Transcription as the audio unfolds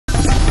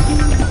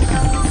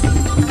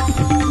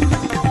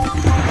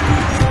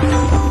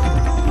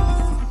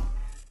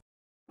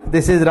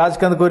This is Raj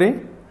Kandkuri.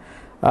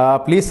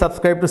 Please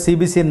subscribe to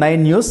CBC9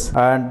 News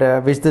and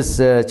wish this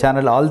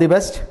channel all the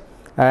best.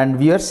 And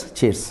viewers,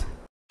 cheers.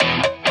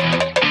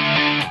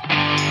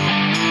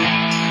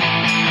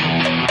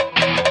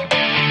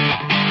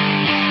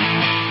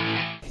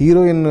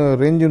 Heroine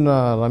range ఉన్న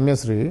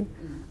రమ్యశ్రీ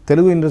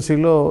తెలుగు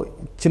ఇండస్ట్రీలో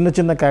చిన్న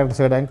చిన్న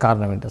characters వేయడానికి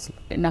కారణం ఏంటి అసలు?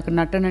 నాకు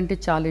నటన అంటే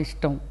చాలా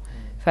ఇష్టం,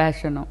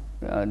 ఫ్యాషన్,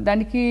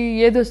 దానికి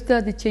ఏదొస్తే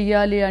అది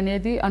చెయ్యాలి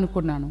అనేది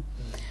అనుకున్నాను.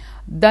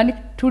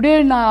 దానికి టుడే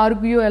నా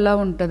ఆర్గ్యూ ఎలా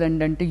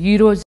ఉంటుందండి అంటే,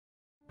 ఈరోజు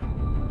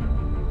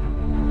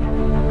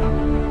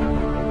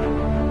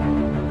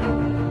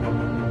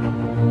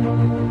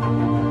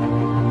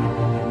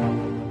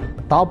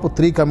టాప్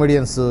 3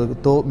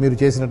 కమెడియన్స్తో మీరు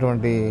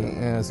చేసినటువంటి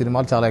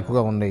సినిమాలు చాలా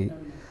ఎక్కువగా ఉన్నాయి.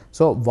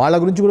 సో వాళ్ళ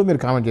గురించి కూడా మీరు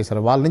కామెంట్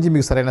చేశారు. వాళ్ళ నుంచి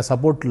మీకు సరైన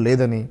సపోర్ట్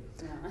లేదని,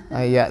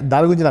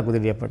 దాని గురించి నాకు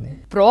కొద్దిగా చెప్పండి.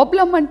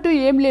 ప్రాబ్లం అంటూ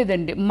ఏం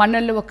లేదండి.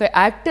 మనల్ని ఒక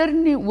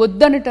యాక్టర్ని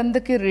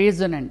వద్దనటందుకు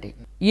రీజన్ అండి,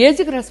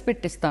 ఏజ్కి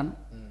రెస్పెక్ట్ ఇస్తాను,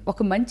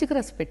 ఒక మంచికి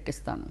రెస్పెక్ట్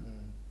ఇస్తాను.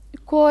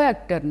 కో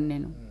యాక్టర్ని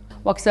నేను.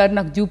 ఒకసారి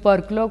నాకు జూ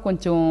పార్క్లో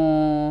కొంచెం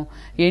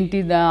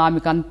ఏంటి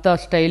ఆమెకు అంత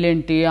స్టైల్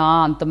ఏంటి,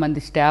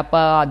 అంతమంది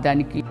స్టాఫా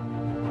దానికి.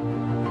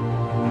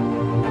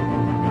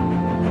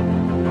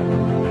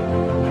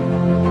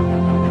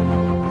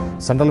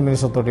 సెంట్రల్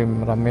మినిస్టర్ తోటి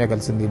రమ్య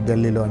కలిసింది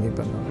ఢిల్లీలో అని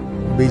చెప్పాను,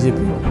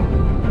 బీజేపీలో.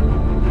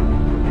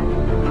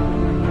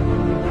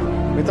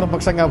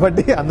 మిత్రపక్షం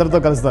కాబట్టి అందరితో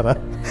కలుస్తారా?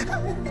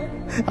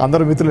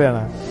 అందరూ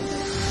మిత్రులేనా?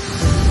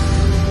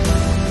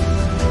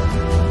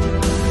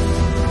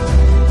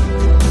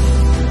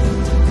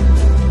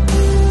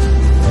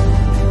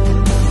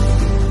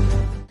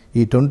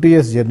 ఈ 20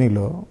 years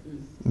జర్నీలో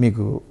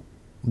మీకు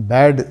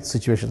బ్యాడ్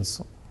సిచ్యువేషన్స్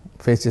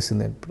ఫేస్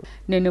చేసింది ఇప్పుడు?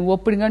 నేను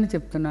ఒప్పుడుగానే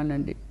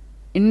చెప్తున్నానండి,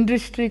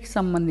 ఇండస్ట్రీకి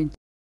సంబంధించి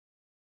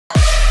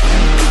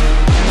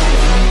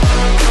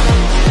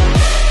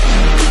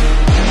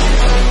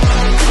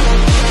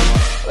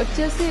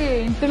వచ్చేసి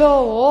ఇంట్లో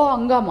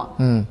హంగామా.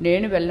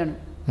 నేను వెళ్ళను,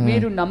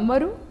 మీరు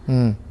నమ్మరు.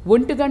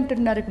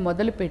 1:30కి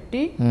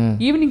మొదలుపెట్టి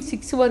ఈవినింగ్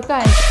 6 వరకు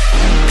ఆయన.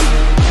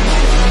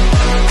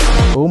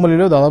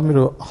 ఓమలిలో దాదాపు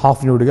మీరు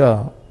హాఫ్ న్యూడ్గా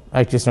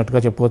యాక్ట్ చేసినట్టుగా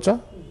చెప్పవచ్చా?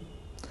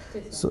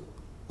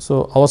 సో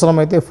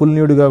అవసరమైతే ఫుల్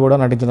న్యూడ్గా కూడా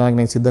నటించడానికి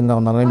నేను సిద్ధంగా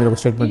ఉన్నానని మీరు ఒక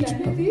స్టేట్మెంట్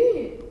ఇచ్చారు.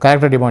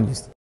 క్యారెక్టర్ డిమాండ్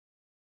చేస్తుంది.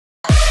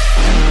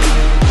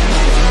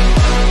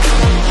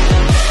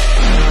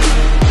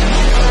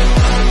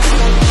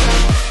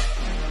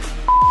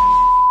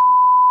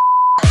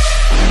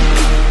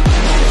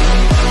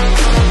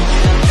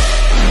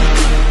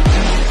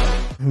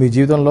 మీ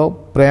జీవితంలో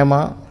ప్రేమ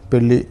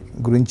పెళ్ళి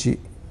గురించి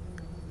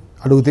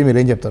అడిగితే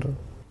మీరేం చెప్తారు?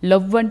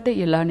 లవ్ అంటే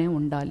ఇలానే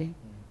ఉండాలి.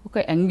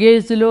 ఒక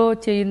ఎంగేజ్లో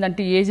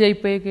చేయిందంటే ఏజ్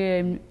అయిపోయాక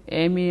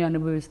ఏమి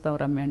అనుభవిస్తావు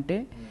రమ్య అంటే,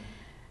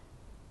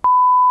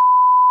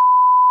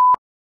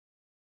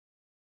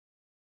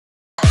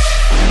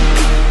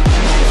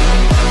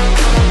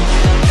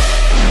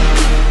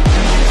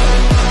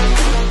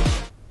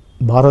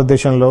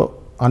 భారతదేశంలో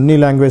అన్ని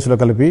లాంగ్వేజ్లో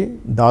కలిపి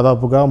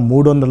దాదాపుగా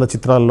 300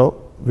 చిత్రాల్లో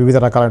వివిధ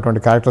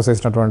రకాలైనటువంటి క్యారెక్టర్స్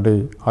వేసినటువంటి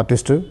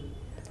ఆర్టిస్టు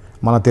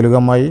మన తెలుగు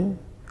అమ్మాయి,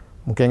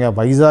 ముఖ్యంగా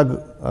వైజాగ్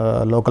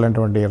లోకల్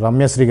అయినటువంటి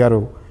రమ్యశ్రీ గారు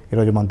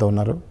ఈరోజు మనతో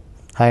ఉన్నారు.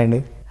 హాయ్ అండి.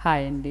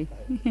 హాయ్ అండి.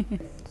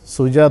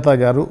 సుజాత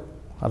గారు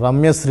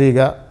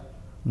రమ్యశ్రీగా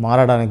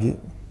మారడానికి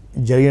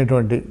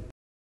జరిగినటువంటి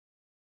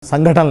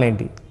సంఘటనలు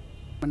ఏంటి?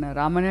 మన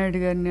రామనాయుడు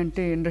గారిని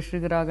అంటే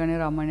ఇండస్ట్రీకి రాగానే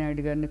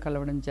రామనాయుడు గారిని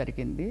కలవడం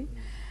జరిగింది.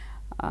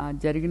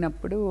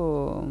 జరిగినప్పుడు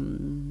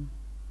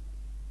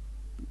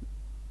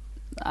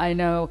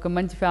ఆయన ఒక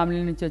మంచి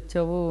ఫ్యామిలీ నుంచి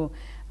వచ్చావు,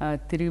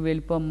 తిరిగి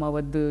వెళ్ళిపోమ్మ,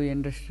 వద్దు,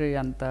 ఇండస్ట్రీ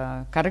అంత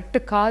కరెక్ట్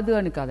కాదు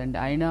అని కాదండి.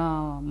 ఆయన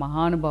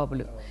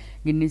మహానుభావులు,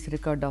 Guinness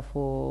record of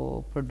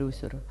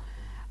producer,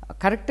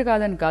 correct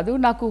కాదని కాదు.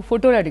 నాకు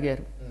ఫోటోలు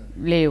అడిగారు,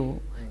 లేవు.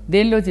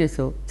 దేనిలో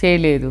చేసావు?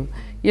 చేయలేదు.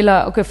 ఇలా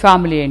ఒక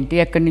ఫ్యామిలీ ఏంటి,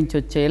 ఎక్కడి నుంచి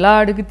వచ్చావు, ఇలా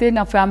అడిగితే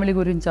నా ఫ్యామిలీ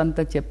గురించి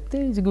అంతా చెప్తే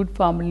ఇట్స్ గుడ్,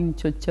 ఫ్యామిలీ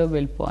నుంచి వచ్చావు,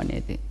 వెళ్ళిపో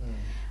అనేది.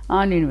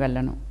 నేను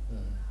వెళ్ళను,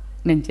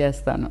 నేను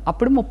చేస్తాను.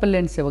 అప్పుడు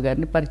ముప్పలేని శివ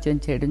గారిని పరిచయం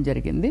చేయడం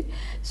జరిగింది.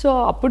 సో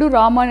అప్పుడు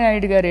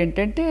రామానాయుడు గారు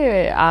ఏంటంటే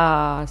ఆ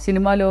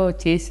సినిమాలో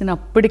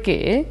చేసినప్పటికే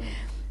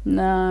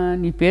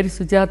నీ పేరు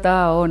సుజాత,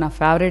 నా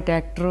ఫేవరెట్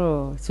యాక్టర్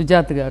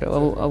సుజాత గారు,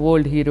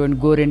 ఓల్డ్ హీరోయిన్,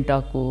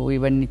 గోరెంటాకు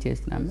ఇవన్నీ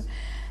చేసినాము.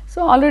 సో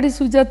ఆల్రెడీ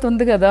సుజాత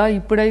ఉంది కదా,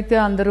 ఇప్పుడైతే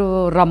అందరూ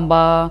రంభ,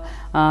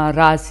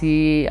 రాశి,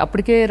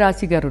 అప్పటికే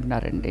రాశి గారు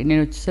ఉన్నారండి,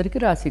 నేను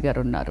వచ్చేసరికి రాశి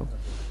గారు ఉన్నారు,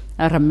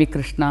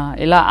 రమ్యకృష్ణ,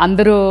 ఇలా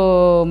అందరూ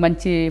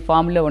మంచి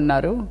ఫామ్లో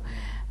ఉన్నారు.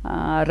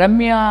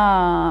 రమ్య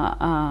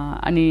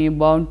అని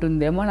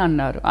బాగుంటుందేమో అని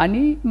అన్నారు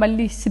అని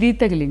మళ్ళీ శ్రీ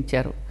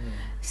తగిలించారు.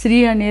 శ్రీ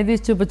అనేది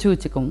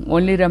శుభసూచకం,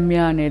 ఓన్లీ రమ్య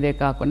అనేదే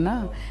కాకుండా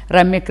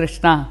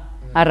రమ్యకృష్ణ,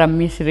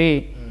 రమ్యశ్రీ,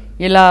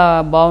 ఇలా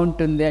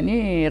బాగుంటుంది అని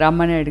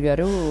రామానాయుడు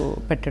గారు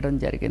పెట్టడం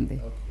జరిగింది.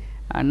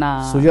 నా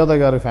సుజాత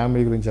గారి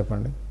ఫ్యామిలీ గురించి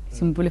చెప్పండి.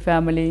 సింపుల్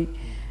ఫ్యామిలీ,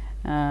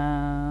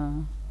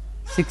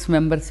 6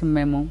 members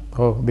మేము.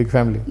 Big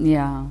family.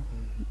 Yeah.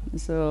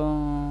 So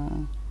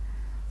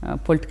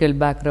political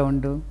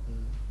background,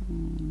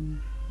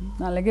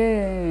 అలాగే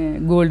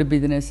గోల్డ్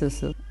బిజినెసెస్,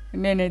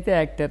 నేనైతే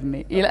యాక్టర్ని.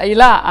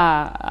 ఇలా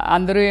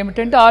అందరూ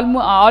ఏమిటంటే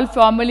all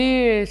family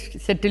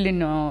settle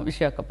in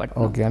Visakhapatnam.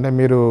 Okay, అంటే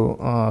మీరు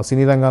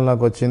సినీ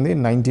రంగంలోకి వచ్చింది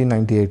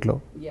 1998లో.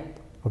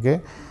 ఓకే,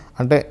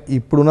 అంటే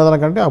ఇప్పుడు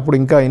ఉన్నదానికంటే అప్పుడు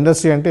ఇంకా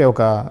ఇండస్ట్రీ అంటే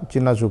ఒక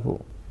చిన్న చూపు,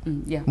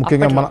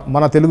 ముఖ్యంగా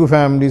మన తెలుగు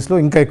ఫ్యామిలీస్లో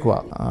ఇంకా ఎక్కువ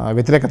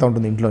వ్యతిరేకత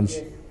ఉంటుంది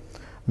ఇంట్లోంచి.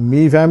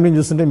 మీ ఫ్యామిలీని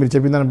చూస్తుంటే మీరు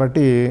చెప్పిన దాన్ని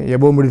బట్టి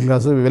above middle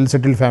class well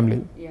settled family.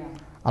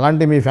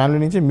 అలాంటి మీ ఫ్యామిలీ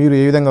నుంచి మీరు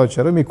ఏ విధంగా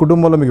వచ్చారు? మీ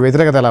కుటుంబంలో మీకు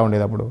వ్యతిరేకత ఎలా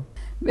ఉండేది అప్పుడు?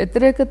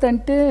 వ్యతిరేకత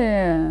అంటే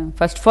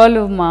ఫస్ట్ ఆఫ్ ఆల్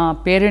మా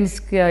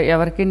పేరెంట్స్కి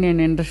ఎవరికి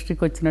నేను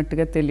ఇండస్ట్రీకి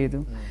వచ్చినట్టుగా తెలియదు.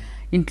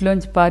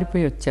 ఇంట్లోంచి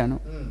పారిపోయి వచ్చాను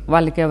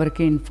వాళ్ళకి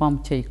ఎవరికి ఇన్ఫామ్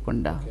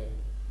చేయకుండా.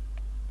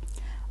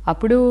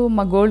 అప్పుడు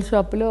మా గోల్డ్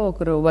షాప్లో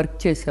ఒకరు వర్క్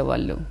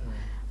చేసేవాళ్ళు,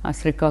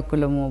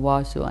 శ్రీకాకుళము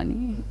వాసు అని,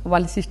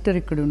 వాళ్ళ సిస్టర్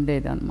ఇక్కడ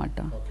ఉండేది అనమాట.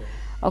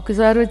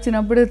 ఒకసారి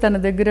వచ్చినప్పుడు తన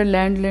దగ్గర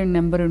ల్యాండ్లైన్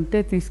నెంబర్ ఉంటే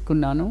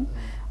తీసుకున్నాను.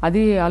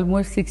 అది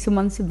ఆల్మోస్ట్ 6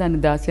 months దాన్ని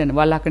దాచాను.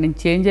 వాళ్ళు అక్కడి నుంచి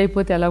చేంజ్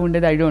అయిపోతే ఎలా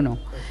ఉండేది ఐ డోంట్ నో.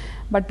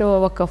 బట్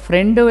ఒక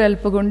ఫ్రెండ్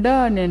హెల్ప్ గుండా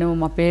నేను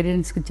మా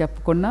పేరెంట్స్కి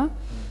చెప్పకుండా,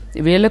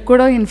 వీళ్ళకి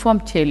కూడా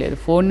ఇన్ఫామ్ చేయలేదు.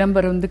 ఫోన్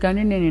నెంబర్ ఉంది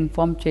కానీ నేను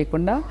ఇన్ఫామ్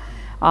చేయకుండా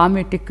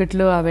ఆమె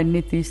టిక్కెట్లు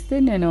అవన్నీ తీస్తే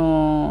నేను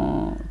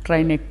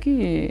ట్రైన్ ఎక్కి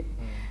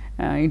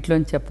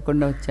ఇంట్లోంచి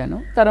చెప్పకుండా వచ్చాను.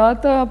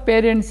 తర్వాత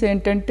పేరెంట్స్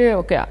ఏంటంటే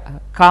ఓకే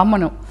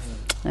కామను,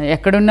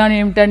 ఎక్కడున్నాను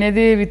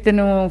ఏమిటనేది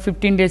వితిన్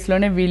 15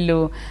 daysలోనే వీళ్ళు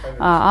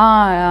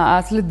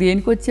అసలు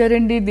దేనికి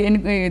వచ్చారండి,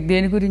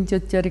 దేని గురించి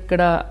వచ్చారు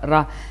ఇక్కడ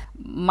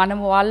మనం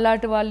వాళ్ళ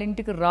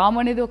ఇంటికి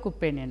రామనేది ఒక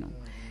ఒపీనియన్.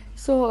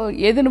 సో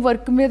ఏదైనా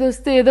వర్క్ మీద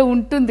వస్తే ఏదో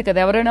ఉంటుంది కదా,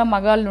 ఎవరైనా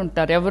మగాళ్ళు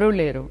ఉంటారు, ఎవరూ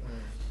లేరు.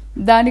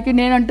 దానికి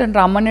నేను అంటాను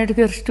రామనాయుడు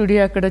గారి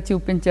స్టూడియో అక్కడ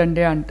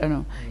చూపించండి అంటాను.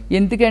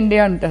 ఎందుకండి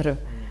అంటారు,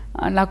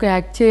 నాకు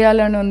యాక్ట్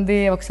చేయాలని ఉంది,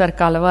 ఒకసారి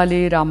కలవాలి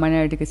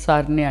రామనాయుడికి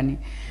సార్ని అని.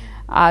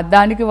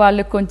 దానికి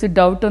వాళ్ళకి కొంచెం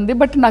డౌట్ ఉంది,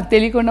 బట్ నాకు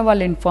తెలియకుండా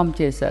వాళ్ళు ఇన్ఫామ్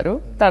చేశారు.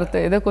 తర్వాత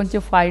ఏదో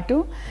కొంచెం ఫైట్,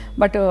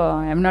 బట్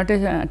ఐఎమ్ నాట్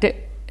అంటే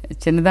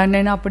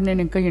చిన్నదాన్నైనా అప్పుడు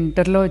నేను ఇంకా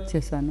ఇంటర్లో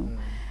వచ్చేసాను.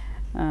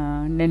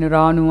 నేను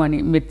రాను అని,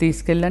 మీరు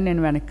తీసుకెళ్ళని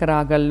నేను వెనక్కి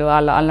రాగలను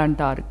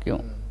అలాంటి ఆరోగ్యం.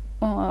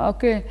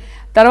 ఓకే,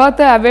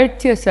 తర్వాత అవాయిడ్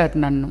చేశారు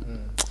నన్ను.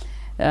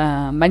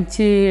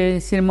 మంచి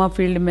సినిమా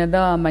ఫీల్డ్ మీద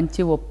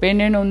మంచి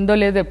ఒపీనియన్ ఉందో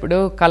లేదో, ఇప్పుడు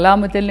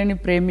కళామ తల్లిని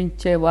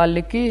ప్రేమించే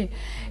వాళ్ళకి,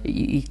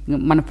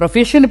 మన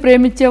ప్రొఫెషన్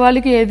ప్రేమించే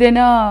వాళ్ళకి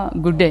ఏదైనా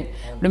గుడ్డే.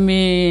 ఇప్పుడు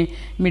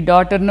మీ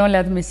డాటర్నో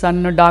లేదా మీ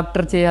సన్నో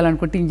డాక్టర్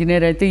చేయాలనుకుంటే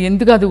ఇంజనీర్ అయితే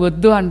ఎందుకు అది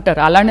వద్దు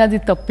అంటారు, అలానే అది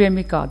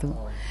తప్పేమీ కాదు.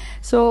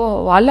 సో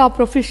వాళ్ళు ఆ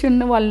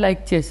ప్రొఫెషన్ని వాళ్ళు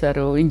లైక్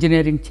చేశారు,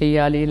 ఇంజనీరింగ్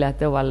చేయాలి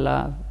లేకపోతే వాళ్ళ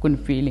కొన్ని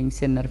ఫీలింగ్స్,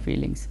 ఇన్నర్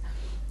ఫీలింగ్స్.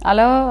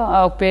 అలా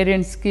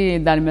పేరెంట్స్కి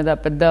దాని మీద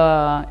పెద్ద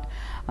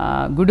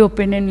గుడ్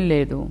ఒపీనియన్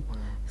లేదు.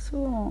 సో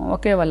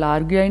ఓకే వాళ్ళు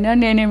ఆర్గ్యూ అయినా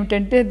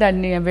నేనేమిటంటే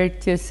దాన్ని అవాయిడ్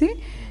చేసి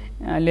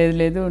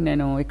లేదు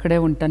నేను ఇక్కడే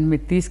ఉంటాను,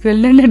 మీరు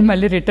తీసుకువెళ్ళినా నేను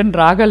మళ్ళీ రిటర్న్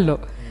రాగలను.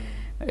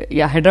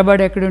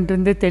 హైదరాబాద్ ఎక్కడ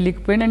ఉంటుందో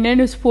తెలియకపోయినా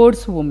నేను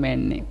స్పోర్ట్స్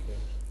ఉమెన్ని,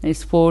 ఈ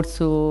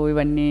స్పోర్ట్స్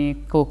ఇవన్నీ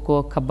ఖోఖో,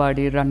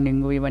 కబడ్డీ,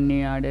 రన్నింగ్ ఇవన్నీ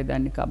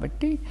ఆడేదాన్ని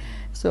కాబట్టి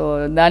సో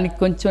దానికి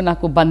కొంచెం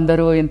నాకు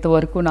బందరు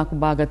ఇంతవరకు నాకు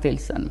బాగా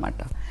తెలుసు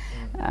అనమాట.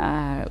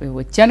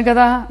 వచ్చాను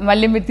కదా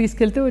మళ్ళీ మీరు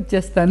తీసుకెళ్తే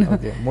వచ్చేస్తాను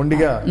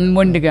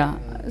మొండిగా.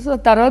 సో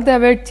తర్వాత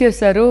అవాయిడ్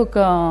చేశారు ఒక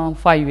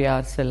 5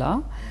 years అలా.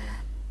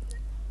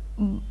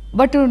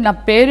 బట్ నా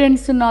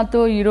పేరెంట్స్ నాతో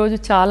ఈరోజు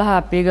చాలా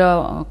హ్యాపీగా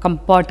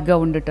కంఫర్ట్గా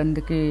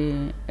ఉండటానికి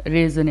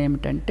రీజన్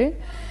ఏమిటంటే,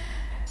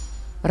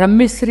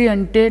 రమ్యశ్రీ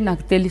అంటే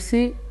నాకు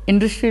తెలిసి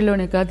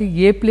ఇండస్ట్రీలోనే కాదు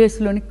ఏ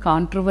ప్లేస్లోని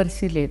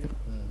కాంట్రవర్సీ లేదు.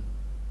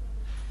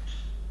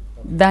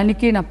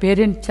 దానికి నా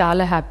పేరెంట్స్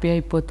చాలా హ్యాపీ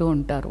అయిపోతూ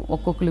ఉంటారు.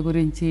 ఒక్కొక్కరి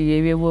గురించి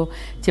ఏవేవో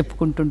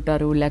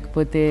చెప్పుకుంటుంటారు,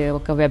 లేకపోతే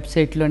ఒక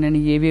వెబ్సైట్లోనే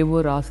ఏవేవో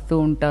రాస్తూ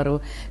ఉంటారు,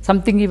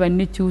 సంథింగ్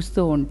ఇవన్నీ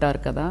చూస్తూ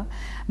ఉంటారు కదా.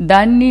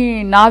 దాన్ని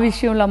నా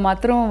విషయంలో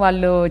మాత్రం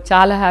వాళ్ళు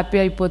చాలా హ్యాపీ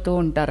అయిపోతూ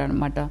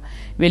ఉంటారనమాట.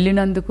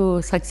 వెళ్ళినందుకు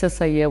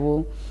సక్సెస్ అయ్యావు,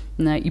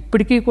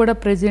 ఇప్పటికీ కూడా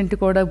ప్రజెంట్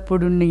కూడా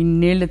ఇప్పుడు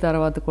ఇన్నేళ్ళ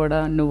తర్వాత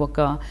కూడా నువ్వు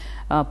ఒక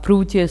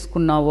ప్రూవ్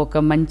చేసుకున్నావు, ఒక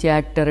మంచి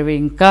యాక్టర్వి,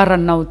 ఇంకా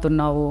రన్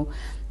అవుతున్నావు,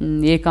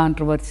 ఏ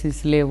కాంట్రవర్సీస్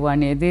లేవు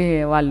అనేది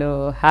వాళ్ళు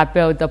హ్యాపీ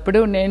అవుతప్పుడు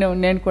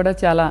నేను కూడా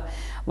చాలా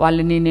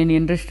వాళ్ళని, నేను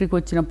ఇండస్ట్రీకి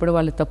వచ్చినప్పుడు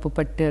వాళ్ళు తప్పు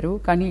పట్టారు,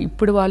 కానీ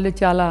ఇప్పుడు వాళ్ళు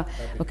చాలా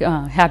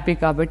హ్యాపీ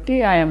కాబట్టి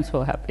ఐఎమ్ సో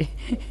హ్యాపీ.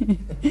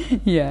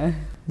 యా.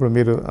 ఇప్పుడు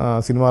మీరు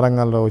సినిమా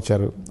రంగంలో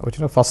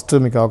వచ్చిన ఫస్ట్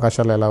మీకు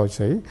అవకాశాలు ఎలా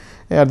వచ్చాయి?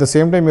 అట్ ద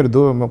సేమ్ టైం మీరు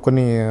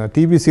కొన్ని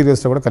టీవీ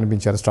సీరియల్స్లో కూడా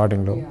కనిపించారు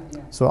స్టార్టింగ్లో.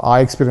 సో ఆ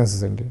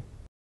ఎక్స్పీరియన్సెస్ ఏంటి?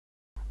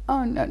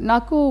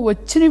 నాకు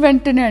వచ్చిన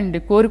వెంటనే అండి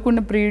కోరుకున్న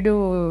ప్రియుడు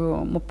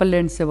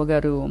ముప్పలేని శివ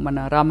గారు మన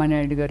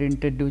రామానాయుడు గారు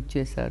ఇంట్రడ్యూస్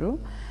చేశారు,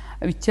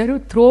 ఇచ్చారు.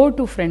 Throw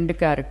to friend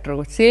character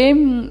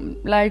same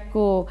like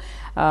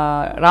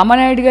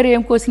Ramanaidu గారు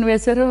ఏం క్వశ్చన్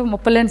వేశారు,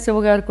 ముప్పలేని శివ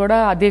గారు కూడా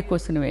అదే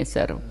క్వశ్చన్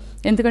వేశారు.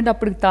 ఎందుకంటే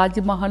అప్పటికి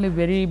తాజ్మహల్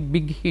వెరీ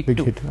బిగ్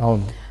హిట్.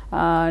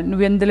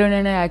 నువ్వు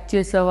ఎందులోనైనా యాక్ట్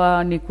చేసావా,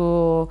 నీకు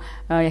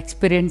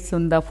ఎక్స్పీరియన్స్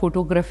ఉందా,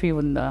 ఫోటోగ్రఫీ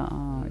ఉందా,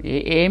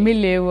 ఏమీ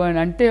లేవు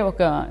అని అంటే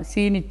ఒక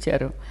సీన్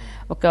ఇచ్చారు.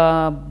 ఒక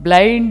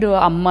బ్లైండ్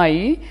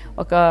అమ్మాయి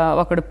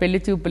ఒకడు పెళ్లి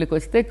చూపులకు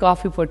వస్తే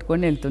కాఫీ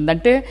పట్టుకొని వెళ్తుంది.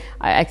 అంటే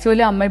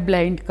యాక్చువల్లీ అమ్మాయి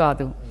బ్లైండ్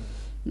కాదు,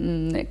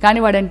 కానీ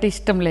వాడంటే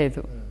ఇష్టం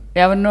లేదు.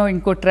 ఎవరినో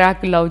ఇంకో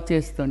ట్రాక్ లవ్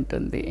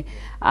చేస్తుంటుంది,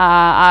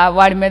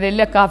 వాడి మీద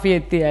వెళ్ళి కాఫీ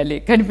ఎత్తేయాలి,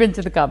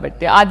 కనిపించదు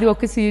కాబట్టి అది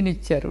ఒక సీన్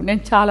ఇచ్చారు.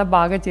 నేను చాలా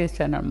బాగా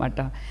చేశాను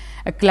అనమాట.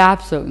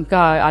 క్లాప్స్, ఇంకా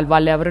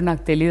వాళ్ళు ఎవరు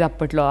నాకు తెలియదు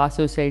అప్పట్లో,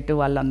 అసోసియేట్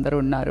వాళ్ళందరూ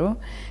ఉన్నారు.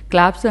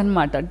 క్లాప్స్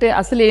అనమాట. అంటే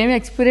అసలు ఏమి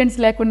ఎక్స్పీరియన్స్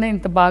లేకుండా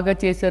ఇంత బాగా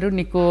చేశారు,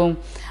 నీకు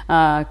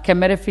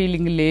కెమెరా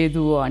ఫీలింగ్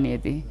లేదు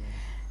అనేది.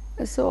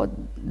 సో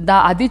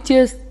అది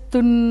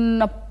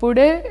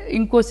చేస్తున్నప్పుడే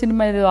ఇంకో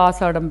సినిమా ఏదో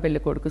ఆషాఢం పెళ్లి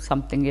కొడుకు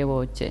సంథింగ్ ఏవో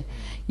వచ్చాయి.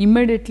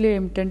 ఇమ్మీడియట్లీ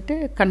ఏమిటంటే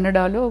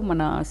కన్నడలో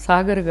మన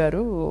సాగర్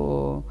గారు,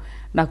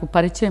 నాకు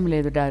పరిచయం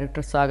లేదు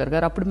డైరెక్టర్ సాగర్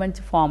గారు, అప్పుడు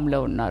మంచి ఫామ్లో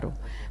ఉన్నారు.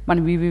 మన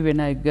వివి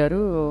వినాయక్ గారు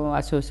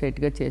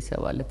అసోసియేట్గా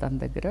చేసేవాళ్ళు తన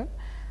దగ్గర.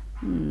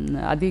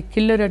 అది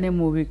కిల్లర్ అనే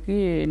మూవీకి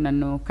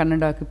నన్ను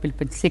కన్నడకి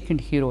పిలిపించి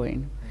సెకండ్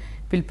హీరోయిన్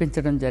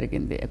పిలిపించడం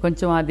జరిగింది.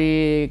 కొంచెం అది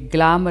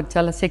గ్లామర్,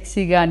 చాలా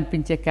సెక్సీగా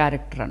అనిపించే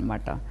క్యారెక్టర్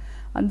అనమాట.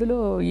 అందులో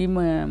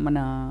ఈమె మన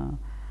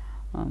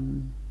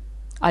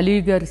అలీ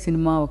గారి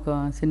సినిమా, ఒక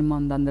సినిమా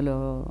ఉంది అందులో,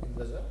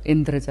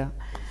 ఇంద్రజ,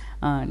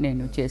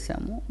 నేను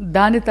చేశాము.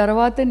 దాని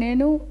తర్వాత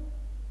నేను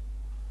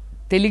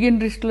తెలుగు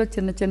ఇండస్ట్రీలో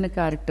చిన్న చిన్న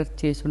క్యారెక్టర్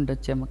చేసి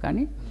ఉండొచ్చేమో,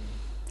 కానీ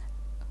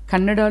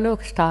కన్నడలో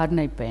ఒక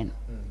స్టార్ని అయిపోయాను.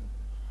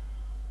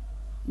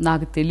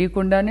 నాకు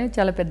తెలియకుండానే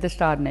చాలా పెద్ద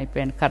స్టార్ని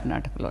అయిపోయాను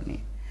కర్ణాటకలోని.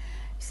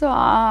 సో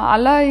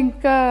అలా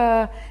ఇంకా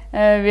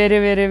వేరే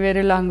వేరే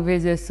వేరే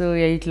లాంగ్వేజెస్,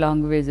 8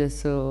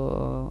 లాంగ్వేజెస్.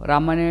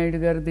 రామానాయుడు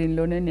గారు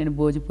దీనిలోనే నేను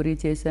భోజ్పురి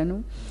చేశాను,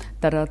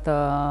 తర్వాత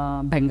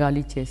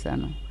బెంగాలీ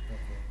చేశాను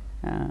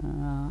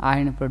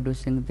ఆయన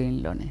ప్రొడ్యూసింగ్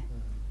దీనిలోనే.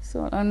 సో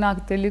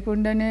నాకు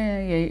తెలియకుండానే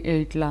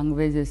 8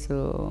 లాంగ్వేజెస్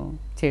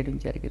చేయడం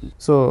జరిగింది.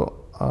 సో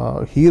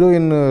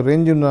హీరోయిన్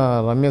రేంజ్ ఉన్న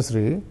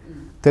రమ్యశ్రీ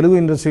తెలుగు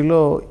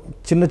ఇండస్ట్రీలో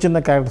చిన్న చిన్న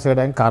క్యారెక్టర్స్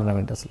చేయడానికి కారణం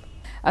ఏంటి అసలు?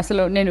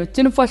 అసలు నేను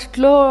వచ్చిన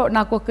ఫస్ట్లో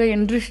నాకు ఒక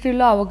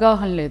ఇండస్ట్రీలో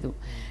అవగాహన లేదు.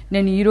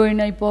 నేను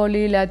హీరోయిన్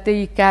అయిపోవాలి లేకపోతే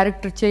ఈ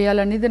క్యారెక్టర్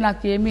చేయాలనేది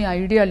నాకు ఏమీ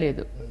ఐడియా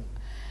లేదు.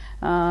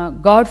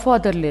 గాడ్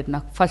ఫాదర్ లేదు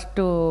నాకు. ఫస్ట్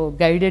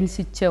గైడెన్స్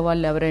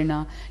ఇచ్చేవాళ్ళు ఎవరైనా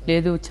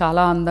లేదు,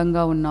 చాలా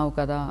అందంగా ఉన్నావు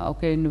కదా,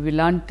 ఓకే నువ్వు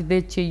ఇలాంటిదే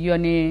చెయ్యు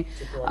అని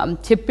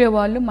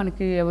చెప్పేవాళ్ళు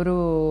మనకి ఎవరు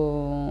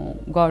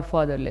గాడ్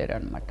ఫాదర్ లేరు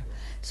అనమాట.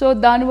 సో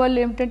దానివల్ల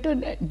ఏమిటంటే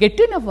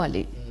గెట్టెన్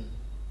అవ్వాలి,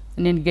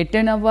 నేను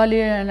గెట్టెన్ అవ్వాలి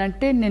అని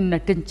అంటే నేను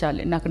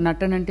నటించాలి. నాకు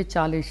నటన అంటే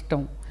చాలా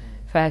ఇష్టం,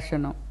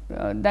 ఫ్యాషను.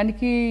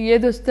 దానికి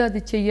ఏదొస్తే అది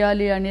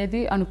చెయ్యాలి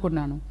అనేది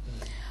అనుకున్నాను.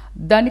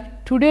 దానికి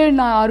టుడే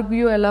నా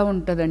ఆర్గ్యూ ఎలా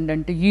ఉంటుందండి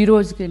అంటే, ఈ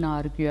రోజుకి నా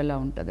ఆర్గ్యూ ఎలా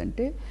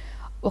ఉంటుందంటే,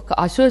 ఒక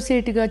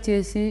అసోసియేట్గా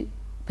చేసి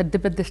పెద్ద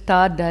పెద్ద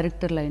స్టార్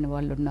డైరెక్టర్లు అయిన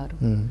వాళ్ళు ఉన్నారు,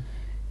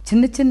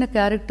 చిన్న చిన్న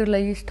క్యారెక్టర్లు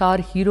అయ్యి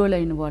స్టార్ హీరోలు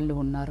అయిన వాళ్ళు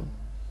ఉన్నారు.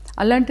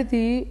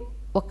 అలాంటిది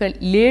ఒక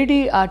లేడీ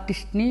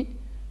ఆర్టిస్ట్ని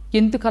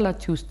ఎందుకు అలా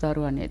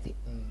చూస్తారు అనేది,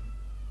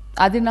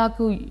 అది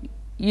నాకు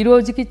ఈ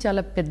రోజుకి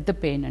చాలా పెద్ద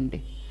పెయిన్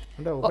అండి.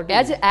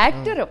 యాజ్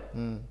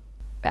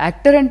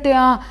యాక్టర్ అంటే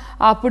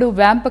అప్పుడు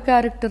వ్యాంప్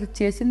క్యారెక్టర్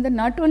చేసింది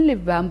నాట్ ఓన్లీ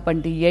వ్యాంప్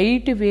అండి,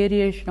 8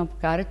 వేరియేషన్ ఆఫ్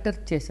క్యారెక్టర్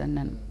చేశాను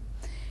నేను.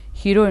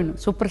 హీరోయిన్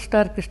సూపర్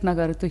స్టార్ కృష్ణ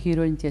గారితో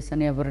హీరోయిన్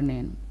చేశాను ఎవరు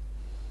నేను,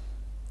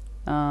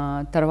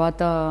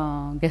 తర్వాత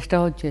గెస్ట్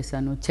హౌస్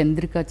చేశాను,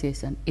 చంద్రిక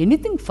చేశాను.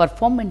 Anything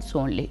performance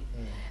only.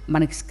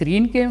 మనకి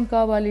స్క్రీన్కి ఏం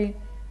కావాలి,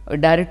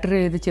 డైరెక్టర్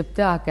ఏది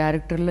చెప్తే ఆ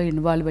క్యారెక్టర్లో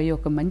ఇన్వాల్వ్ అయ్యి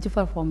ఒక మంచి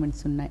పర్ఫార్మెన్స్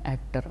ఉన్న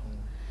యాక్టర్.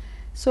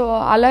 సో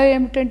అలా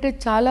ఏమిటంటే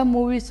చాలా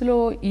మూవీస్లో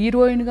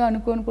హీరోయిన్గా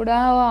అనుకొని కూడా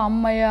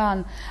అమ్మాయి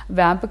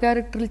వ్యాంప్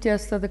క్యారెక్టర్లు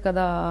చేస్తుంది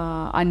కదా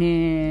అని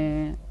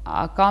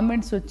ఆ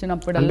కామెంట్స్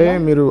వచ్చినప్పుడు, అంటే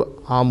మీరు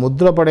ఆ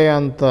ముద్ర పడే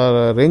అంత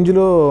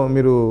రేంజ్లో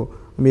మీరు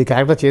మీ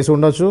క్యారెక్టర్ చేసి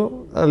ఉండొచ్చు,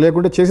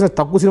 లేకుంటే చేసిన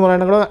తక్కువ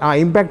సినిమాలైనా కూడా ఆ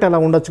ఇంపాక్ట్ అలా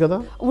ఉండొచ్చు కదా.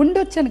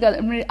 ఉండొచ్చు అని కదా,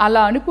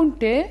 అలా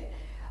అనుకుంటే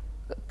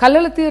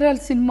కళ్ళల తీరాల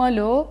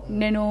సినిమాలో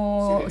నేను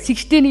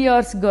 16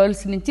 years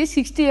గర్ల్స్ నుంచి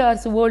 60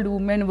 years ఓల్డ్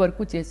ఉమెన్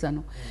వరకు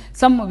చేశాను.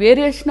 Some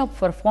variation of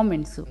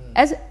performance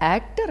as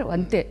actor,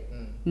 అంతే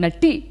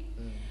నటి.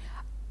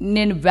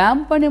 నేను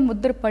వ్యాంప్ అనే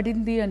ముద్ర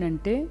పడింది అని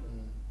అంటే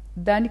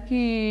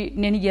దానికి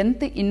నేను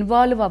ఎంత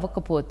ఇన్వాల్వ్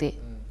అవ్వకపోతే,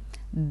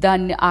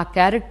 దాన్ని ఆ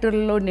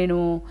క్యారెక్టర్లో నేను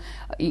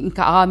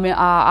ఇంకా ఆమె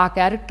ఆ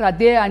క్యారెక్టర్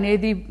అదే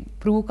అనేది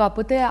ప్రూవ్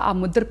కాకపోతే ఆ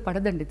ముద్ర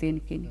పడదండి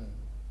దేనికి,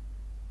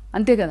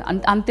 అంతే కదా.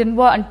 అంత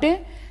ఇన్వాల్వ్ అంటే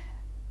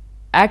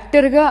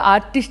యాక్టర్గా,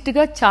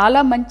 ఆర్టిస్ట్గా చాలా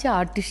మంచి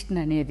ఆర్టిస్ట్ని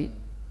అనేది,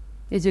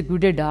 is a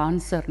good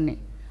డాన్సర్ని.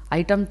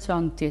 Item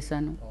song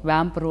చేశాను,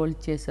 వ్యాంప్ రోల్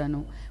చేశాను,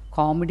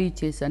 కామెడీ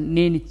చేశాను.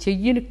 నేను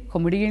చెయ్యని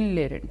కామెడీని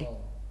లేరండి.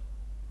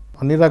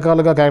 అన్ని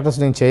రకాలుగా క్యారెక్టర్స్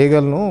నేను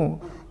చేయగలను,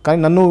 కానీ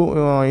నన్ను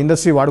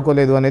ఇండస్ట్రీ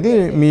వాడుకోలేదు అనేది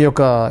మీ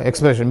యొక్క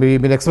ఎక్స్ప్రెషన్,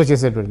 మీరు ఎక్స్ప్రెస్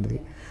చేసేటువంటిది.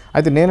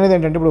 అయితే నేనేది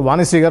ఏంటంటే, ఇప్పుడు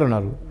వాణిశ్రీ గారు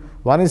ఉన్నారు,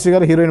 వాణిశ్రీ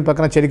గారు హీరోయిన్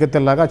పక్కన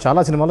చెరికెత్తెల్లాగా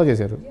చాలా సినిమాల్లో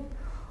చేశారు.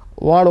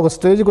 వాడు ఒక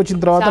స్టేజ్కి వచ్చిన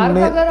తర్వాత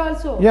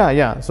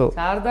సో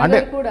అంటే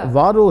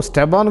వారు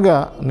స్టెబాన్గా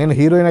నేను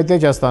హీరోయిన్ అయితే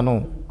చేస్తాను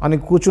అని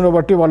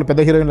కూర్చున్నబట్టి వాళ్ళు పెద్ద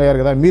హీరోయిన్లు అయ్యారు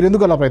కదా, మీరు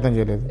ఎందుకు అలా ప్రయత్నం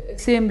చేయలేదు?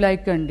 సేమ్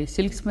లైక్ అండి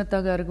సిల్క్ స్మిత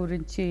గారి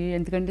గురించి,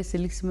 ఎందుకంటే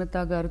సిల్క్ స్మిత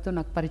గారితో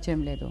నాకు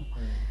పరిచయం లేదు.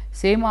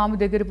 సేమ్ ఆమె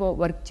దగ్గర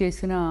వర్క్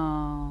చేసిన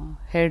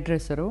హెయిర్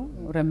డ్రెస్సరు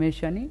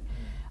రమేష్ అని,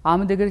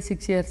 ఆమె దగ్గర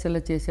 6 years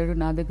అలా చేశాడు,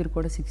 నా దగ్గర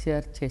కూడా 6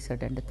 years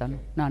చేశాడండి తను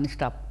నాన్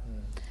స్టాప్.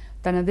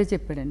 తను అదే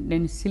చెప్పాడండి,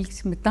 నేను సిల్క్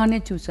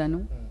స్మితానే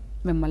చూశాను,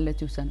 మిమ్మల్ని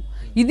చూశాను.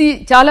 ఇది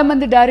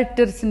చాలామంది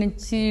డైరెక్టర్స్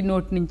నుంచి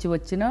నోటి నుంచి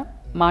వచ్చిన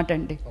మాట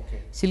అండి.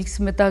 సిల్క్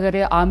స్మిత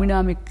గారే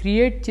ఆమె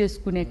క్రియేట్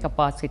చేసుకునే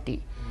కెపాసిటీ.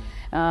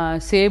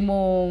 సేమ్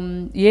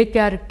ఏ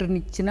క్యారెక్టర్ని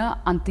ఇచ్చినా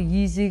అంత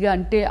ఈజీగా,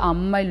 అంటే ఆ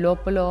అమ్మాయి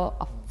లోపల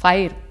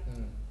ఫైర్.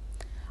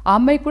 ఆ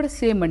అమ్మాయి కూడా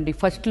సేమ్ అండి.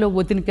 ఫస్ట్లో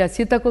వదిన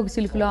సీతాకోక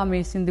సిల్క్లో ఆమె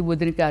వేసింది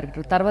వదిన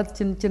క్యారెక్టర్, తర్వాత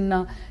చిన్న చిన్న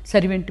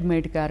సర్వెంట్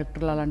మేడ్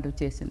క్యారెక్టర్లు అలాంటివి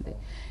చేసింది.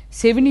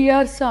 7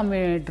 years ఆమె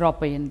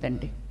డ్రాప్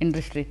అయ్యిందండి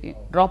ఇండస్ట్రీకి.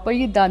 డ్రాప్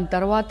అయ్యి దాని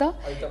తర్వాత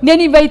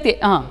నేను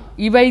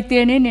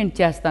ఇవైతేనే నేను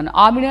చేస్తాను.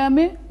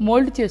 ఆమె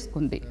మోల్డ్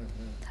చేసుకుంది.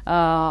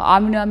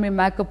 ఆమె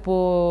మేకప్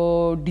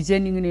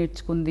డిజైనింగ్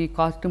నేర్చుకుంది,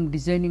 కాస్ట్యూమ్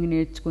డిజైనింగ్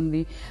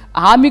నేర్చుకుంది.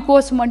 ఆమె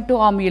కోసం అంటూ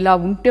ఆమె ఇలా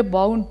ఉంటే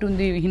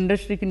బాగుంటుంది,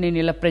 ఇండస్ట్రీకి నేను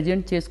ఇలా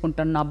ప్రజెంట్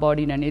చేసుకుంటాను నా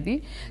బాడీని అనేది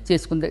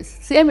చేసుకుంది.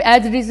 Same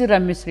as it is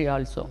Ramyasri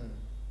also.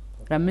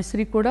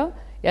 Ramyasri కూడా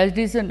యాజ్ ఇట్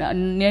ఈజ్,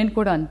 నేను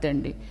కూడా అంతే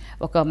అండి.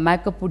 ఒక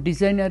మేకప్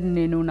డిజైనర్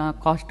నేను, నా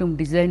కాస్ట్యూమ్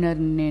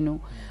డిజైనర్ నేను,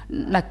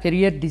 నా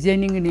కెరియర్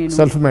డిజైనింగ్ నేను,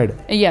 self made.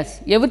 Yes,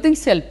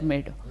 everything self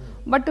made.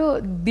 But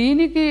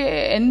దీనికి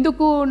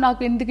ఎందుకు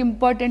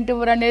ఇంపార్టెంట్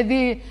ఎవరు అనేది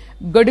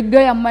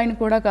గడుగ్గా అమ్మాయిని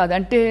కూడా కాదు,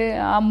 అంటే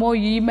అమ్మో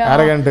ఈమె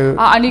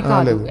అని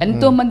కాదు.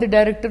 ఎంతో మంది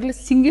డైరెక్టర్లు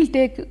single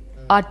take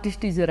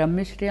artist is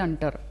Ramyasri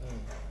అంటారు.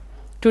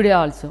 టుడే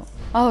ఆల్సో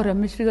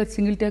రమ్యశ్రీ గారు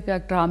సింగిల్ టేక్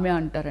యాక్టర్ ఆమె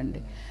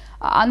అంటారండి.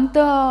 అంత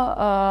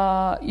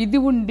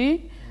ఇది ఉండి,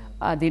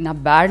 అది నా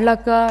బ్యాడ్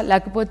లక్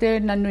లేకపోతే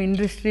నన్ను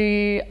ఇండస్ట్రీ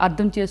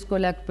అర్థం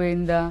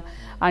చేసుకోలేకపోయిందా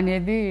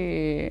అనేది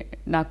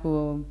నాకు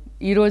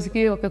ఈ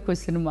రోజుకి ఒక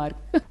క్వశ్చన్ మార్క్.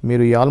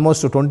 మీరు ఈ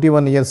ఆల్మోస్ట్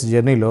 21 years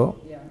జర్నీలో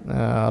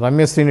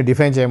రమ్యశ్రీని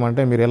డిఫైన్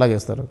చేయమంటే మీరు ఎలా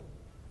చేస్తారు?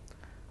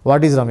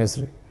 What is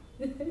Ramyasri?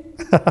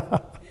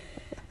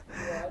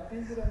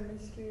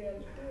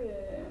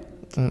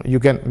 You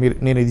can, మీరు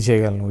నేను ఇది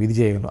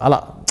చేయగలను అలా.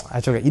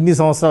 యాక్చువల్గా ఇన్ని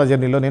సంవత్సరాల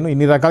జర్నీలో నేను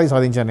ఇన్ని రకాలు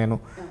సాధించాను నేను,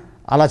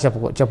 అలా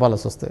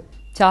చెప్పాల్సి వస్తే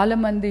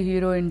చాలామంది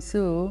హీరోయిన్స్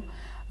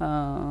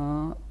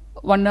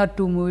 1 or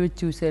 2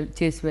 మూవీస్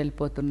చేసి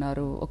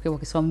వెళ్ళిపోతున్నారు.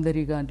 ఒక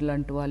సౌందర్య గారు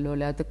లాంటి వాళ్ళు,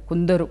 లేకపోతే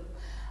కొందరు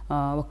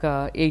ఒక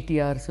 8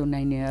 years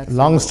 9 years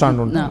long stand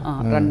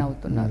run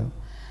అవుతున్నారు.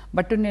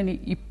 బట్ నేను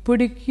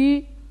ఇప్పటికీ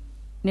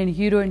నేను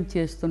హీరోయిన్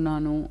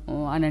చేస్తున్నాను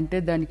అని అంటే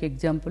దానికి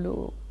ఎగ్జాంపుల్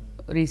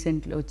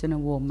రీసెంట్లీ వచ్చిన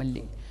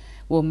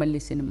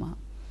ఓమల్లి సినిమా.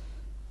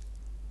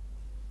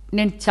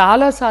 నేను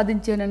చాలా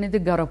సాధించాను అనేది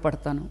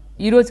గర్వపడతాను.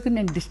 ఈ రోజుకి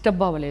నేను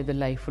డిస్టర్బ్ అవ్వలేదు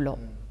లైఫ్లో.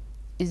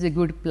 Is a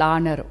good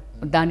planar.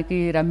 దానికి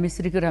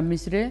రమ్యశ్రీ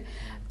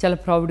చాలా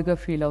ప్రౌడ్గా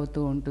ఫీల్ అవుతూ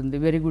ఉంటుంది.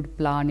 Very good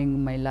planning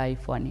my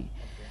life అని.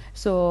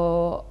 సో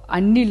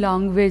అన్ని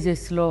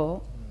లాంగ్వేజెస్లో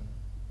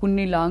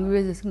కొన్ని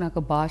లాంగ్వేజెస్ నాకు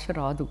భాష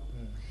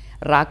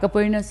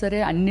రాకపోయినా సరే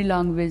అన్ని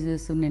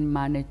లాంగ్వేజెస్ నేను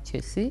మేనేజ్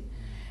చేసి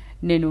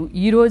నేను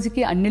ఈ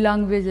రోజుకి అన్ని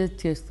లాంగ్వేజెస్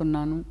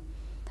చేస్తున్నాను.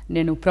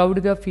 నేను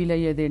ప్రౌడ్గా ఫీల్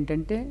అయ్యేది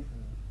ఏంటంటే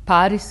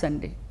ప్యారిస్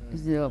అండి,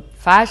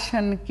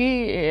 ఫ్యాషన్కి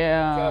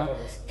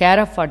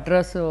care of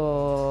address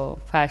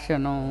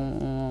fashion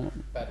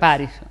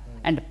Paris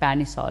and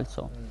ప్యానిస్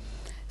also.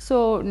 So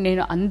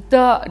నేను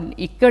అంతా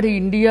ఇక్కడ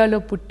ఇండియాలో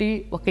పుట్టి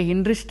ఒక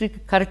ఇండస్ట్రీకి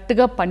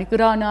కరెక్ట్గా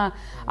పనికిరానా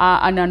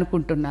అని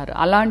అనుకుంటున్నారు.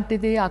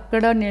 అలాంటిది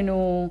అక్కడ నేను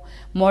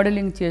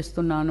మోడలింగ్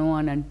చేస్తున్నాను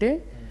అని అంటే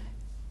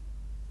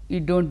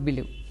యూ డోంట్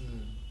బిలీవ్.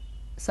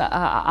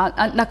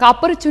 నాకు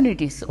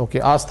ఆపర్చునిటీస్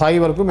ఆ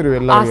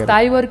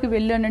స్థాయి వరకు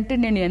వెళ్ళానంటే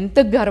నేను ఎంత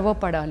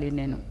గర్వపడాలి.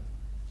 నేను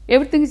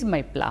ఎవ్రీథింగ్ ఇస్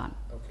మై ప్లాన్.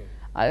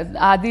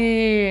 అది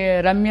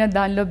రమ్య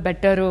దానిలో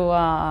బెటరు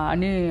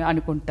అని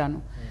అనుకుంటాను.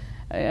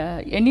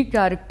 ఎనీ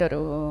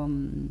క్యారెక్టరు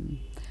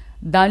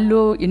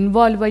దానిలో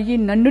ఇన్వాల్వ్ అయ్యి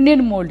నన్ను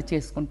నేను మోల్డ్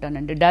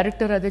చేసుకుంటానండి.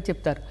 డైరెక్టర్ అదే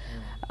చెప్తారు,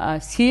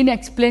 సీన్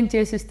ఎక్స్ప్లెయిన్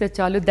చేసిస్తే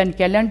చాలు,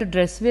 దానికి ఎలాంటి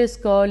డ్రెస్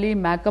వేసుకోవాలి,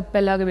 మేకప్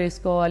ఎలాగ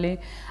వేసుకోవాలి,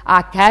 ఆ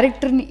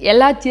క్యారెక్టర్ని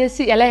ఎలా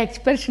చేసి ఎలా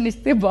ఎక్స్ప్రెషన్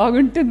ఇస్తే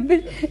బాగుంటుంది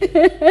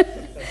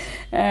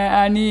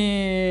అని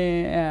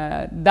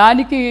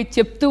దానికి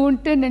చెప్తూ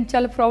ఉంటే నేను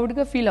చాలా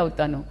ప్రౌడ్గా ఫీల్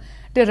అవుతాను.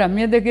 అంటే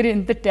రమ్య దగ్గర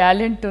ఎంత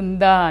టాలెంట్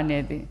ఉందా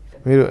అనేది.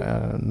 మీరు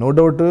no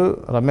doubt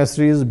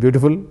Ramyasri is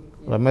beautiful,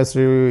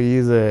 Ramyasri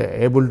is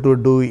able to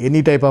do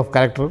any type of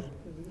character.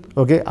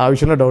 Okay, ఆ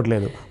విషయంలో డౌట్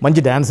లేదు.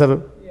 మంచి డాన్సర్,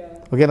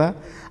 ఓకేనా?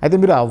 అయితే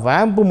మీరు ఆ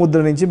వ్యాంప్ ముద్ర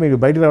నుంచి మీరు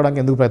బయటకు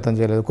రావడానికి ఎందుకు ప్రయత్నం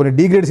చేయలేదు? కొన్ని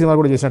డిగ్రేడ్ సినిమా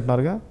కూడా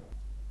చేసినట్టున్నారుగా.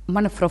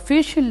 మన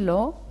ప్రొఫెషన్లో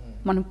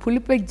మనం ఫుల్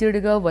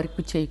ఫ్లెడ్జ్డ్గా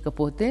వర్క్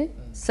చేయకపోతే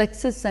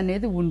సక్సెస్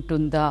అనేది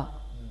ఉంటుందా?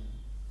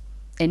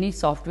 Any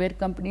software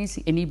companies,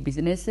 any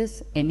businesses,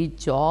 any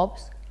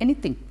jobs,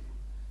 anything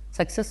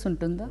success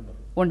ఉంటుందా?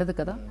 ఉండదు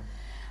కదా.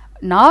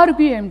 నా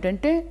ఆర్గ్యూ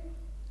ఏమిటంటే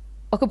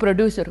ఒక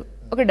ప్రొడ్యూసరు,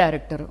 ఒక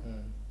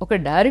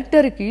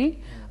డైరెక్టర్కి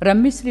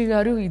రమ్యశ్రీ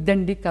గారు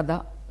ఇద్దండి కదా,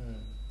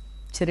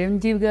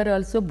 చిరంజీవి గారు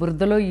ఆల్సో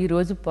బురదలో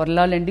ఈరోజు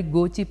పొరలాలండి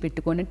గోచి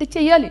పెట్టుకొని అంటే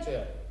చెయ్యాలి.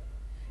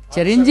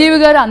 చిరంజీవి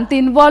గారు అంత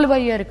ఇన్వాల్వ్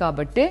అయ్యారు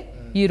కాబట్టి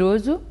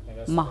ఈరోజు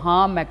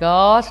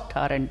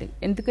మెగాస్టార్ అండి.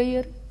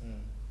 ఎందుకయ్యారు?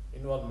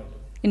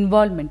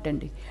 ఇన్వాల్వ్మెంట్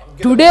అండి.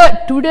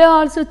 టుడే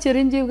ఆల్సో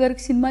చిరంజీవి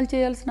గారికి సినిమాలు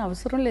చేయాల్సిన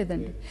అవసరం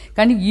లేదండి.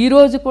 కానీ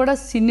ఈరోజు కూడా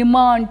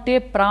సినిమా అంటే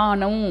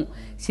ప్రాణం,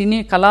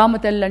 కళామ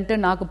తల్లి అంటే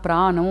నాకు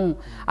ప్రాణం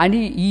అని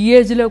ఈ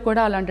ఏజ్లో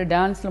కూడా అలాంటి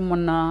డ్యాన్స్లు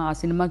మొన్న ఆ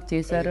సినిమాకి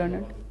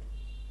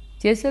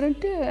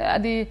చేశారంటే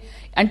అది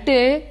అంటే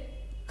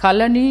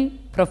కళని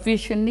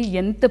ప్రొఫెషన్ని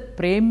ఎంత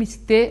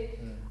ప్రేమిస్తే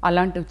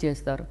అలాంటివి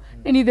చేస్తారు.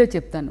 నేను ఇదే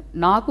చెప్తాను,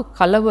 నాకు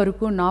కళ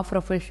వరకు, నా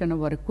ప్రొఫెషన్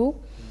వరకు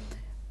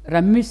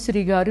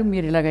రమ్యశ్రీ గారు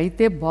మీరు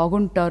ఇలాగైతే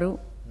బాగుంటారు,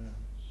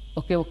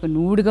 ఒక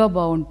నూడుగా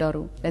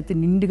బాగుంటారు, లేకపోతే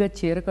నిండుగా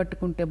చీర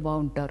కట్టుకుంటే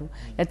బాగుంటారు,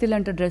 లేకపోతే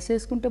ఇలాంటి డ్రెస్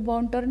వేసుకుంటే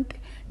బాగుంటారంటే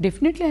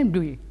డెఫినెట్లీ ఐఎమ్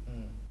డూయింగ్,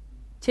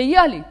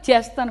 చెయ్యాలి,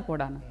 చేస్తాను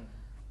కూడా.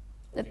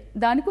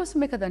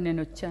 దానికోసమే కదా నేను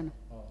వచ్చాను.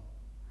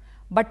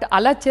 బట్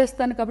అలా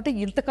చేస్తాను కాబట్టి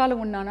ఇంతకాలం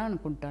ఉన్నానా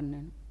అనుకుంటాను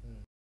నేను.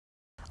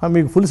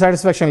 మీకు ఫుల్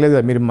సాటిస్ఫాక్షన్ లేదు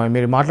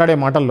మీరు మాట్లాడే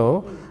మాటల్లో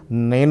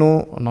నేను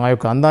నా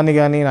యొక్క అందాన్ని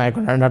కానీ, నా యొక్క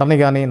నటన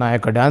కానీ, నా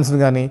యొక్క డ్యాన్స్ని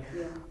కానీ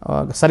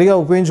సరిగా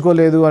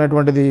ఉపయోగించుకోలేదు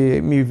అనేటువంటిది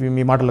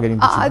మీ మాటలు కానీ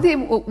అది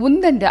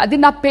ఉందండి. అది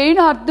నా పెయిన్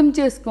అర్థం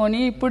చేసుకొని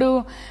ఇప్పుడు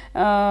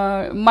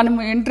మనం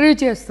ఇంటర్వ్యూ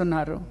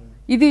చేస్తున్నారు,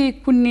 ఇది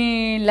కొన్ని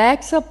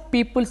lakhs of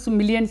peoples,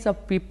 millions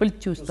of peoples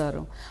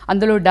చూస్తారు.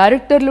 అందులో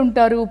డైరెక్టర్లు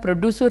ఉంటారు,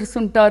 ప్రొడ్యూసర్స్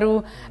ఉంటారు,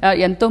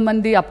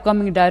 ఎంతోమంది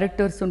అప్కమింగ్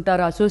డైరెక్టర్స్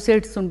ఉంటారు,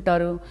 అసోసియేట్స్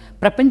ఉంటారు,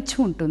 ప్రపంచం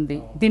ఉంటుంది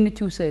దీన్ని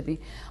చూసేది.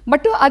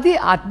 బట్ అది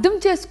అర్థం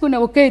చేసుకునే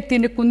ఓకే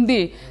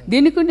తినకుంది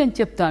దీనికి నేను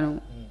చెప్తాను.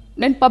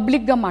 నేను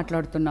పబ్లిక్గా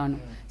మాట్లాడుతున్నాను.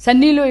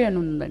 సన్నీలోయన్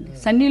ఉందండి.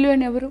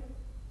 సన్నీలోయన్ ఎవరు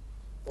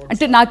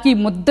అంటే నాకు ఈ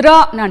ముద్ర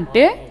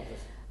అంటే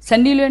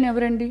సన్నీలోయన్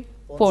ఎవరండి?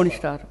 Porn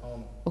star.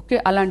 ఓకే,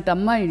 అలాంటి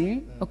అమ్మాయిని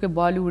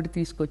బాలీవుడ్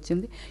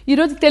తీసుకొచ్చింది.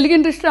 ఈరోజు తెలుగు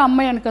ఇండస్ట్రీ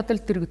అమ్మాయి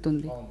వెనకతలు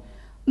తిరుగుతుంది.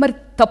 మరి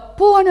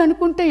తప్పు అని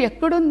అనుకుంటే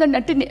ఎక్కడుందండి?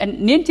 అంటే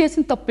నేను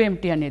చేసిన తప్పు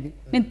ఏమిటి అనేది.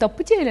 నేను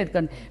తప్పు చేయలేదు.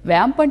 కానీ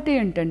వ్యాంప్ అంటే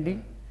ఏంటండి?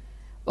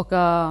 ఒక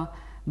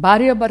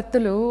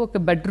భార్యాభర్తలు ఒక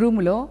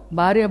బెడ్రూమ్లో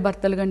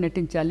భార్యాభర్తలుగా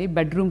నటించాలి,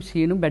 బెడ్రూమ్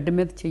సీను బెడ్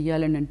మీద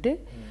చెయ్యాలని అంటే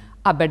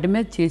ఆ బెడ్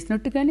మీద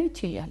చేసినట్టుగానే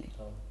చేయాలి.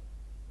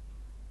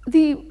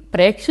 అది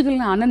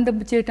ప్రేక్షకులను ఆనందం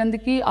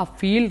చేయటానికి, ఆ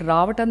ఫీల్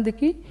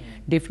రావటానికి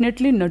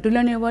డెఫినెట్లీ నటులు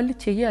అనేవాళ్ళు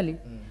చెయ్యాలి.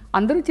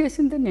 అందరూ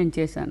చేసిందే నేను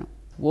చేశాను.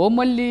 ఓ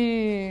మళ్ళీ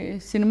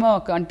సినిమా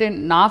అంటే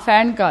నా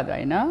ఫ్యాన్ కాదు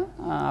ఆయన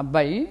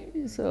అబ్బాయి.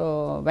 సో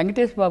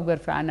వెంకటేష్ బాబు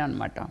గారి ఫ్యాన్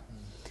అనమాట.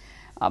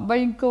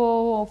 అబ్బాయి ఇంకో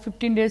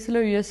 15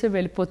 డేస్లో యూఎస్ఏ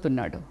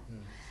వెళ్ళిపోతున్నాడు.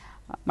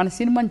 మన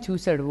సినిమాని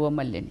చూశాడు ఓ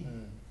మళ్ళీని.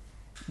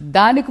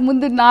 దానికి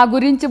ముందు నా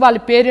గురించి వాళ్ళ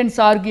పేరెంట్స్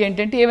ఆర్గ్యూ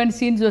ఏంటంటే ఏమైనా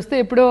సీన్స్ వస్తే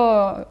ఎప్పుడో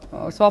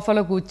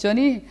సోఫాలో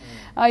కూర్చొని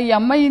ఈ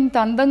అమ్మాయి ఇంత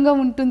అందంగా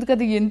ఉంటుంది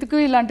కదా, ఎందుకు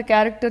ఇలాంటి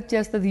క్యారెక్టర్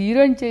చేస్తుంది,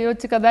 హీరోయిన్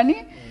చేయవచ్చు కదా అని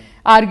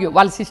ఆర్గ్యూ,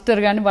 వాళ్ళ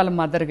సిస్టర్ కానీ వాళ్ళ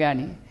మదర్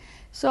కానీ.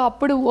 సో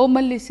అప్పుడు ఓ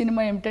మళ్ళీ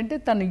సినిమా ఏమిటంటే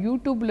తను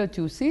యూట్యూబ్లో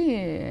చూసి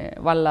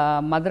వాళ్ళ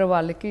మదర్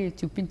వాళ్ళకి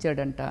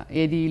చూపించాడంట.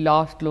 ఏది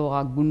లాస్ట్లో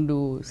ఆ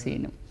గుండు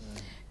సీను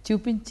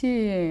చూపించి,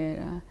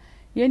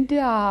 ఏంటి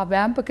ఆ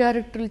వ్యాంప్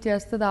క్యారెక్టర్లు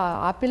చేస్తుంది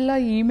ఆ పిల్ల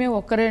ఈమె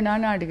ఒక్కరేనా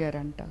అని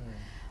అడిగారంట.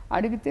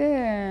 అడిగితే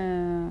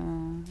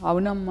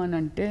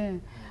అవునమ్మానంటే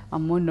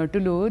అమ్మో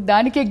నటులు.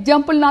 దానికి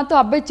ఎగ్జాంపుల్ నాతో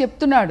అబ్బాయి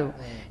చెప్తున్నాడు.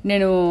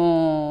 నేను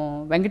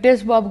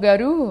వెంకటేష్ బాబు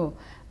గారు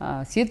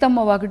సీతమ్మ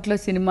వాకిట్లో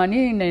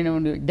సినిమాని నేను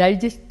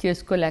డైజెస్ట్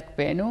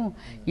చేసుకోలేకపోయాను.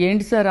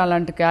 ఏంటి సార్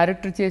అలాంటి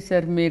క్యారెక్టర్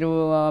చేశారు మీరు,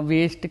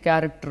 వేస్ట్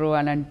క్యారెక్టరు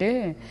అని అంటే,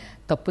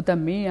 తప్పు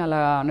తమ్మి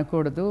అలా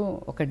అనకూడదు.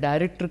 ఒక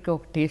డైరెక్టర్కి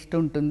ఒక టేస్ట్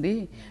ఉంటుంది,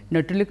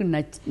 నటులకు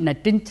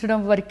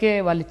నటించడం వరకే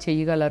వాళ్ళు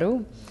చేయగలరు,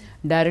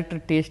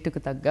 డైరెక్టర్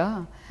టేస్ట్కి తగ్గ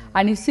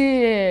అనేసి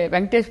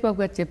వెంకటేష్ బాబు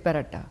గారు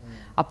చెప్పారట.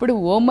 అప్పుడు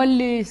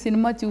ఓమల్లి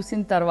సినిమా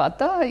చూసిన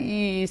తర్వాత ఈ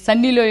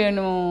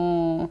సన్నీలోయను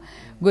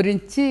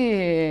గురించి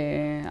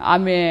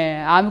ఆమె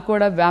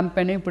కూడా వ్యాంప్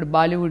అని ఇప్పుడు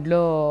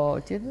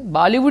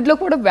బాలీవుడ్లో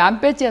కూడా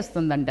వ్యాంపే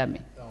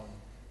చేస్తుందండి.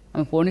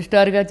 ఆమె పోర్న్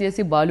స్టార్గా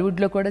చేసి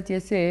బాలీవుడ్లో కూడా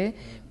చేసే,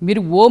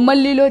 మీరు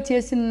ఓమల్లిలో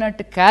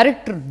చేసినట్టు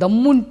క్యారెక్టర్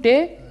దమ్ముంటే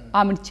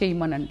ఆమెను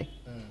చేయమనండి.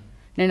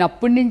 నేను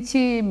అప్పటి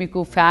నుంచి మీకు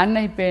ఫ్యాన్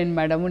అయిపోయాను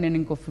మేడము, నేను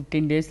ఇంకో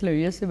 15 డేస్లో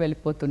యూఎస్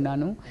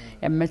వెళ్ళిపోతున్నాను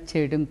ఎంఎస్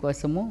చేయడం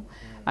కోసము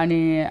అని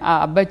ఆ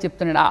అబ్బాయి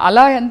చెప్తున్నాడు.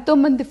 అలా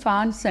ఎంతోమంది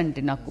ఫ్యాన్స్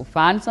అండి, నాకు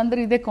ఫ్యాన్స్ అందరూ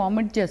ఇదే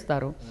కామెంట్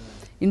చేస్తారు.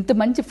 ఇంత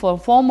మంచి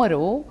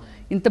పర్ఫార్మరు,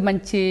 ఇంత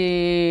మంచి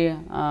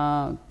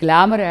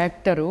గ్లామర్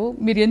యాక్టరు,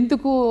 మీరు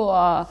ఎందుకు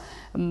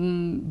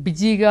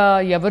బిజీగా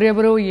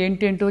ఎవరెవరో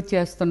ఏంటేంటో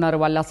చేస్తున్నారు,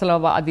 వాళ్ళు అసలు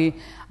అది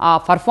ఆ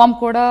పర్ఫామ్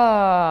కూడా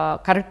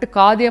కరెక్ట్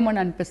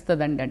కాదేమని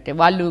అనిపిస్తుందండి. అంటే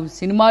వాళ్ళు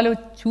సినిమాలు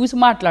చూసి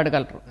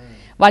మాట్లాడగలరు,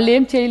 వాళ్ళు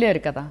ఏం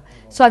చేయలేరు కదా.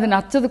 సో అది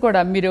నచ్చదు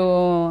కూడా. మీరు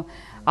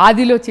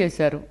ఆదిలో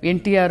చేశారు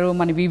ఎన్టీఆర్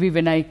మన వివి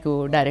వినాయక్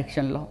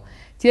డైరెక్షన్లో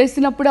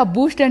చేసినప్పుడు ఆ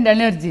బూస్ట్ అండ్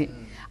ఎనర్జీ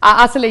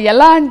అసలు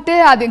ఎలా అంటే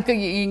అది ఇంకా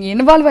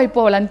ఇన్వాల్వ్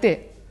అయిపోవాలి అంతే.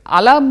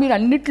 అలా మీరు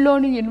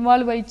అన్నిట్లోని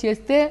ఇన్వాల్వ్ అయి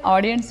చేస్తే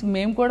ఆడియన్స్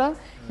మేము కూడా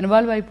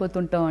ఇన్వాల్వ్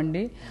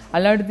అయిపోతుంటామండి.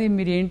 అలాంటిది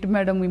మీరు ఏంటి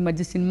మేడం ఈ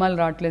మధ్య సినిమాలు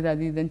రావట్లేదు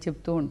అది ఇదని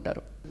చెప్తూ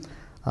ఉంటారు.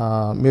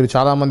 మీరు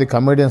చాలామంది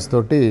కమెడియన్స్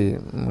తోటి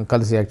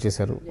కలిసి యాక్ట్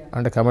చేశారు,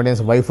 అంటే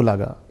కమెడియన్స్ వైఫ్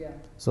లాగా.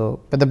 సో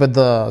పెద్ద పెద్ద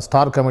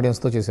స్టార్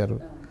కమెడియన్స్తో చేశారు.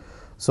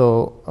 సో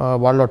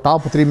వాళ్ళ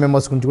టాప్ 3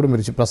 మెంబర్స్ గురించి కూడా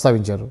మీరు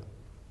ప్రస్తావించారు.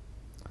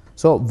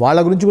 సో వాళ్ళ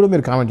గురించి కూడా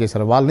మీరు కామెంట్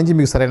చేశారు, వాళ్ళ నుంచి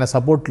మీకు సరైన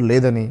సపోర్ట్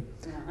లేదని.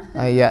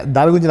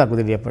 దాని గురించి నాకు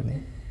కొద్దిగా చెప్పండి,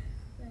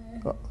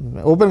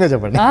 ఓపెన్గా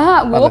చెప్పండి.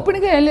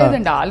 ఓపెన్గా ఏం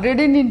లేదండి,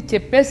 ఆల్రెడీ నేను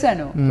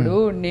చెప్పేశాను. ఇప్పుడు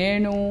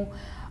నేను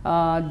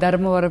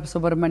ధర్మవరపు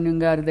సుబ్రహ్మణ్యం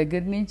గారి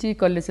దగ్గర నుంచి,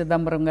 కొల్లి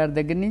సిదంబరం గారి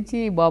దగ్గర నుంచి,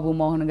 బాబు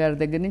మోహన్ గారి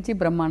దగ్గర నుంచి,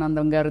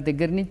 బ్రహ్మానందం గారి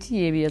దగ్గర నుంచి,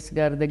 ఏవిఎస్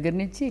గారి దగ్గర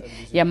నుంచి,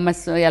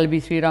 ఎల్బి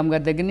శ్రీరామ్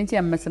గారి దగ్గర నుంచి,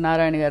 ఎంఎస్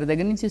నారాయణ గారి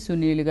దగ్గర నుంచి,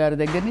 సునీల్ గారి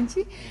దగ్గర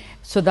నుంచి,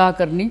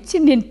 సుధాకర్ నుంచి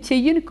నేను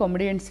చెయ్యని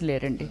కామెడియన్స్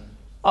లేరండి.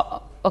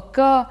 ఒక్క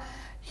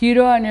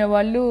హీరో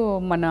అనేవాళ్ళు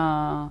మన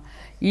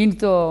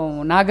ఈయనతో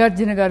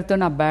నాగార్జున గారితో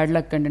నా బ్యాడ్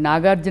లక్ అండి.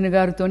 నాగార్జున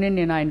గారితోనే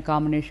నేను ఆయన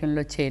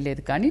కాంబినేషన్లో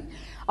చేయలేదు, కానీ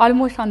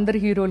ఆల్మోస్ట్ అందరు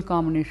హీరోల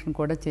కాంబినేషన్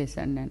కూడా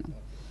చేశాను నేను.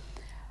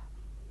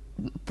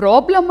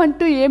 ప్రాబ్లం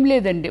అంటూ ఏం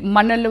లేదండి,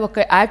 మనల్ని ఒక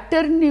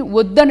యాక్టర్ని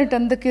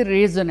వద్దనటందుకు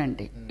రీజన్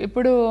అండి.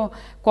 ఇప్పుడు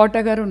కోట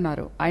గారు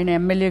ఉన్నారు, ఆయన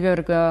ఎమ్మెల్యే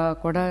గారుగా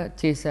కూడా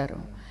చేశారు.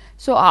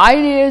 సో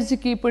ఆయన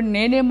ఏజ్కి ఇప్పుడు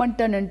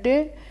నేనేమంటానంటే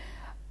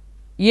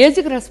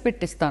ఏజ్కి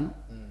రెస్పెక్ట్ ఇస్తాను,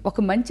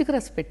 ఒక మంచికి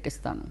రెస్పెక్ట్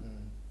ఇస్తాను,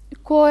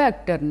 కో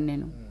యాక్టర్ని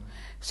నేను.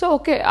 సో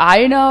ఓకే,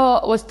 ఆయన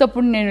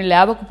వస్తప్పుడు నేను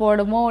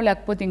లేవకపోవడమో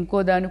లేకపోతే ఇంకో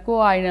దానికో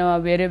ఆయన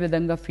వేరే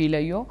విధంగా ఫీల్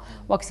అయ్యో.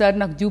 ఒకసారి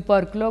నాకు జూ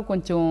పార్క్లో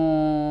కొంచెం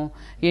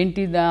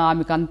ఏంటి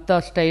ఆమెకు అంత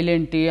స్టైల్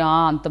ఏంటి,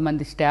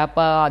 అంతమంది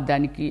స్టాఫా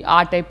దానికి ఆ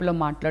టైప్లో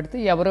మాట్లాడితే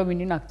ఎవరో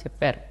విని నాకు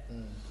చెప్పారు.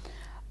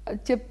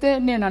 చెప్తే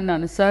నేను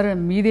అన్నాను, సార్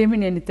మీదేమి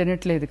నేను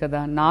తినట్లేదు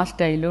కదా, నా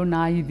స్టైలు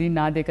నా ఇది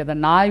నాదే కదా,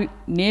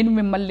 నేను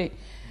మిమ్మల్ని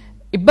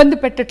ఇబ్బంది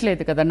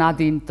పెట్టట్లేదు కదా నా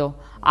దీంతో,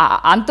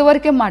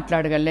 అంతవరకే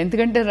మాట్లాడగలను.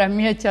 ఎందుకంటే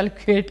రమ్య చాలా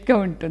క్యూట్గా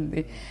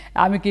ఉంటుంది,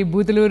 ఆమెకి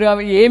బూతులు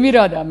రావు, ఏమీ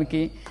రాదు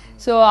ఆమెకి.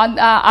 సో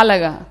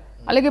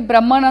అలాగే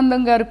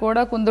బ్రహ్మానందం గారు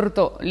కూడా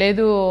కొందరితో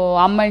లేదు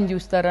అమ్మాయిని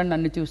చూస్తారా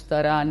నన్ను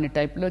చూస్తారా అన్ని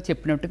టైప్లో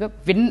చెప్పినట్టుగా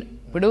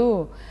ఇప్పుడు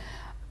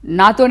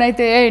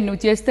నాతోనైతే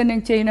నువ్వు చేస్తే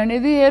నేను చేయను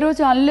అనేది ఏ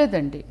రోజు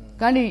అనలేదండి.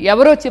 కానీ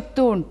ఎవరో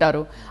చెప్తూ ఉంటారు,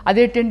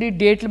 అదేంటండి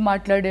డేట్లు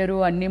మాట్లాడారు,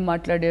 అన్నీ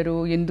మాట్లాడారు,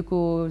 ఎందుకు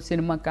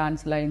సినిమా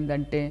క్యాన్సిల్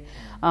అయిందంటే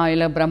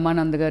ఇలా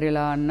బ్రహ్మానంద్ గారు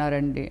ఇలా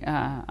అన్నారండి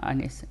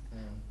అనేసి.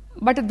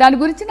 బట్ దాని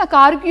గురించి నాకు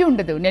ఆర్గ్యూ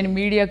ఉండదు. నేను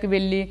మీడియాకి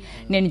వెళ్ళి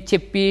నేను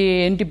చెప్పి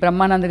ఏంటి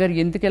బ్రహ్మానంద్ గారు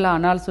ఎందుకు ఇలా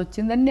అనాల్సి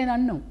వచ్చిందని నేను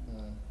అన్నాను.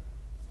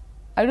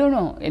 ఐ డోంట్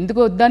నో ఎందుకు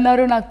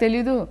వద్దన్నారో నాకు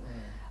తెలీదు.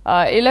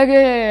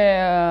 ఇలాగే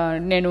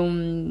నేను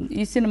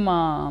ఈ సినిమా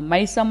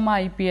మైసమ్మ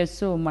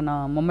ఐపీఎస్ మన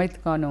ముమైత్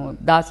ఖాన్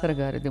దాసర్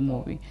గారిది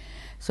మూవీ,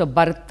 సో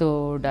భరత్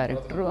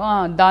డైరెక్టర్,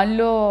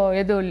 దానిలో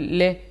ఏదో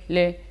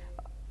లే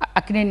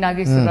అక్కినేని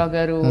నాగేశ్వరరావు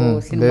గారు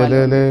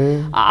సినిమాలో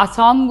ఆ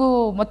సాంగ్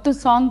మొత్తం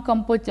సాంగ్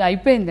కంపోజ్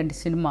అయిపోయిందండి,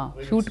 సినిమా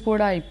షూట్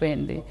కూడా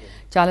అయిపోయింది,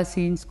 చాలా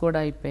సీన్స్ కూడా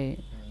అయిపోయాయి.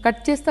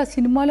 కట్ చేస్తే ఆ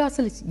సినిమాలో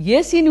అసలు ఏ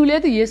సీను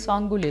లేదు, ఏ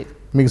సాంగు లేదు,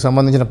 మీకు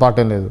సంబంధించిన పాట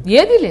ఏం లేదు,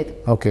 ఏది లేదు.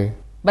 ఓకే,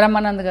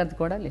 బ్రహ్మానంద్ గారిది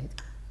కూడా లేదు.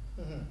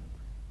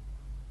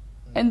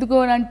 ఎందుకు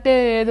అంటే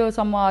ఏదో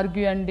సమ్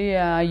ఆర్గ్యూ అండి,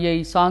 అయ్యే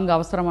ఈ సాంగ్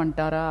అవసరం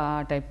అంటారా ఆ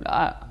టైప్లో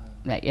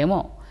ఏమో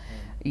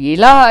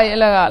ఇలా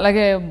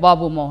అలాగే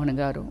బాబు మోహన్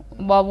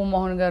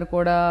గారు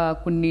కూడా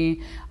కొన్ని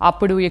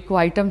అప్పుడు ఎక్కువ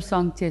ఐటమ్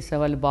సాంగ్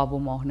చేసేవాళ్ళు బాబు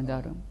మోహన్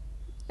గారు.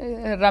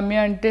 రమ్య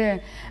అంటే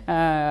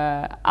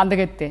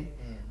అందగెత్తే,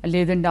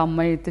 లేదండి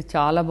అమ్మాయి అయితే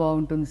చాలా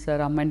బాగుంటుంది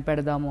సార్, అమ్మాయిని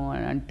పెడదాము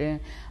అని అంటే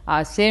ఆ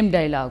సేమ్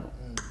డైలాగు,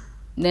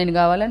 నేను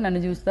కావాలా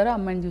నన్ను చూస్తారా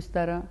అమ్మాయిని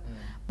చూస్తారా.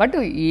 బట్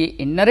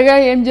ఇన్నర్గా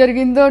ఏం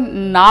జరిగిందో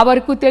నా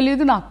వరకు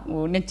తెలియదు,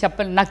 నేను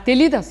చెప్పాలి, నాకు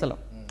తెలియదు అసలు.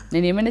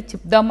 నేను ఏమైనా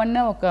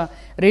చెప్దామన్నా ఒక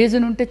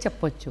రీజన్ ఉంటే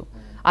చెప్పొచ్చు,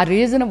 ఆ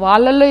రీజన్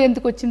వాళ్ళల్లో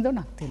ఎందుకు వచ్చిందో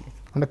నాకు తెలియదు.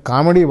 అంటే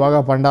కామెడీ బాగా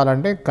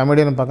పండాలంటే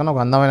కమెడియన్ పక్కన ఒక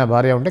అందమైన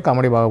భార్య ఉంటే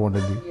కామెడీ బాగా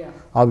ఉంటుంది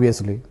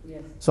ఆబ్వియస్లీ.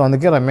 సో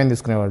అందుకే రమ్యని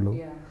తీసుకునేవాళ్ళు.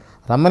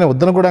 రమ్యని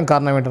వద్దనుకోవడానికి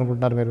కారణం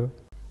ఏంటనుకుంటున్నారు మీరు?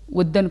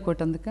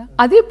 వద్దనుకోవటందుక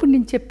అదే ఇప్పుడు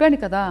నేను చెప్పాను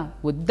కదా,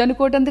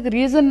 వద్దనుకోవటందుకు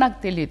రీజన్ నాకు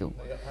తెలియదు.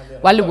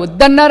 వాళ్ళు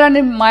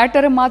వద్దన్నారనే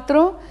మ్యాటర్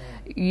మాత్రం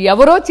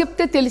ఎవరో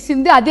చెప్తే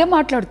తెలిసింది, అదే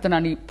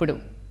మాట్లాడుతున్నాను ఇప్పుడు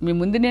మీ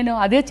ముందు, నేను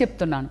అదే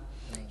చెప్తున్నాను.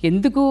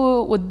 ఎందుకు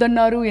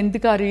వద్దన్నారు,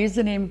 ఎందుకు ఆ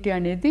రీజన్ ఏమిటి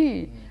అనేది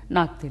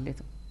నాకు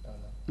తెలియదు.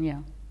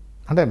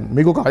 అంటే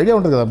మీకు ఒక ఐడియా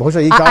ఉంటుంది కదా, బహుశా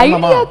ఈ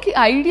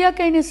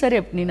ఐడియాకైనా సరే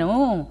నేను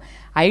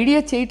ఐడియా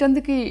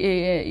చేయటానికి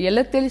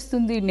ఎలా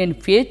తెలుస్తుంది, నేను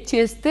ఫేస్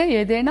చేస్తే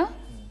ఏదైనా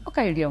ఒక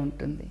ఐడియా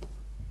ఉంటుంది.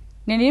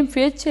 నేనేం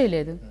ఫేస్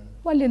చేయలేదు,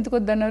 వాళ్ళు ఎందుకు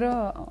వద్దన్నారో.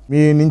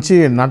 మీ నుంచి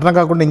నటన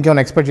కాకుండా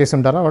ఇంకేమైనా ఎక్స్పెక్ట్ చేసి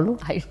ఉంటారా వాళ్ళు?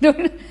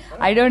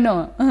 ఐ డోంట్ నో,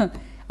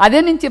 అదే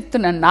నేను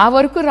చెప్తున్నాను, నా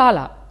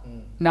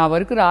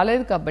వరకు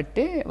రాలేదు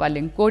కాబట్టి వాళ్ళు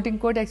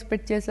ఇంకోటి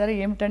ఎక్స్పెక్ట్ చేశారు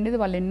ఏమిటనేది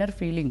వాళ్ళ ఇన్నర్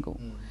ఫీలింగు.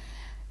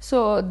 సో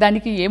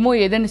దానికి ఏమో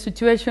ఏదైనా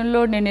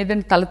సిచ్యువేషన్లో నేను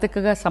ఏదైనా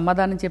తలతిక్కగా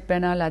సమాధానం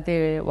చెప్పానా లేకపోతే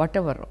వాట్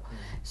ఎవర్,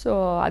 సో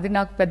అది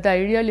నాకు పెద్ద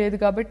ఐడియా లేదు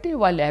కాబట్టి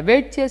వాళ్ళు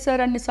అవాయిడ్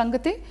చేశారనే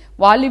సంగతి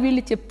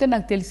వీళ్ళు చెప్తే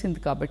నాకు తెలిసింది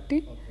కాబట్టి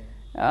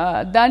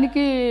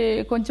దానికి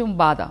కొంచెం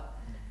బాధ.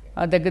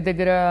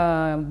 దగ్గర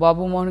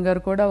బాబు మోహన్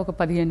గారు కూడా ఒక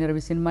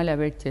 15-20 సినిమాలు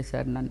అవాయిడ్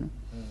చేశారు నన్ను.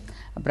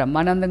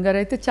 బ్రహ్మానందం గారు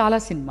అయితే చాలా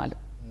సినిమాలు,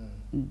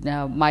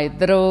 మా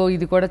ఇద్దరు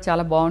ఇది కూడా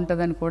చాలా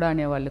బాగుంటుందని కూడా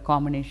అనేవాళ్ళు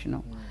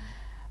కాంబినేషను.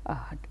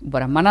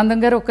 బ్రహ్మానందం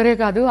గారు ఒక్కరే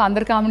కాదు,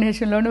 అందరి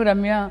కాంబినేషన్లోనూ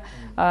రమ్య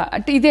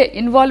అంటే ఇదే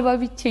ఇన్వాల్వ్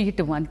అవి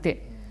చేయటం అంతే.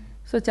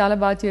 సో చాలా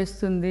బాగా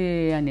చేస్తుంది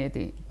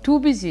అనేది, టూ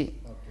బిజీ.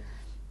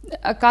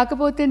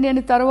 కాకపోతే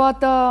నేను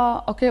తర్వాత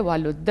ఓకే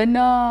వాళ్ళు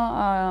వద్దన్నా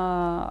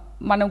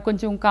మనం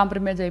కొంచెం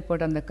కాంప్రమైజ్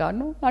అయిపోవడం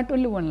కారణం నాట్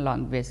ఓన్లీ వన్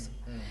లాంగ్వేజ్.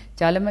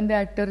 చాలామంది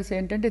యాక్టర్స్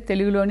ఏంటంటే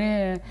తెలుగులోనే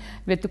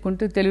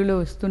వెతుక్కుంటూ తెలుగులో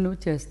వస్తూ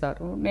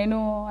చేస్తారు. నేను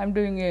ఐఎమ్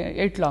డూయింగ్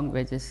 8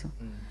 లాంగ్వేజెస్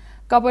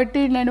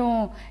కాబట్టి నేను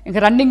ఇంక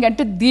రన్నింగ్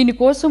అంటే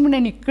దీనికోసం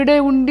నేను ఇక్కడే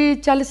ఉండి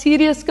చాలా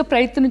సీరియస్గా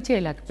ప్రయత్నం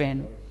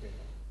చేయలేకపోయాను.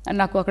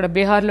 నాకు అక్కడ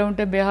బీహార్లో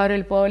ఉంటే బీహార్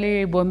వెళ్ళిపోవాలి,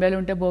 బాంబేలో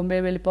ఉంటే బాంబే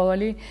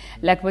వెళ్ళిపోవాలి,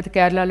 లేకపోతే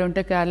కేరళలో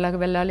ఉంటే కేరళకు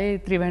వెళ్ళాలి,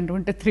 త్రివేంద్రం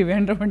ఉంటే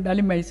త్రివేంద్రం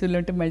ఉండాలి, మైసూర్లో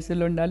ఉంటే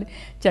మైసూర్లో ఉండాలి,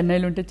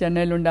 చెన్నైలో ఉంటే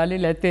చెన్నైలో ఉండాలి,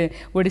 లేకపోతే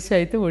ఒడిశా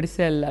అయితే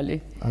ఒడిశా వెళ్ళాలి.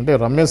 అంటే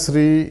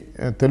రమ్యశ్రీ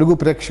తెలుగు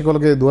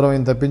ప్రేక్షకులకి దూరం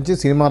అయిన తప్పించి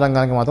సినిమా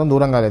రంగానికి మాత్రం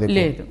దూరం కాలేదు.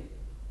 లేదు,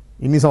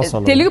 ఇన్ని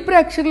సంవత్సరాలు తెలుగు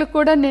ప్రేక్షకులకు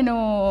కూడా నేను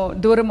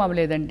దూరం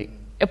అవ్వలేదండి.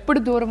 ఎప్పుడు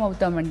దూరం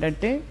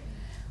అవుతామంటే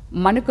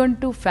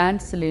మనకంటూ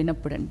ఫ్యాన్స్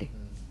లేనప్పుడు అండి,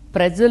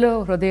 ప్రజల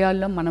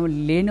హృదయాల్లో మనం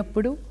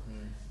లేనప్పుడు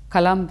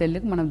కలాం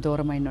తల్లికి మనం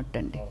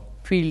దూరమైనట్టండి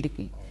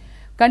ఫీల్డ్కి.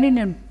 కానీ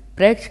నేను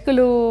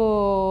ప్రేక్షకులు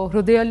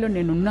హృదయాల్లో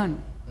నేను ఉన్నాను.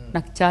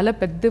 నాకు చాలా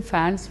పెద్ద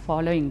ఫ్యాన్స్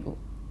ఫాలోయింగ్,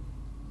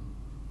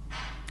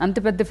 అంత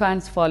పెద్ద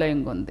ఫ్యాన్స్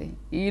ఫాలోయింగ్ ఉంది.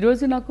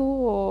 ఈరోజు నాకు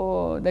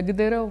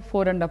దగ్గర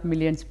 4.5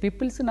 million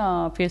పీపుల్స్ నా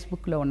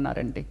ఫేస్బుక్లో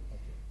ఉన్నారండి.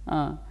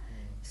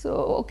 సో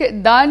ఓకే,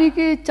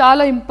 దానికి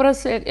చాలా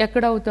ఇంప్రెస్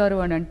ఎక్కడ అవుతారు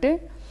అని అంటే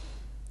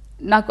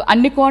నాకు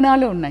అన్ని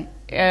కోణాలు ఉన్నాయి.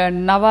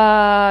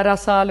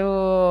 నవరసాలు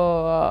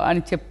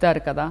అని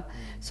చెప్తారు కదా,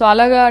 సో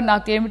అలాగా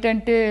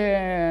నాకేమిటంటే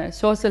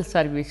సోషల్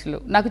సర్వీసులు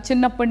నాకు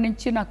చిన్నప్పటి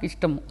నుంచి నాకు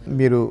ఇష్టము.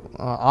 మీరు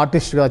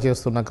ఆర్టిస్ట్గా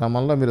చేస్తున్న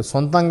క్రమంలో మీరు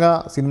సొంతంగా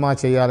సినిమా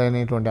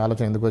చేయాలనేటువంటి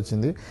ఆలోచన ఎందుకు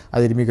వచ్చింది?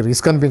 అది మీకు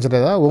రిస్క్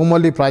అనిపించలేదా?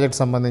 ఓమల్లి ప్రాజెక్ట్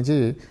సంబంధించి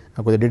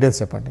కొద్దిగా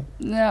డీటెయిల్స్ చెప్పండి.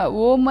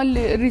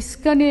 ఓమల్లి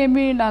రిస్క్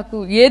అనేమి నాకు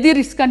ఏది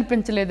రిస్క్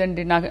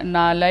అనిపించలేదండి.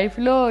 నా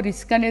లైఫ్లో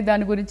రిస్క్ అనే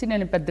దాని గురించి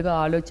నేను పెద్దగా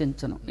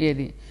ఆలోచించను.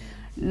 ఏది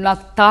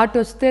నాకు థాట్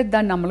వస్తే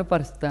దాన్ని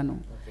అమలుపరుస్తాను,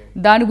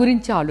 దాని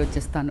గురించి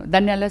ఆలోచిస్తాను,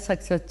 దాన్ని ఎలా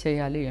సక్సెస్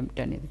చేయాలి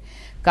ఏమిటనేది.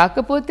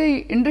 కాకపోతే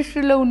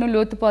ఇండస్ట్రీలో ఉన్న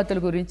లోతుపాతుల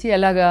గురించి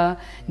ఎలాగా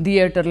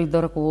థియేటర్లు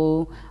దొరకవు,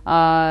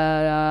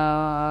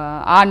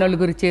 ఆ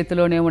నలుగురి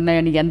చేతిలోనే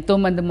ఉన్నాయని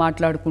ఎంతోమంది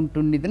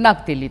మాట్లాడుకుంటున్నది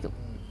నాకు తెలీదు.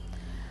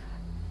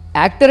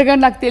 యాక్టర్గా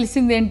నాకు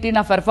తెలిసింది ఏంటి,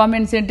 నా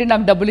పెర్ఫార్మెన్స్ ఏంటి,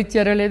 నాకు డబ్బులు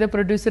ఇచ్చారో లేదో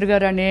ప్రొడ్యూసర్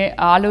గారు అనే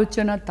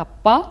ఆలోచన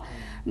తప్ప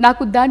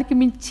నాకు దానికి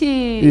మించి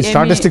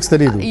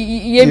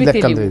ఏమి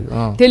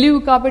తెలియదు.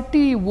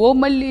 కాబట్టి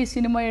ఓమల్లి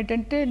సినిమా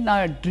ఏంటంటే నా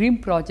డ్రీమ్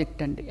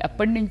ప్రాజెక్ట్ అండి.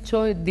 ఎప్పటి నుంచో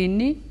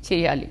దీన్ని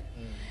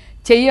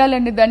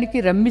చేయాలనే దానికి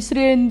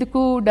రమ్యశ్రీ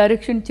ఎందుకు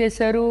డైరెక్షన్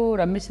చేశారు,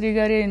 రమ్యశ్రీ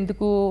గారే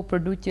ఎందుకు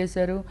ప్రొడ్యూస్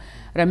చేశారు,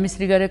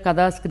 రమ్యశ్రీ గారే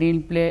కథా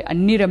స్క్రీన్ ప్లే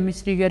అన్నీ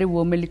రమ్యశ్రీ గారే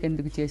ఓమల్లికి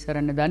ఎందుకు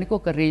చేశారనే దానికి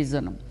ఒక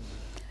రీజన్.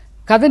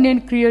 కథ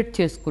నేను క్రియేట్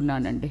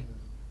చేసుకున్నానండి.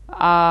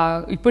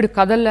 ఇప్పుడు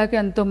కథలు లేక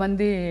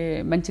ఎంతోమంది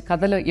మంచి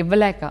కథలు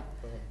ఇవ్వలేక,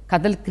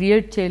 కథలు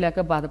క్రియేట్ చేయలేక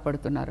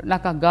బాధపడుతున్నారు.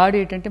 నాకు ఆ గాడ్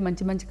ఏంటంటే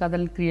మంచి మంచి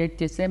కథలను క్రియేట్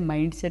చేసే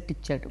మైండ్ సెట్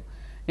ఇచ్చాడు.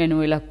 నేను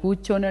ఇలా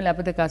కూర్చొని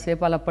లేకపోతే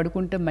కాసేపు అలా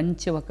పడుకుంటే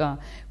మంచి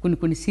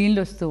కొన్ని సీన్లు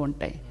వస్తూ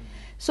ఉంటాయి.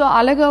 సో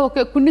అలాగా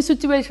కొన్ని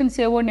సిచ్యువేషన్స్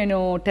ఏవో నేను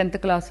 10th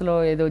క్లాస్లో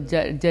ఏదో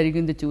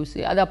జరిగింది చూసి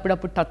అది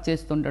అప్పుడప్పుడు టచ్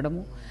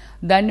చేస్తుండడము,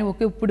 దాన్ని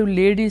ఇప్పుడు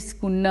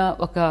లేడీస్కి ఉన్న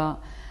ఒక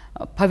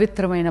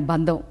పవిత్రమైన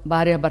బంధం,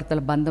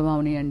 భార్యాభర్తల బంధం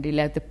అవనియండి,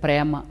 లేకపోతే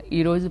ప్రేమ.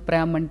 ఈరోజు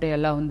ప్రేమ అంటే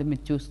ఎలా ఉంది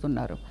మీరు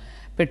చూస్తున్నారు.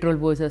 పెట్రోల్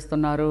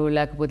పోసేస్తున్నారు,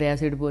 లేకపోతే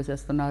యాసిడ్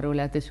పోసేస్తున్నారు,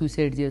 లేకపోతే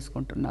సూసైడ్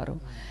చేసుకుంటున్నారు.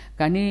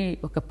 కానీ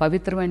ఒక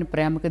పవిత్రమైన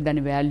ప్రేమకి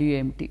దాని వాల్యూ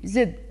ఏమిటి?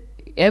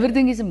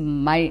 Everything is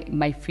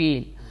my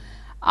feel.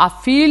 ఆ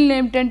ఫీల్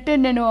ఏమిటంటే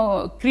నేను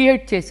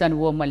క్రియేట్ చేశాను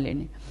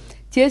ఓమల్లిని.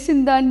 చేసిన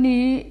దాన్ని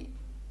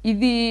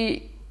ఇది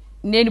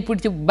నేను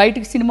ఇప్పుడు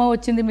బయటికి సినిమా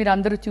వచ్చింది మీరు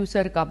అందరూ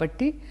చూశారు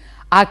కాబట్టి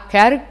ఆ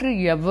క్యారెక్టర్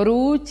ఎవరూ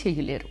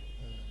చేయలేరు,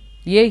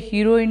 ఏ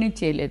హీరోయిన్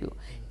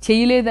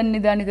చేయలేదని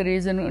దానికి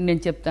రీజన్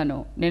నేను చెప్తాను.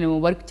 నేను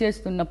వర్క్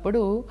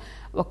చేస్తున్నప్పుడు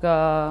ఒక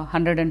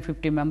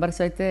 150 మెంబర్స్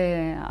అయితే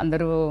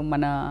అందరూ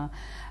మన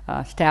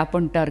స్టాఫ్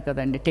ఉంటారు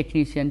కదండి,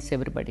 టెక్నీషియన్స్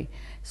ఎవ్రీబడి.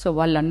 సో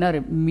వాళ్ళు అన్నారు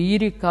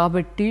మీరు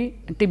కాబట్టి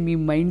అంటే మీ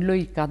మైండ్లో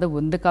ఈ కథ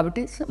ఉంది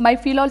కాబట్టి మై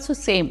ఫీల్ ఆల్సో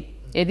సేమ్.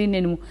 ఏది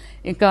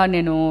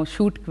నేను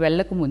షూట్కి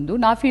వెళ్ళకముందు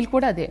నా ఫీల్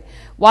కూడా అదే.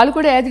 వాళ్ళు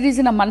కూడా యాజ్ ఇట్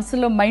ఈజ్ నా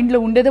మనసులో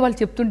మైండ్లో ఉండేదే వాళ్ళు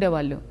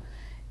చెప్తుండేవాళ్ళు.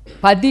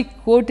 10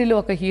 కోట్లు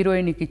ఒక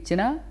హీరోయిన్కి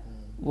ఇచ్చిన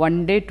 1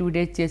 day 2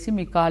 days చేసి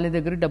మీ కాళ్ళ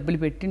దగ్గర డబ్బులు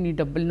పెట్టి నీ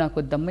డబ్బులు నాకు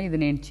వద్దమ్మా ఇది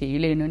నేను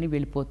చేయలేను అని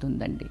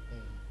వెళ్ళిపోతుందండి.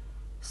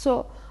 సో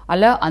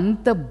అలా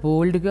అంత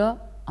బోల్డ్గా,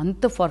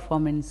 అంత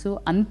పర్ఫార్మెన్సు,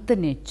 అంత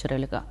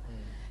నేచురల్గా.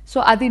 సో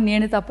అది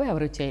నేను తప్ప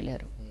ఎవరు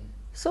చేయలేరు.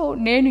 సో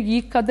నేను ఈ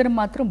కథను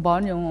మాత్రం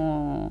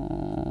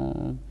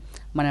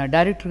మన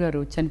డైరెక్టర్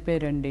గారు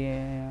చనిపోయారండి,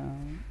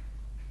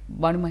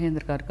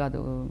 భానుమహేంద్ర గారు కాదు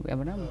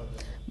ఎవరా,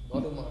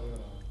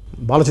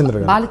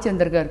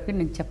 బాలచంద్ర గారికి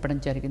నేను చెప్పడం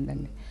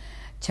జరిగిందండి.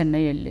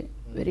 చెన్నై వెళ్ళి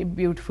వెరీ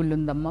బ్యూటిఫుల్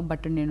ఉందమ్మా,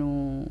 బట్ నేను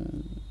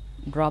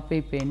డ్రాప్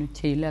అయిపోయాను,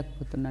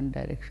 చేయలేకపోతున్నాను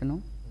డైరెక్షను,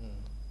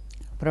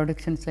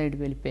 ప్రొడక్షన్ సైడ్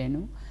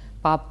వెళ్ళిపోయాను,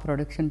 పాప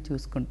ప్రొడక్షన్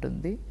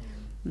చూసుకుంటుంది,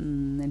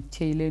 నేను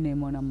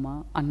చేయలేనేమోనమ్మా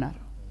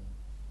అన్నారు.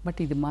 బట్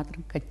ఇది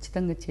మాత్రం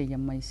ఖచ్చితంగా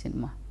చెయ్యమ్మా ఈ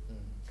సినిమా.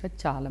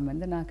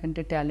 చాలామంది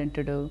నాకంటే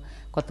టాలెంటెడ్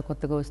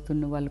కొత్తగా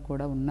వస్తున్న వాళ్ళు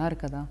కూడా ఉన్నారు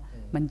కదా,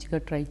 మంచిగా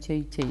ట్రై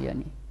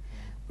చెయ్యని.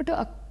 బట్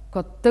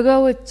కొత్తగా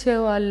వచ్చే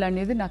వాళ్ళు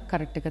అనేది నాకు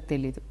కరెక్ట్గా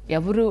తెలీదు.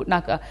 ఎవరు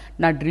నాకు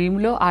నా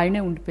డ్రీమ్లో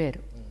ఆయనే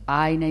ఉండిపోయారు,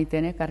 ఆయన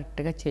అయితేనే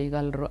కరెక్ట్గా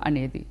చేయగలరు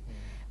అనేది.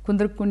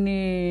 కొన్ని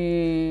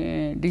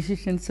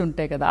డిసిషన్స్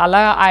ఉంటాయి కదా,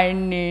 అలా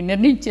ఆయన్ని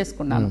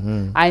నిర్ణయించేసుకున్నాను,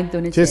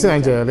 ఆయనతోనే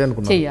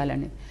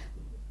చేయాలని.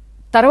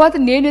 తర్వాత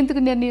నేను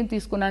ఎందుకు నిర్ణయం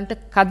తీసుకున్నాను అంటే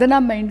కథ నా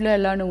మైండ్లో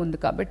ఎలానో ఉంది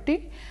కాబట్టి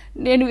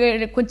నేను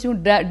కొంచెం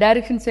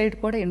డైరెక్షన్ సైడ్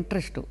కూడా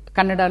ఇంట్రెస్ట్.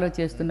 కన్నడలో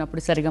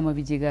చేస్తున్నప్పుడు సరిగమ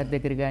విజయ్ గారి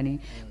దగ్గర కానీ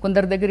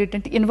కొందరి దగ్గర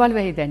ఏంటంటే ఇన్వాల్వ్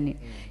అయ్యేదాన్ని.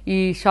 ఈ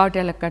షార్ట్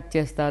ఎలా కట్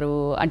చేస్తారు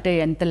అంటే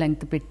ఎంత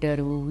లెంగ్త్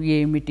పెట్టారు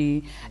ఏమిటి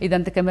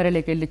ఇదంతా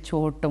కెమెరాలోకి వెళ్ళి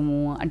చూడటము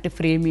అంటే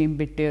ఫ్రేమ్ ఏం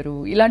పెట్టారు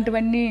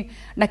ఇలాంటివన్నీ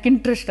నాకు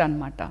ఇంట్రెస్ట్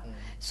అనమాట.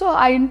 సో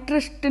ఆ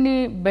ఇంట్రెస్ట్ని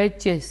బేస్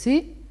చేసి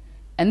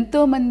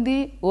ఎంతోమంది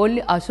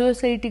ఓన్లీ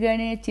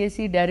అసోసియేట్గానే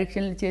చేసి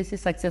డైరెక్షన్లు చేసి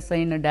సక్సెస్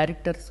అయిన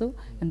డైరెక్టర్స్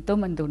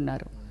ఎంతోమంది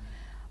ఉన్నారు.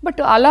 బట్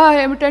అలా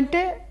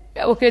ఏమిటంటే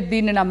ఓకే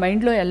దీన్ని నా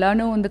మైండ్లో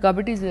ఎలానో ఉంది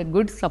కాబట్టి ఈజ్ ఎ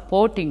గుడ్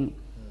సపోర్టింగ్.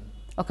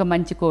 ఒక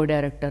మంచి కో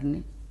డైరెక్టర్ని,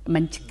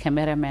 మంచి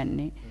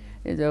కెమెరామ్యాన్ని.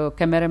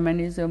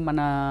 కెమెరామ్యాన్ ఈజ్ మన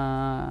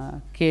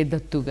కే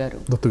దత్తు గారు,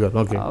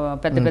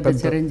 పెద్ద పెద్ద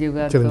చిరంజీవి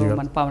గారితో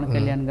మన పవన్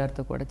కళ్యాణ్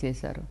గారితో కూడా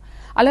చేశారు.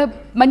 అలా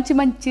మంచి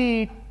మంచి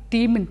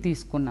టీంని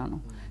తీసుకున్నాను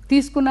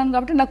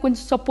కాబట్టి నాకు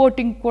కొంచెం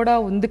సపోర్టింగ్ కూడా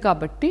ఉంది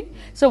కాబట్టి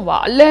సో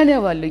వాళ్ళే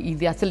అనేవాళ్ళు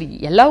ఇది అసలు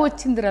ఎలా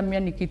వచ్చింది రమ్య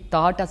నీకు ఈ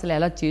థాట్ అసలు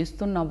ఎలా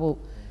చేస్తున్నావు.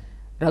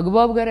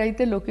 రఘుబాబు గారు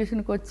అయితే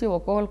లొకేషన్కి వచ్చి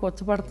ఒక్కొక్కరికి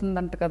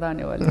వచ్చపడుతుందంట కదా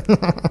అనేవాళ్ళు.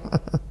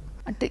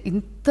 అంటే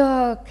ఇంత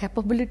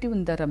కేపబిలిటీ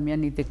ఉందా రమ్య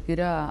నీ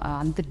దగ్గర,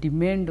 అంత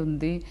డిమాండ్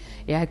ఉంది,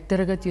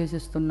 యాక్టర్గా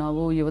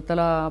చేసేస్తున్నావు,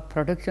 యువతల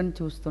ప్రొడక్షన్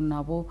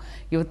చూస్తున్నావు,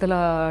 యువతల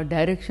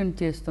డైరెక్షన్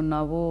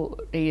చేస్తున్నావు.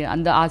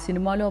 ఆ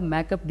సినిమాలో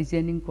మేకప్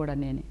డిజైనింగ్ కూడా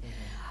నేనే,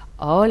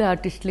 ఆల్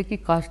ఆర్టిస్టులకి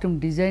కాస్ట్యూమ్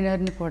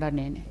డిజైనర్ని కూడా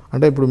నేనే.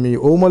 అంటే ఇప్పుడు మీ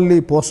ఓమల్లి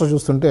పోస్టర్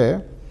చూస్తుంటే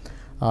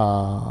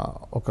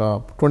ఒక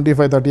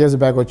 25-30 years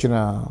బ్యాక్ వచ్చిన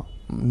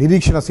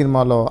నిరీక్షణ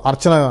సినిమాలో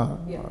అర్చన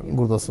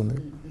గుర్తొస్తుంది.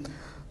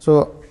 సో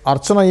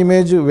అర్చన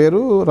ఇమేజ్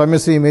వేరు,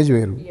 రమ్యశ్రీ ఇమేజ్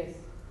వేరు.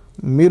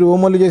 మీరు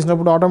ఓమల్లి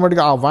చేసినప్పుడు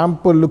ఆటోమేటిక్గా ఆ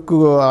వ్యాంప్ లుక్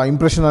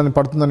ఇంప్రెషన్ అని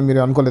పడుతుందని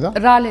మీరు అనుకోలేదా?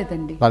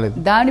 రాలేదండి.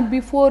 దాని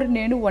బిఫోర్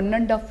నేను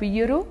 1.5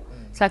 years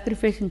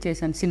సాక్రిఫికేషన్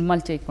చేశాను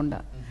సినిమాలు చేయకుండా.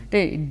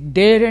 అంటే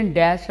డేర్ అండ్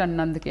డాష్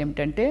అన్నందుకు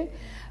ఏమిటంటే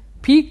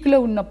పీక్లో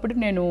ఉన్నప్పుడు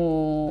నేను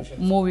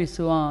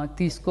మూవీస్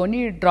తీసుకొని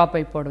డ్రాప్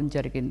అయిపోవడం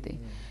జరిగింది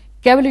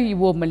కేవలం ఈ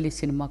ఓమల్లి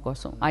సినిమా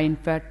కోసం.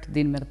 ఇన్ఫ్యాక్ట్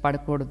దీని మీద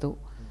పడకూడదు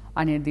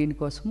అనే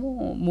దీనికోసము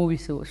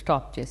మూవీస్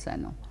స్టాప్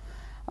చేశాను.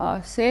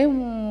 సేమ్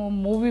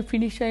మూవీ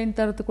ఫినిష్ అయిన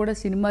తర్వాత కూడా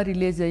సినిమా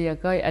రిలీజ్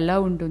అయ్యాక ఎలా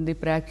ఉంటుంది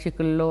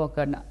ప్రేక్షకుల్లో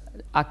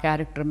ఆ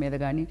క్యారెక్టర్ మీద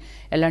కానీ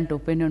ఎలాంటి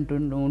ఒపీనియన్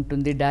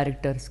ఉంటుంది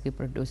డైరెక్టర్స్కి,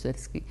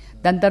 ప్రొడ్యూసర్స్కి,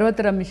 దాని తర్వాత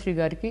రమ్యశ్రీ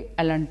గారికి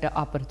ఎలాంటి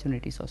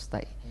ఆపర్చునిటీస్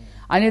వస్తాయి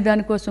అనే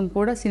దానికోసం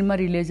కూడా సినిమా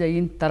రిలీజ్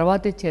అయిన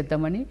తర్వాతే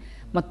చేద్దామని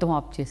మొత్తం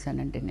ఆఫ్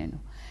చేశానండి నేను.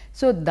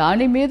 సో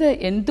దాని మీద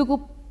ఎందుకు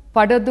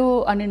పడదు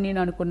అని నేను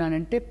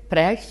అనుకున్నానంటే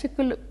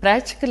ప్రేక్షకులు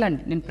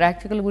అండి, నేను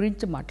ప్రేక్షకుల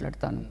గురించి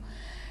మాట్లాడతాను.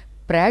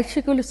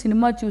 ప్రేక్షకులు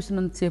సినిమా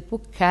చూసినంతసేపు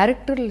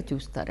క్యారెక్టర్లు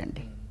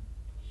చూస్తారండి,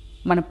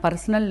 మన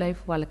పర్సనల్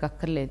లైఫ్ వాళ్ళకి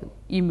అక్కర్లేదు.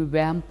 ఈమె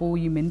వ్యాంపు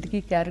ఈమె ఎందుకు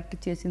ఈ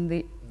క్యారెక్టర్ చేసింది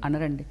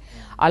అనరండి.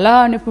 అలా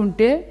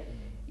అనుకుంటే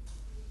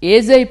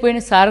ఏజ్ అయిపోయిన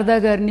శారదా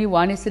గారిని,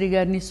 వాణిశ్రీ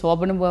గారిని,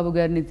 శోభన్ బాబు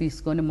గారిని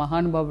తీసుకొని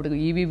మహానుభావుడు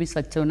ఈవీవి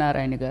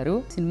సత్యనారాయణ గారు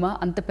సినిమా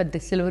అంత పెద్ద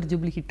సిల్వర్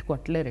జూబ్లీ హిట్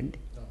కొట్టలేరండి.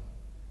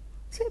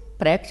 సో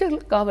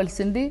ప్రేక్షకులకు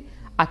కావాల్సింది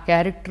ఆ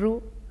క్యారెక్టరు,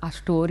 ఆ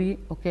స్టోరీ.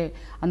 ఓకే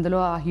అందులో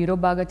ఆ హీరో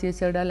బాగా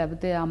చేశాడా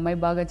లేకపోతే ఆ అమ్మాయి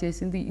బాగా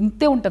చేసింది,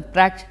 ఇంతే ఉంటుంది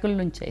ప్రేక్షకుల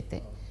నుంచి. అయితే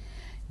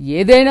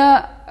ఏదైనా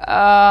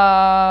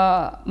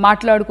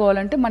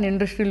మాట్లాడుకోవాలంటే మన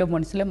ఇండస్ట్రీలో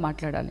మనుషులే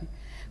మాట్లాడాలి,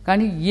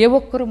 కానీ ఏ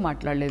ఒక్కరూ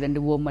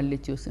మాట్లాడలేదండి ఓమల్లి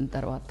చూసిన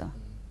తర్వాత.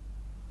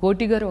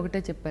 కోటి గారు ఒకటే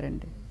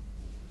చెప్పారండి,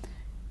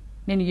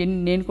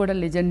 నేను కూడా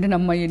లెజెండ్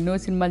నమ్మ, ఎన్నో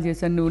సినిమాలు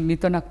చేశాను,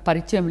 నీతో నాకు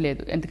పరిచయం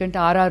లేదు. ఎందుకంటే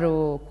ఆర్ఆర్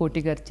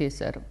కోటి గారు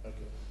చేశారు.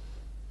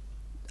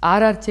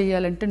 ఆర్ఆర్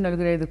చేయాలంటే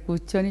 4-5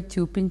 కూర్చొని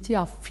చూపించి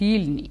ఆ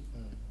ఫీల్ని,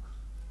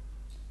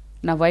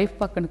 నా వైఫ్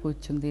పక్కన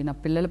కూర్చుంది, నా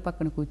పిల్లల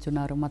పక్కన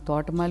కూర్చున్నారు, మా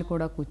తోటమాలి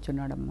కూడా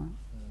కూర్చున్నాడమ్మా.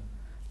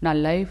 నా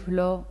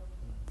లైఫ్లో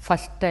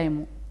ఫస్ట్ టైం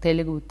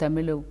తెలుగు,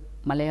 తమిళ,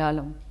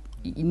 మలయాళం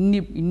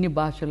ఇన్ని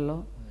భాషల్లో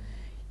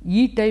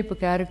ఈ టైప్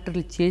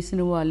క్యారెక్టర్లు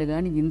చేసిన వాళ్ళు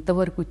కానీ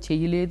ఇంతవరకు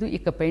చెయ్యలేదు,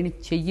 ఇక పైన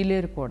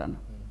చెయ్యలేరు కూడా.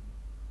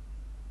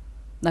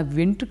 నా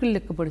వెంట్రుకలు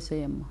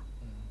లెక్కపడిసాయమ్మా.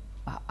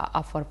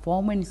 ఆ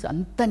పర్ఫార్మెన్స్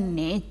అంత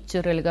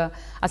నేచురల్గా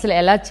అసలు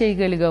ఎలా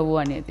చేయగలిగావు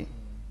అనేది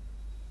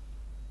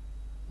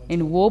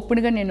నేను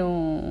ఓపెన్గా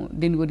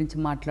దీని గురించి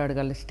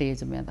మాట్లాడగల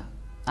స్టేజ్ మీద.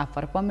 ఆ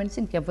పర్ఫార్మెన్స్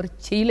ఇంకెవరు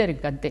చేయలేరు,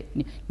 ఇంకంతే,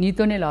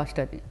 నీతోనే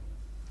లాస్ట్. అది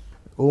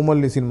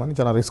ఓమల్లి సినిమాని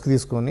చాలా రిస్క్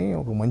తీసుకొని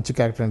ఒక మంచి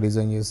క్యారెక్టర్ని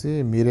డిజైన్ చేసి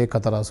మీరే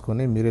కథ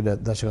రాసుకొని మీరే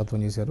దర్శకత్వం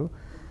చేశారు.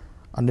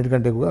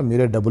 అన్నిటికంటే కూడా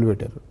మీరే డబ్బులు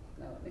పెట్టారు.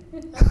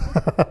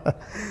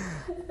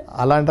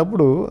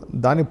 అలాంటప్పుడు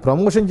దాన్ని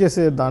ప్రమోషన్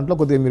చేసే దాంట్లో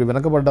కొద్దిగా మీరు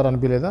వెనకబడ్డారు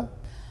అనిపించలేదా?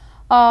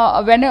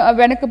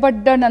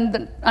 వెనకబడ్డాను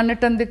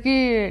అన్నటందుకు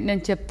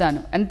నేను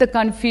చెప్తాను ఎంత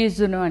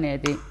కన్ఫ్యూజన్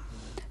అనేది.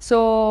 సో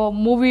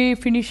మూవీ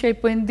ఫినిష్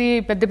అయిపోయింది,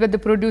 పెద్ద పెద్ద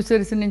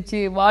ప్రొడ్యూసర్స్ నుంచి,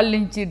 వాళ్ళ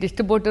నుంచి,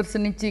 డిస్ట్రిబ్యూటర్స్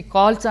నుంచి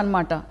కాల్స్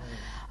అనమాట.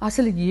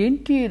 అసలు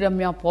ఏంటి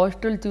రమ్య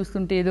పోస్టర్లు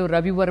చూస్తుంటే ఏదో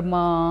రవివర్మ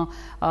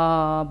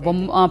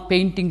బొమ్మ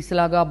పెయింటింగ్స్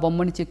లాగా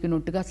బొమ్మని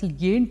చెక్కినట్టుగా, అసలు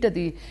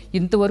ఏంటది,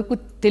 ఇంతవరకు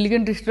తెలుగు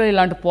ఇండస్ట్రీలో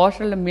ఇలాంటి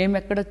పోస్టర్లు మేము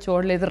ఎక్కడ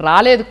చూడలేదు,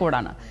 రాలేదు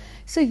కూడా.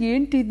 సో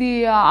ఏంటిది,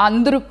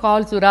 అందరూ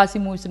కాల్స్,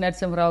 రాసిమూసి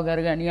నరసింహరావు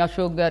గారు కానీ,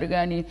 అశోక్ గారు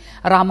కానీ,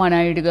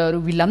 రామానాయుడు గారు,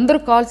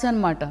 వీళ్ళందరూ కాల్స్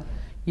అనమాట.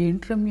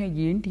 ఏంటి రమ్య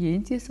ఏంటి, ఏం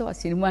చేసావు ఆ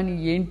సినిమాని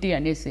ఏంటి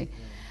అనేసి.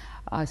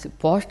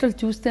 పోస్టర్లు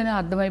చూస్తేనే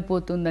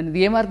అర్థమైపోతుందని,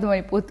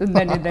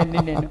 ఏమర్థమైపోతుందని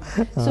దాన్ని నేను.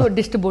 సో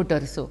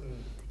డిస్ట్రిబ్యూటర్స్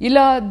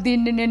ఇలా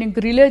దీన్ని నేను ఇంక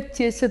రిలేట్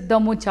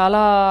చేసేద్దాము.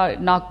 చాలా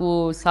నాకు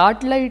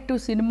సాటిలైట్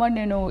సినిమా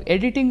నేను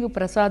ఎడిటింగ్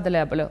ప్రసాద్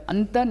ల్యాబ్లో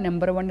అంతా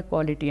నెంబర్ 1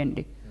 క్వాలిటీ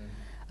అండి.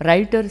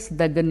 రైటర్స్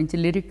దగ్గర నుంచి,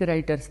 లిరిక్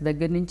రైటర్స్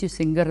దగ్గర నుంచి,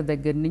 సింగర్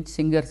దగ్గర నుంచి,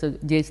 సింగర్స్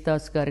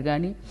జయస్తాస్ గారు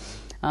కానీ,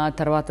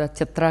 తర్వాత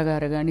చిత్ర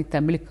గారు కానీ,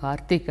 తమిళ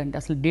కార్తీక్ అండి,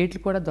 అసలు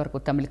డేట్లు కూడా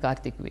దొరకవు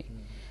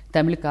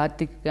తమిళ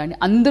కార్తీక్ కానీ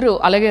అందరూ,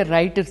 అలాగే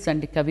రైటర్స్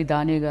అండి, కవి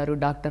దానే గారు,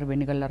 డాక్టర్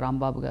వెనిగళ్ళ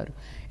రాంబాబు గారు,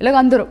 ఇలాగ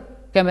అందరూ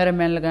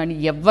కెమెరామెన్లు కానీ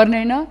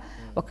ఎవరినైనా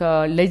ఒక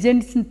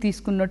లెజెండ్స్ని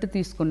తీసుకున్నట్టు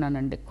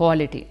తీసుకున్నానండి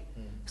క్వాలిటీ.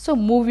 సో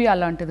మూవీ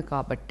అలాంటిది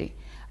కాబట్టి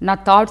నా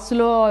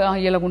థాట్స్లో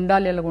ఇలా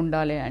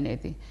ఉండాలి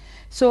అనేది.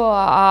 సో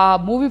ఆ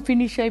మూవీ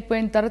ఫినిష్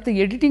అయిపోయిన తర్వాత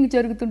ఎడిటింగ్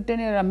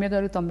జరుగుతుంటేనే రమ్య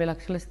గారు 90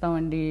 లక్షలు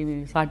ఇస్తామండి,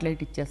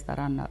 సాటిలైట్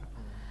ఇచ్చేస్తారా అన్నారు.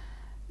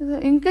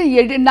 ఇంకా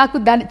నాకు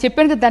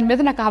చెప్పాను కదా, దాని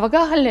మీద నాకు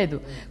అవగాహన లేదు.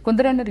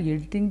 కొందరు అన్నారు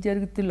ఎడిటింగ్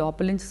జరిగితే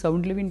లోపల నుంచి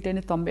సౌండ్లు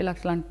వింటేనే 90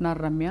 లక్షలు అంటున్నారు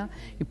రమ్య,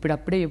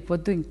 ఇప్పుడప్పుడే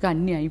ఇవ్వద్దు, ఇంకా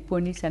అన్నీ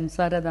అయిపోయి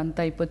సెన్సార్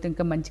అదంతా అయిపోతే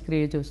ఇంకా మంచి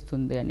క్రేజ్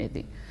వస్తుంది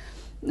అనేది.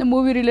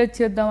 మూవీ రిలీజ్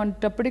చేద్దాం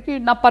అనేటప్పటికి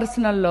నా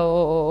పర్సనల్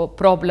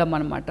ప్రాబ్లం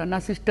అనమాట. నా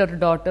sister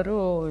daughter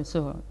so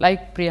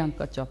like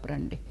Priyanka Chopra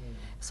అండి.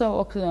 సో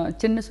ఒక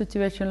చిన్న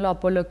సిచ్యువేషన్లో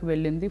అపోలోకి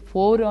వెళ్ళింది.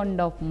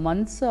 4.5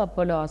 months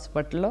అపోలో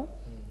హాస్పిటల్లో,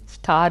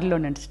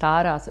 స్టార్లోనండి,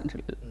 స్టార్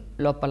హాస్పిటల్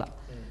లోపల,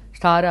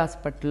 స్టార్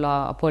హాస్పిటల్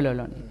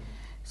అపోలోలోని.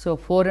 సో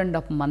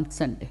 4.5 months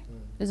అండి.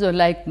 సో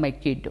లైక్ మై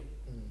కిడ్,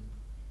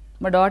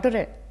 మా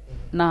డాటరే,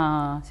 నా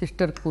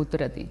సిస్టర్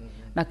కూతురు. అది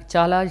నాకు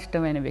చాలా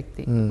ఇష్టమైన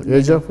వ్యక్తి.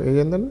 ఏజ్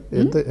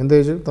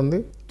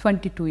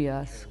 22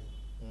 years,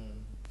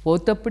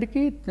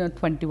 పోతప్పటికి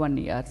 21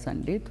 years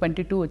అండి.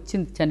 22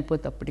 వచ్చింది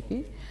చనిపోతప్పటికి.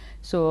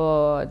 సో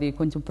అది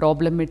కొంచెం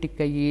ప్రాబ్లమేటిక్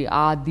అయ్యి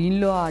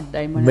దీనిలో ఆ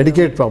డైమండ్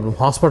మెడికేట్ ప్రాబ్లం,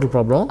 హాస్పిటల్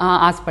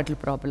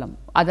ప్రాబ్లం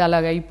అది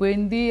అలాగ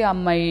అయిపోయింది.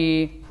 అమ్మాయి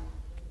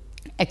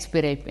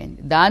ఎక్స్పైర్ అయిపోయింది.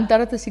 దాని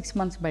తర్వాత 6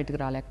 months బయటకు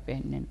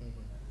రాలేకపోయాను నేను.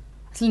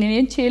 అసలు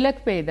నేనేం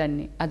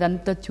చేయలేకపోయేదాన్ని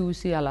అదంతా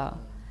చూసి అలా.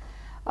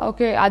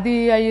 ఓకే, అది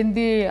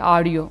అయ్యింది.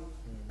 ఆడియో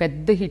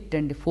పెద్ద హిట్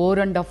అండి,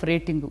 4.5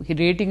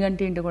 రేటింగ్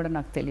అంటే ఏంటో కూడా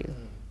నాకు తెలియదు,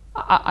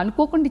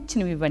 అనుకోకుండా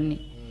ఇచ్చినవి ఇవన్నీ.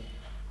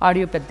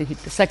 ఆడియో పెద్ద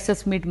హిట్.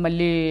 సక్సెస్ మీట్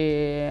మళ్ళీ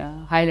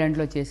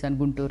హైలాండ్లో చేశాను,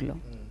 గుంటూరులో,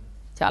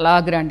 చాలా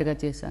గ్రాండ్గా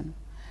చేశాను.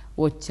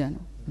 వచ్చాను,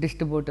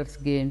 డిస్ట్రిబ్యూటర్స్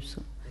గేమ్స్,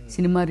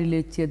 సినిమా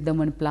రిలీజ్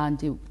చేద్దామని ప్లాన్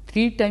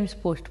 3 times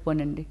పోస్ట్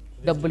పోన్ అండి.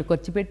 డబ్బులు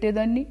ఖర్చు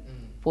పెట్టేదాన్ని,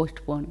 పోస్ట్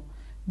పోను.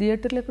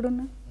 థియేటర్లు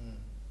ఎక్కడున్నా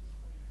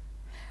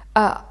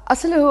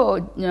అసలు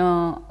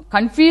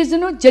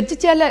కన్ఫ్యూజను, జడ్జి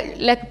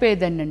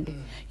చేయలేకపోయేదాన్ని అండి.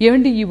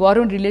 ఏమండి ఈ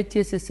వారం రిలీజ్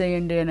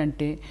చేసేసేయండి అని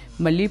అంటే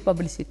మళ్ళీ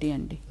పబ్లిసిటీ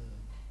అండి,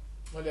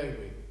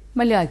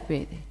 మళ్ళీ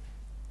ఆగిపోయేది.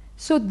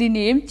 సో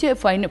దీన్ని ఏం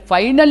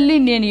ఫైనల్లీ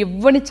నేను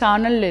ఇవ్వని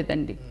ఛానల్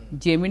లేదండి.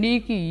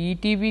 జెమినీకి,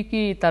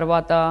 ఈటీవీకి,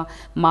 తర్వాత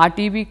మా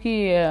టీవీకి,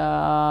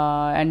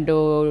 అండ్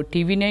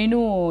TV9,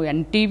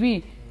 NTV,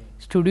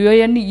 స్టూడియో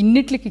అన్నీ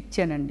ఇన్నిట్లకి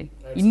ఇచ్చానండి.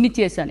 ఇన్ని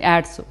చేశాను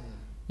యాడ్స్.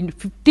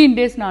 15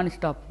 days non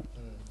stop.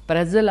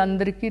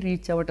 ప్రజలందరికీ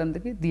రీచ్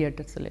అవ్వటానికి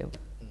థియేటర్స్ లేవు.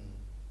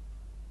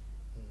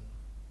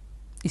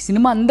 ఈ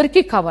సినిమా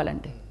అందరికీ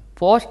కావాలండి.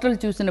 పోస్టర్లు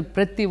చూసిన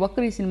ప్రతి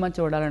ఒక్కరు ఈ సినిమా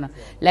చూడాలన్న,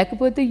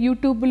 లేకపోతే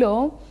యూట్యూబ్లో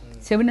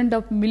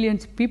 7.5 million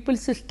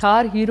పీపుల్స్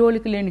స్టార్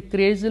హీరోలకి లేని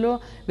క్రేజ్లో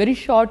వెరీ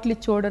షార్ట్లీ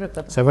చూడరు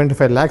కదా,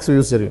 75 lakhs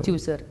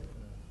చూసారు.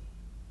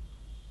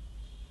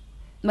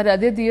 మరి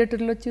అదే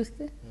థియేటర్లో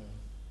చూస్తే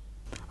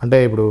అంటే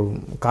ఇప్పుడు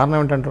కారణం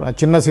ఏంటంటే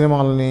చిన్న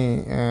సినిమాలని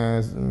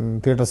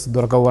థియేటర్స్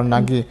దొరకవు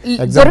అనడానికి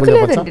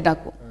దొరకలేదండి.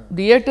 నాకు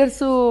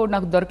థియేటర్స్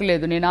నాకు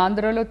దొరకలేదు. నేను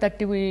ఆంధ్రాలో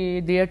 30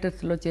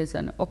 థియేటర్స్లో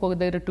చేశాను. ఒక్కొక్క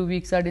దగ్గర 2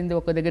 weeks ఆడింది,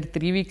 ఒక్కొక్క దగ్గర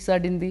 3 weeks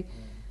ఆడింది.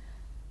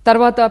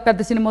 తర్వాత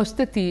పెద్ద సినిమా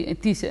వస్తే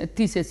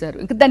తీసేశారు.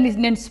 ఇంకా దాన్ని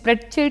నేను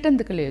స్ప్రెడ్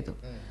చేయటందుకు లేదు.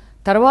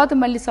 తర్వాత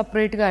మళ్ళీ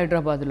సపరేట్గా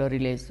హైదరాబాద్లో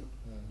రిలీజ్,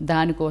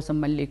 దానికోసం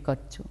మళ్ళీ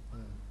ఖర్చు.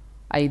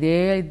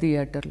 5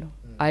 థియేటర్లు,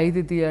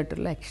 5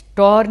 థియేటర్లు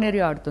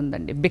ఎక్స్ట్రాడినరీ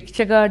ఆడుతుందండి.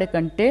 భిక్షగాడి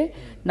కంటే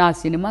నా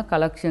సినిమా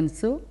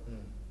కలెక్షన్స్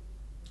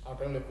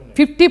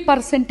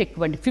 50%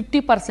 ఎక్కువండి,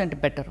 50%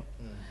 బెటరు.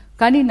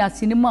 కానీ నా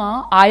సినిమా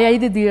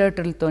 5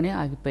 థియేటర్లతోనే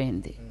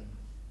ఆగిపోయింది.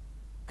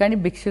 కానీ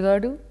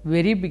భిక్షగాడు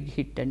వెరీ బిగ్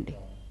హిట్ అండి.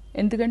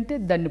 ఎందుకంటే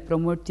దాన్ని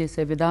ప్రమోట్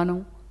చేసే విధానం,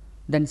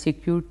 దాన్ని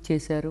సెక్యూర్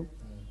చేశారు.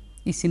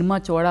 ఈ సినిమా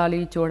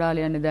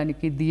చూడాలి అనే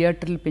దానికి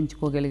థియేటర్లు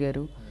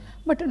పెంచుకోగలిగారు.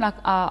 బట్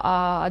నాకు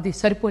అది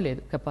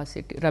సరిపోలేదు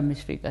కెపాసిటీ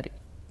రమ్యశ్రీ గారి.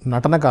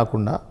 నటన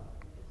కాకుండా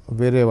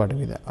వేరే వాటి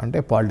మీద అంటే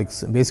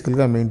పాలిటిక్స్,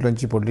 బేసికల్గా మీ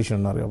ఇంట్లోంచి పొలిటీషియన్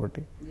ఉన్నారు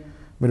కాబట్టి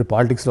మీరు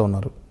పాలిటిక్స్లో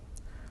ఉన్నారు.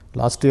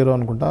 లాస్ట్ ఇయర్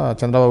అనుకుంటా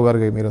చంద్రబాబు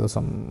గారికి మీరు ఏదో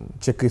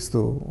చెక్ ఇస్తూ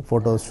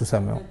ఫొటోస్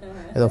చూసాము మేము,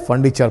 ఏదో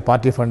ఫండ్ ఇచ్చారు,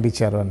 పార్టీ ఫండ్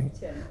ఇచ్చారు అని.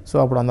 సో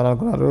అప్పుడు అందరూ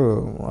అనుకున్నారు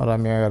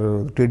రమ్య గారు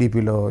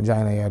టీడీపీలో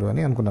జాయిన్ అయ్యారు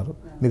అని అనుకున్నారు.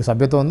 మీకు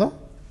సభ్యత ఉందా?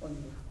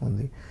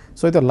 ఉంది.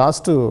 సో అయితే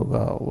లాస్ట్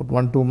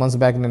 1-2 months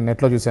బ్యాక్ నేను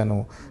నెట్లో చూశాను,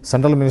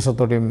 సెంట్రల్ మినిస్టర్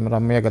తోటి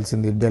రమ్య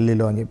కలిసింది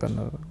ఢిల్లీలో అని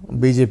చెప్పాను,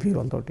 బీజేపీ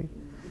వాళ్ళతోటి.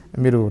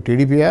 మీరు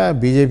టీడీపీయా,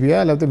 బీజేపీయా,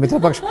 లేకపోతే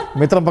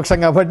మిత్రపక్షం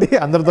కాబట్టి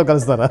అందరితో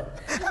కలుస్తారా?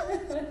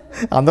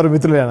 అందరూ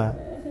మిత్రులేనా?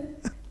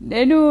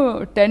 నేను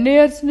 10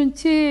 years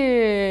నుంచి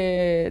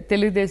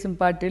తెలుగుదేశం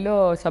పార్టీలో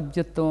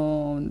సభ్యత్వం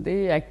ఉంది,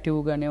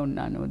 యాక్టివ్గానే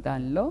ఉన్నాను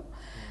దానిలో.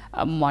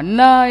 మొన్న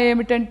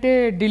ఏమిటంటే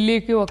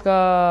ఢిల్లీకి ఒక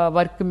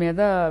వర్క్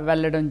మీద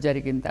వెళ్ళడం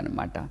జరిగింది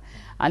అనమాట.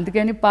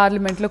 అందుకని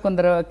పార్లమెంట్లో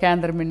కొందరు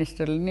కేంద్ర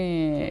మినిస్టర్లని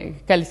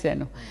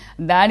కలిశాను.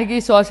 దానికి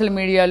సోషల్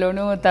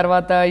మీడియాలోను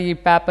తర్వాత ఈ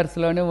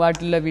పేపర్స్లోను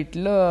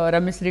వీటిల్లో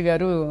రమ్యశ్రీ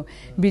గారు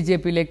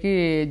బీజేపీలోకి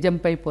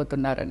జంప్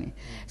అయిపోతున్నారని.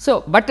 సో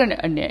బట్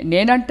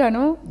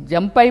నేనంటాను,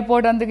 జంప్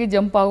అయిపోవడానికి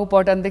జంప్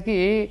ఆగిపోవడానికి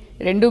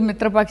రెండు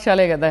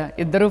మిత్రపక్షాలే కదా,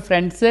 ఇద్దరు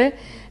ఫ్రెండ్సే.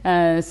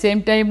 సేమ్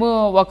టైము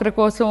ఒకరి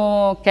కోసం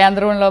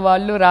కేంద్రంలో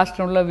వాళ్ళు,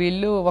 రాష్ట్రంలో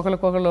వీళ్ళు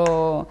ఒకరికొకరు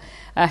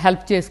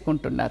హెల్ప్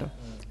చేసుకుంటున్నారు.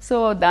 సో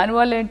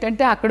దానివల్ల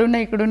ఏంటంటే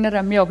ఇక్కడున్న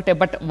రమ్య ఒకటే.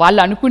 బట్ వాళ్ళు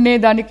అనుకునే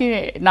దానికి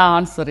నా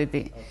ఆన్సర్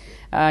ఇది,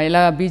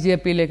 ఇలా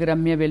బీజేపీలోకి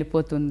రమ్య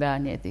వెళ్ళిపోతుందా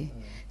అనేది.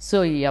 సో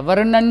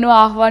ఎవరు నన్ను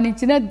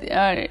ఆహ్వానించినా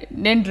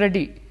నేను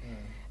రెడీ.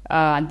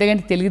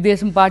 అంతేగాని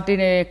తెలుగుదేశం పార్టీ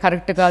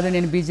కరెక్ట్ కాదు,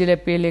 నేను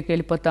బీజేపీలోకి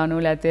వెళ్ళిపోతాను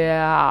లేకపోతే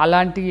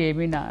అలాంటివి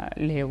ఏమీ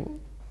లేవు.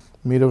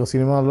 మీరు ఒక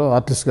సినిమాలో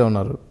ఆర్టిస్ట్గా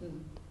ఉన్నారు,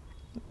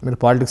 మీరు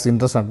పాలిటిక్స్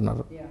ఇంట్రెస్ట్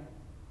అంటున్నారు.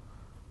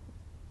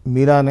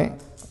 మీరానే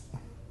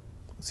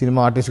సినిమా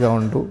ఆర్టిస్ట్గా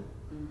ఉంటూ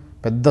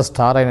పెద్ద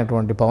స్టార్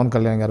అయినటువంటి పవన్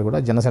కళ్యాణ్ గారు కూడా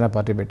జనసేన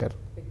పార్టీ పెట్టారు.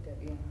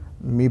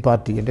 మీ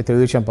పార్టీ అంటే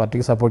తెలుగుదేశం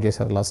పార్టీకి సపోర్ట్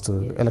చేశారు లాస్ట్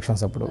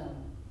ఎలక్షన్స్ అప్పుడు.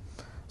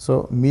 సో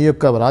మీ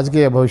యొక్క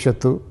రాజకీయ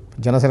భవిష్యత్తు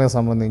జనసేనకు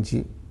సంబంధించి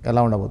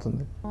ఎలా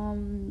ఉండబోతుంది?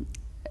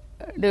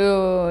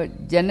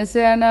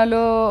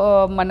 జనసేనలో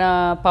మన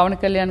పవన్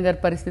కళ్యాణ్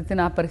గారి పరిస్థితి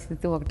నా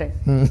పరిస్థితి ఒకటే.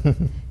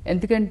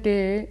 ఎందుకంటే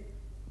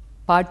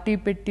పార్టీ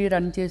పెట్టి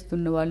రన్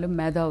చేస్తున్న వాళ్ళు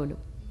మేధావులు,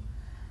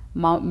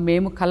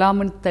 మేము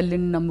కలాముని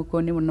తల్లిని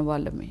నమ్ముకొని ఉన్న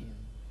వాళ్ళమే.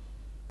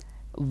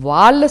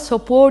 వాళ్ళ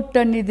సపోర్ట్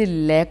అనేది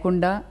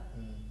లేకుండా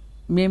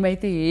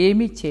మేమైతే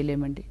ఏమీ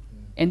చేయలేమండి.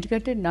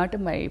 ఎందుకంటే నాట్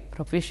మై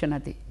ప్రొఫెషన్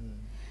అది.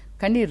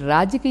 కానీ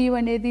రాజకీయం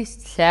అనేది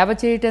సేవ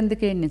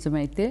చేయటానికే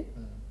నిజమైతే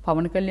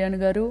పవన్ కళ్యాణ్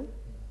గారు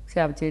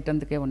సేవ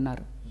చేయటానికే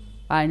ఉన్నారు.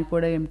 ఆయన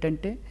కూడా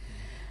ఏమిటంటే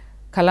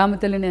కలామ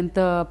తల్లిని ఎంత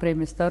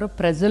ప్రేమిస్తారో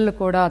ప్రజలు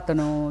కూడా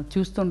అతను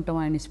చూస్తుంటాం.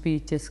 ఆయన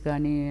స్పీచెస్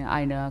కానీ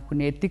ఆయన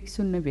కొన్ని ఎథిక్స్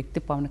ఉన్న వ్యక్తి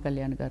పవన్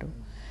కళ్యాణ్ గారు.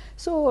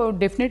 సో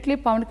డెఫినెట్లీ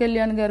పవన్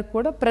కళ్యాణ్ గారు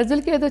కూడా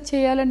ప్రజలకి ఏదో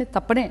చేయాలని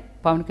తప్పనే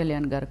పవన్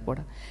కళ్యాణ్ గారికి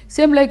కూడా.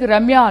 Same like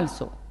Ramya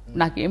also.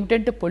 నాకు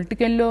ఏమిటంటే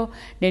పొలిటికల్లో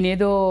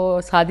నేనేదో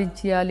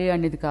సాధించాలి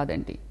అనేది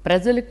కాదండి,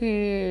 ప్రజలకి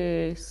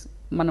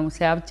మనం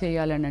సేవ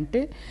చేయాలని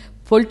అంటే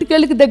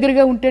పొలిటికల్కి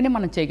దగ్గరగా ఉంటేనే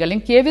మనం చేయగలం,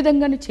 ఇంకే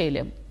విధంగానే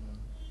చేయలేము.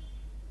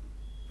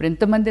 ఇప్పుడు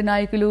ఎంతమంది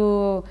నాయకులు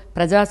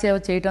ప్రజాసేవ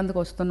చేయటానికి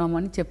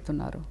వస్తున్నామని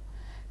చెప్తున్నారు.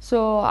 సో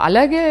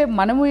అలాగే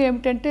మనము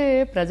ఏమిటంటే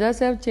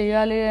ప్రజాసేవ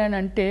చేయాలి అని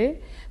అంటే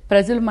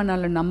ప్రజలు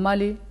మనల్ని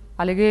నమ్మాలి,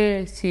 అలాగే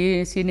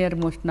సీనియర్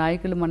మోస్ట్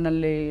నాయకులు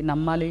మనల్ని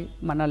నమ్మాలి,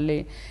 మనల్ని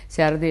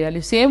సేరదీయాలి.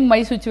 Same my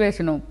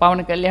situation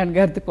Pawan Kalyan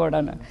గారిది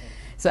కూడా.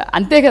 సో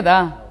అంతే కదా,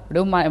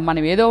 ఇప్పుడు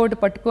మనం ఏదో ఒకటి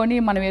పట్టుకొని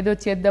మనం ఏదో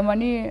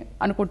చేద్దామని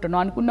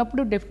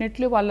అనుకున్నప్పుడు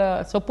డెఫినెట్లీ వాళ్ళ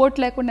సపోర్ట్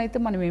లేకుండా అయితే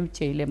మనం ఏమి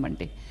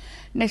చేయలేమండి.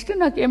 నెక్స్ట్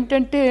నాకు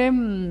ఏమిటంటే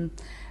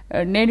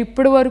నేను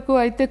ఇప్పటి వరకు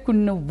అయితే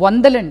కొన్ని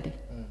వందలండి,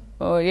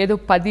 ఏదో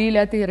 10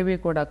 లేకపోతే 20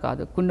 కూడా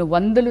కాదు, కొన్ని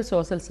వందలు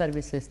సోషల్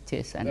సర్వీసెస్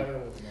చేశాను.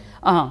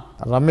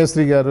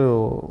 రమ్యశ్రీ గారు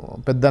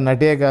పెద్ద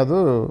నటే కాదు,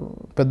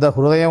 పెద్ద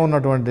హృదయం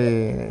ఉన్నటువంటి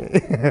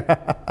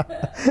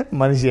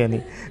మనిషి అని.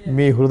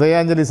 మీ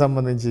హృదయాంజలి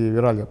సంబంధించి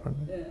వివరాలు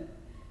చెప్పండి.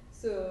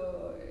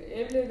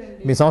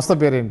 మీ సంస్థ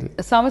పేరేంటి?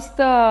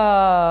 సంస్థ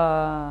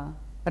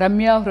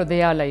రమ్య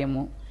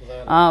హృదయాలయము.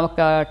 ఒక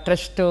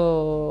ట్రస్ట్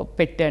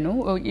పెట్టాను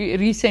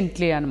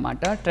రీసెంట్లీ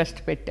అనమాట,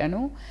 ట్రస్ట్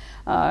పెట్టాను.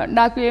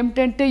 నాకు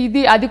ఏమిటంటే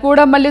అది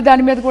కూడా మళ్ళీ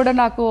దాని మీద కూడా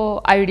నాకు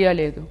ఐడియా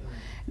లేదు.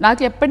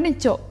 నాకు ఎప్పటి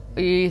నుంచో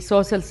ఈ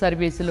సోషల్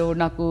సర్వీసులు,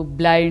 నాకు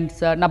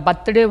బ్లైండ్స్, నా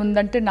బర్త్డే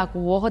ఉందంటే నాకు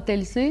ఊహ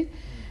తెలిసి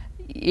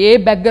ఏ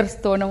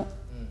బెగ్గర్స్తోనో,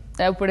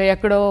 ఇప్పుడు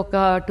ఎక్కడో ఒక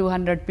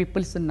 200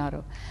 పీపుల్స్ ఉన్నారు,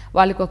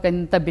 వాళ్ళకి ఒక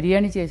ఎంత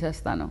బిర్యానీ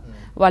చేసేస్తాను.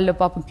 వాళ్ళు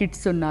పాపం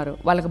కిడ్స్ ఉన్నారు,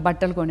 వాళ్ళకి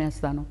బట్టలు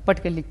కొనేస్తాను,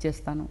 పట్టుకెళ్ళి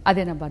ఇచ్చేస్తాను,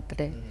 అదే నా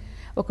బర్త్డే.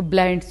 ఒక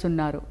బ్లైండ్స్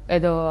ఉన్నారు,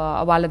 ఏదో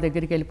వాళ్ళ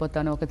దగ్గరికి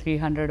వెళ్ళిపోతాను, ఒక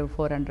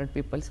 300-400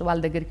 పీపుల్స్ వాళ్ళ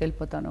దగ్గరికి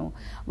వెళ్ళిపోతాను,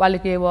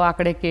 వాళ్ళకేవో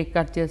అక్కడే కేక్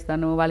కట్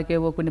చేస్తాను,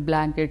 వాళ్ళకేవో కొన్ని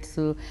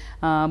బ్లాంకెట్స్,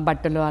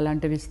 బట్టలు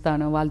అలాంటివి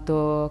ఇస్తాను, వాళ్ళతో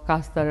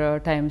కాస్త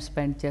టైం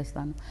స్పెండ్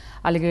చేస్తాను.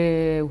 అలాగే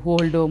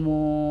ఓల్డ్ హోము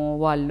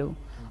వాళ్ళు,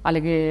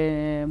 అలాగే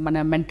మన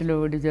మెంటల్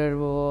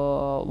డిజర్వ్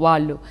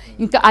వాళ్ళు,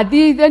 ఇంకా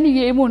అది ఇదని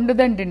ఏమి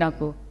ఉండదండి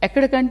నాకు.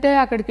 ఎక్కడికంటే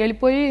అక్కడికి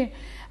వెళ్ళిపోయి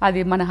అది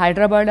మన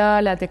హైదరాబాదా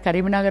లేకపోతే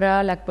కరీంనగరా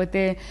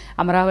లేకపోతే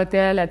అమరావతి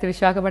లేకపోతే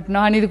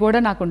విశాఖపట్నం అనేది కూడా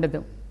నాకు ఉండదు.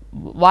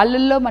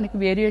 వాళ్ళల్లో మనకి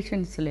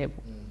వేరియేషన్స్ లేవు.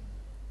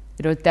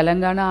 ఈరోజు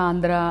తెలంగాణ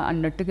ఆంధ్ర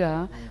అన్నట్టుగా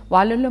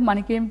వాళ్ళల్లో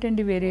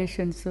మనకేమిటండి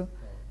వేరియేషన్స్?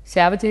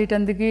 సేవ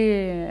చేయటానికి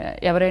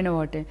ఎవరైనా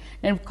ఒకటే.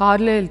 నేను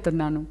కారులో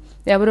వెళ్తున్నాను,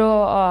 ఎవరో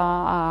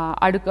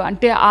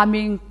అంటే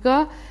ఆమె ఇంకా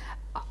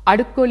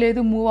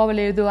అడుక్కోలేదు, మూవ్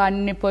అవ్వలేదు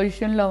అన్ని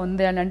పొజిషన్లో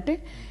ఉంది అని అంటే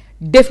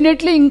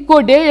డెఫినెట్లీ ఇంకో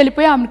డే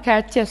వెళ్ళిపోయి ఆమెను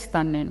క్యాచ్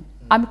చేస్తాను. నేను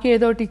ఆమెకి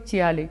ఏదో ఒకటి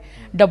ఇచ్చేయాలి,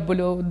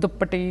 డబ్బులు,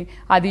 దుప్పటి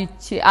అది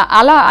ఇచ్చి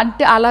అలా,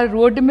 అంటే అలా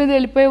రోడ్డు మీద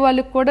వెళ్ళిపోయే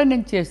వాళ్ళకి కూడా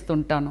నేను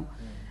చేస్తుంటాను.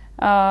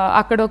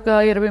 అక్కడ ఒక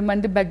 20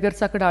 మంది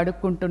బెగ్గర్స్ అక్కడ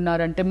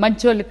అడుక్కుంటున్నారంటే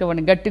మంచి వాళ్ళకి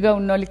ఇవ్వను, గట్టిగా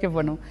ఉన్న వాళ్ళకి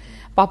ఇవ్వను.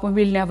 పాపం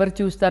వీళ్ళని ఎవరు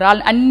చూస్తారు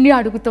అన్నీ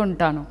అడుగుతూ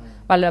ఉంటాను.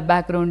 వాళ్ళ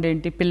బ్యాక్గ్రౌండ్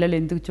ఏంటి, పిల్లలు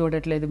ఎందుకు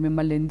చూడట్లేదు,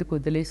 మిమ్మల్ని ఎందుకు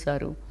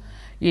వదిలేశారు,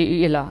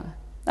 ఇలా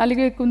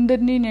అలాగే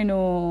కొందరిని నేను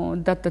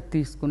దత్తత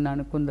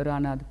తీసుకున్నాను, కొందరు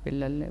అనాథ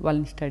పిల్లల్ని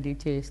వాళ్ళని స్టడీ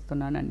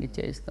చేయిస్తున్నాను, అన్నీ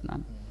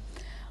చేయిస్తున్నాను.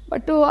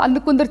 బట్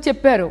అందుకు కొందరు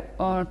చెప్పారు,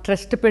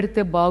 ట్రస్ట్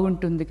పెడితే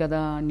బాగుంటుంది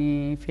కదా, నీ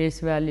ఫేస్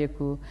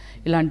వాల్యూకు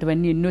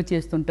ఇలాంటివన్నీ ఎన్నో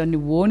చేస్తుంటావు, నీ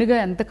ఓన్గా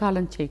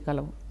ఎంతకాలం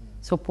చేయగలవు,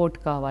 సపోర్ట్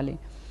కావాలి,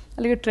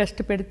 అలాగే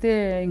ట్రస్ట్ పెడితే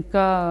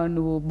ఇంకా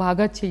నువ్వు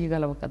బాగా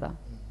చేయగలవు కదా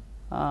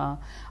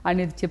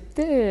అనేది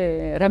చెప్తే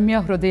రమ్య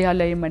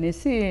హృదయాలయం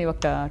అనేసి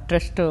ఒక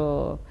ట్రస్ట్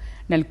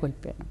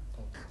నెలకొల్పాను.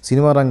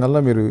 సినిమా రంగంలో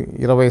మీరు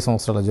 20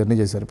 సంవత్సరాల జర్నీ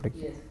చేశారు.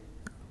 ఇప్పటికి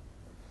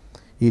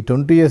ఈ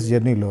 20 years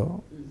జర్నీలో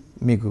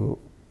మీకు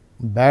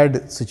బ్యాడ్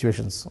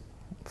సిచ్యువేషన్స్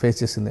ఫేస్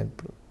చేసింది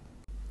ఇప్పుడు?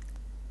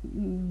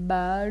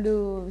 బ్యాడ్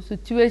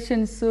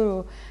సిచ్యువేషన్స్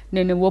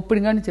నేను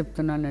ఓపెన్గానే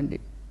చెప్తున్నానండి.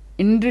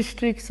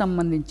 ఇండస్ట్రీకి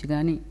సంబంధించి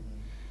కానీ,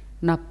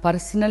 నా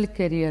పర్సనల్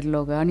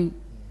కెరియర్లో కానీ,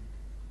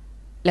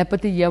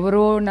 లేకపోతే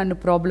ఎవరో నన్ను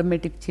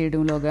ప్రాబ్లమేటిక్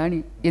చేయడంలో కానీ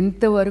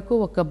ఇంతవరకు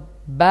ఒక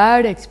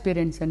బ్యాడ్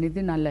ఎక్స్పీరియన్స్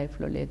అనేది నా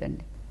లైఫ్లో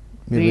లేదండి.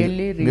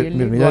 రియల్లీ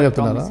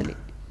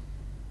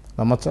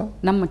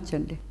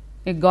నమ్మచ్చండి.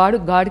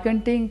 గాడ్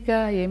కంటే ఇంకా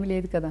ఏమీ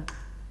లేదు కదా.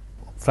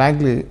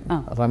 ఫ్రాంక్లీ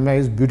రమ్య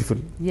ఈజ్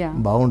బ్యూటిఫుల్,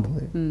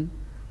 బాగుంటుంది,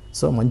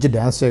 సో మంచి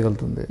డ్యాన్స్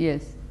చేయగలుగుతుంది.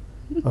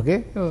 ఓకే,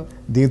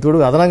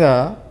 దీనితోడు అదనంగా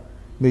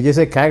మీరు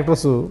చేసే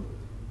క్యారెక్టర్స్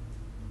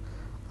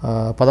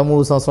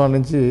 13 సంవత్సరాల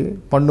నుంచి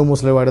పండు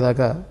ముసలివాడి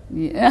దాకా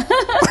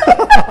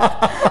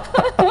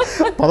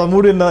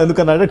 13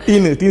 ఎందుకన్నా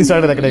టీన్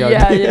స్టార్ట్ అక్కడే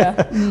కాబట్టి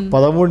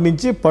 13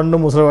 నుంచి పండు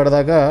ముసలివాడి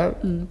దాకా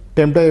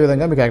టెంప్ట్ అయ్యే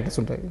విధంగా మీ క్యారెక్టర్స్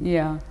ఉంటాయి.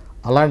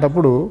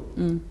 అలాంటప్పుడు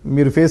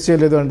మీరు ఫేస్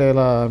చేయలేదు అంటే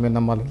ఎలా మీరు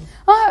నమ్మాలి?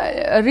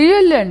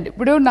 రియల్ అండి.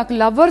 ఇప్పుడు నాకు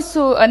లవర్స్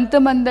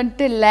ఎంతమంది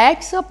అంటే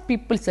ల్యాక్స్ ఆఫ్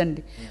పీపుల్స్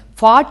అండి.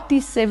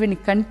 47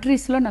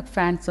 కంట్రీస్లో నాకు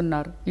ఫ్యాన్స్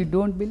ఉన్నారు. యూ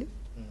డోంట్ బిలీవ్,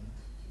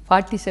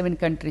 47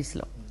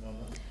 కంట్రీస్లో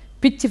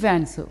పిచ్చి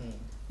ఫ్యాన్స్.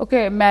 ఓకే,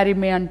 మ్యారీ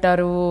మీ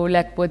అంటారు,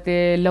 లేకపోతే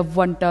లవ్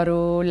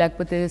అంటారు,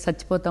 లేకపోతే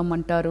చచ్చిపోతాం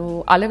అంటారు.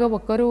 అలాగే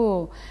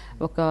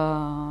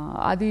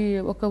అది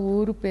ఒక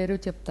ఊరు పేరు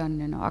చెప్తాను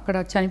నేను, అక్కడ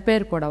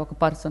చనిపోయారు కూడా ఒక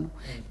పర్సన్.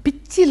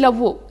 పిచ్చి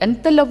లవ్,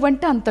 ఎంత లవ్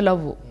అంటే అంత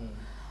లవ్,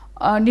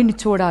 నిన్ను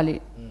చూడాలి.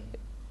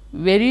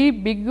 Very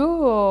big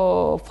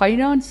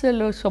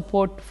financial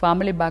support,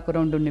 family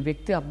background ఉన్న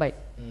వ్యక్తి అబ్బాయి.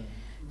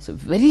 So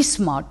very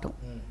smart.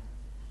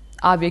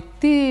 ఆ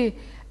వ్యక్తి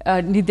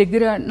నీ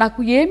దగ్గర నాకు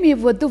ఏమి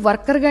ఇవ్వద్దు,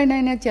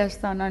 వర్కర్గానైనా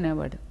చేస్తాను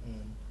అనేవాడు.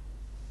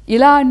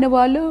 ఇలా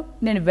అన్నవాళ్ళు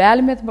నేను వేల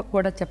మీద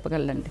కూడా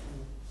చెప్పగలండి.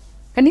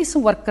 కనీసం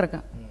వర్కర్గా,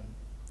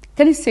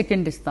 కనీసం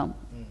సెకండ్ ఇస్తాం,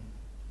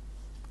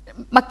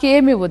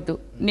 మాకేమి ఇవ్వద్దు,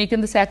 నీ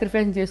కింద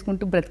సాక్రిఫైస్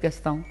చేసుకుంటూ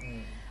బ్రతికేస్తాం.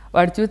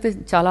 వాడు చూస్తే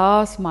చాలా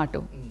స్మార్ట్,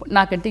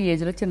 నాకంటే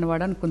ఏజ్లో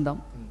చిన్నవాడు అనుకుందాం.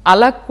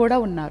 అలా కూడా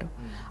ఉన్నారు.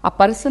 ఆ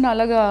పర్సన్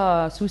అలాగా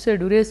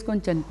సూసైడ్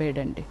ఉరేసుకొని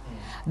చనిపోయాడండి.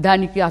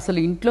 దానికి అసలు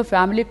ఇంట్లో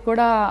ఫ్యామిలీకి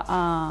కూడా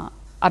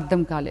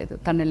అర్థం కాలేదు.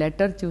 తన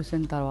లెటర్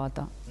చూసిన తర్వాత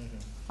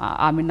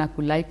ఆమె నాకు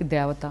లైక్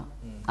దేవత,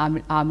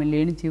 ఆమె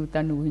లేని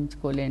జీవితాన్ని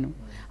ఊహించుకోలేను,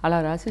 అలా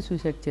రాసి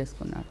సూసైడ్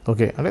చేసుకున్నాడు.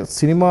 ఓకే, అంటే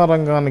సినిమా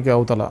రంగానికి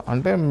అవతల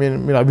అంటే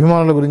మీరు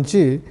అభిమానుల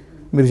గురించి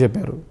మీరు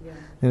చెప్పారు,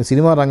 నేను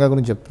సినిమా రంగం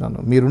గురించి చెప్తున్నాను,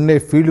 మీరుండే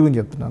ఫీల్డ్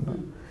గురించి చెప్తున్నాను.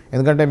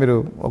 ఎందుకంటే మీరు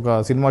ఒక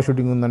సినిమా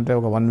షూటింగ్ ఉందంటే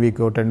ఒక 1 week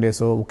 10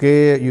 days ఒకే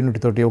యూనిట్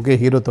తోటి, ఒకే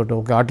హీరో తోటి,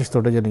 ఒకే ఆర్టిస్ట్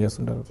తోటి జర్నీ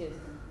చేస్తుంటారు.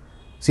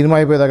 సినిమా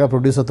అయిపోయేదాకా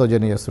ప్రొడ్యూసర్తో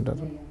జర్నీ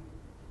చేస్తుంటారు.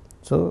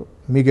 సో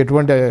మీకు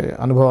ఎటువంటి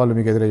అనుభవాలు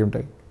మీకు ఎదురై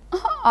ఉంటాయి?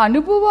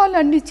 అనుభవాలు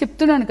అన్నీ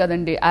చెప్తున్నాను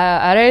కదండి.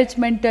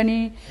 అరేంజ్మెంట్ అని,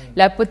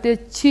 లేకపోతే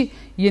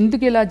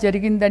ఎందుకు ఇలా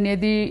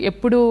జరిగిందనేది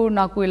ఎప్పుడూ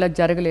నాకు ఇలా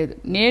జరగలేదు.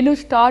 నేను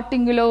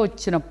స్టార్టింగ్లో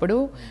వచ్చినప్పుడు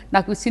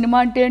నాకు సినిమా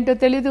అంటే ఏంటో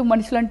తెలియదు,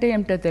 మనుషులు అంటే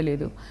ఏమిటో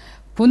తెలియదు.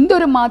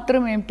 కొందరు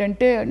మాత్రం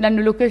ఏమిటంటే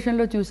నన్ను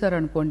లొకేషన్లో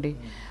చూసారనుకోండి,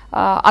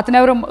 అతను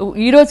ఎవరో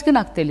ఈ రోజుకి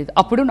నాకు తెలియదు,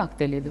 అప్పుడు నాకు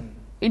తెలియదు.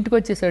 ఇంటికి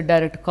వచ్చేసాడు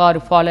డైరెక్ట్,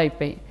 కారు ఫాలో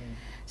అయిపోయి.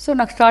 సో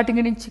నాకు స్టార్టింగ్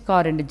నుంచి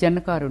కారు అండి, జన్న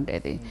కారు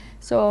ఉండేది.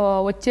 సో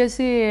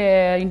వచ్చేసి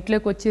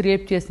ఇంట్లోకి వచ్చి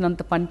రేప్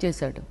చేసినంత పని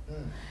చేశాడు.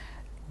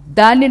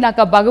 దాన్ని నాకు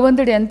ఆ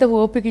భగవంతుడు ఎంత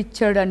ఓపిక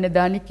ఇచ్చాడు అనే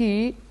దానికి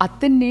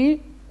అతన్ని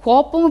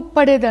కోపం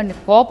పడేదాన్ని,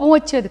 కోపం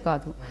వచ్చేది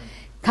కాదు,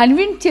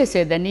 కన్విన్స్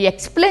చేసేదాన్ని,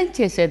 ఎక్స్ప్లెయిన్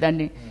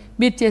చేసేదాన్ని.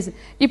 మీరు చేసి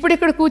ఇప్పుడు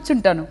ఇక్కడ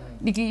కూర్చుంటాను,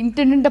 నీకు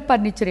ఇంటి నిండా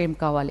ఫర్నిచర్ ఏం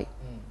కావాలి,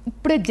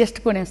 ఇప్పుడే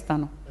జస్ట్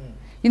కొనేస్తాను,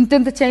 ఇంత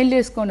చైన్లు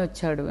వేసుకొని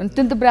వచ్చాడు,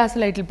 ఇంత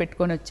బ్రాస్లైట్లు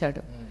పెట్టుకొని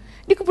వచ్చాడు,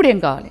 నీకు ఇప్పుడు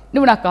ఏం కావాలి,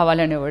 నువ్వు నాకు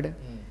కావాలనేవాడు.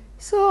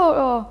 సో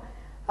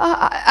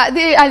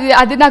అది అది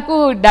అది నాకు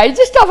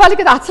డైజెస్ట్ అవ్వాలి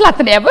కదా. అసలు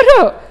అతను ఎవరు,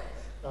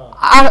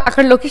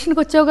 అక్కడ లొకేషన్కి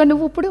వచ్చావుగా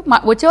నువ్వు, ఇప్పుడు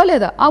వచ్చావా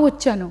లేదా?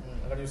 వచ్చాను.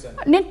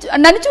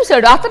 నన్ను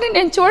చూశాడు, అతని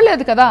నేను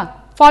చూడలేదు కదా,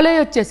 ఫాలో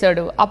అయ్యి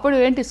వచ్చేసాడు. అప్పుడు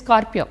ఏంటి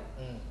స్కార్పియో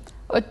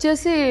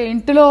వచ్చేసి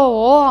ఇంటిలో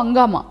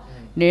హంగామా.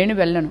 నేను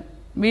వెళ్ళను,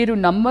 మీరు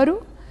నమ్మరు.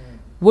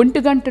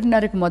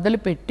 1:30కి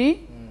మొదలుపెట్టి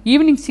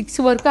ఈవినింగ్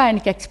 6 వరకు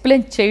ఆయనకి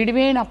ఎక్స్ప్లెయిన్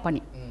చేయడమే నా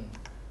పని.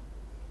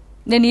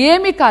 నేను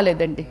ఏమీ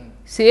కాలేదండి,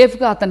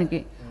 సేఫ్గా అతనికి.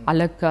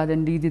 అలా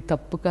కాదండి, ఇది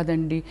తప్పు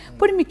కదండి,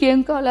 ఇప్పుడు మీకేం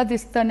కావాలో అది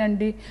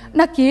ఇస్తానండి,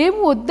 నాకేం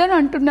వద్దని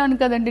అంటున్నాను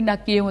కదండి,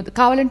 నాకేం వద్దు,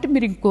 కావాలంటే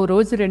మీరు ఇంకో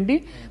రోజు రండి,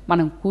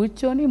 మనం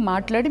కూర్చొని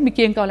మాట్లాడి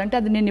మీకేం కావాలంటే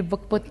అది నేను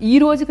ఇవ్వకపోతే ఈ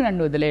రోజుకి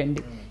నన్ను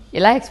వదిలేయండి,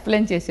 ఇలా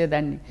ఎక్స్ప్లెయిన్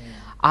చేసేదాన్ని.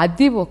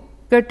 అది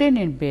ఒక్కటే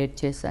నేను బేర్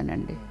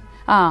చేశానండి.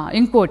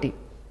 ఇంకోటి,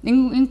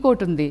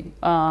 ఇంకోటి ఉంది,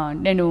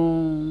 నేను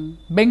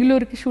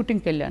బెంగళూరుకి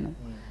షూటింగ్కి వెళ్ళాను.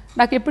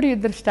 నాకు ఎప్పుడు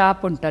 2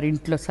 స్టాఫ్ ఉంటారు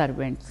ఇంట్లో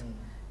సర్వెంట్స్.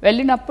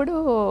 వెళ్ళినప్పుడు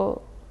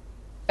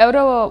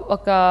ఎవరో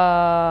ఒక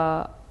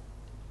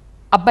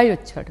అబ్బాయి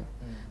వచ్చాడు,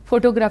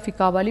 ఫోటోగ్రఫీ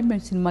కావాలి,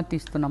 మేము సినిమా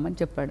తీస్తున్నామని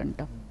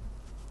చెప్పాడంట.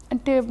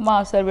 అంటే మా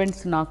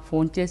సర్వెంట్స్ నాకు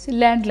ఫోన్ చేసి,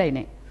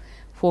 ల్యాండ్లైనే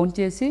ఫోన్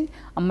చేసి,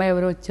 అమ్మాయి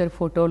ఎవరో వచ్చారు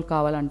ఫోటోలు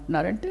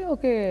కావాలంటున్నారంటే,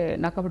 ఓకే.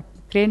 నాకు అప్పుడు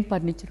క్రేన్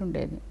ఫర్నిచర్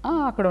ఉండేది,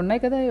 అక్కడ ఉన్నాయి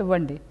కదా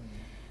ఇవ్వండి.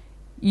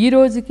 ఈ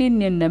రోజుకి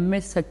నేను నమ్మే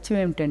సత్యం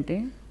ఏమిటంటే,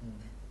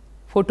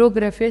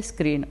 ఫోటోగ్రఫీ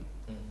స్క్రీన్.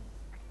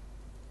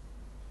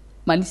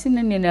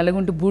 మనిషిని నేను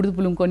ఎలాగుంటూ బూడిద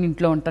పులుముకొని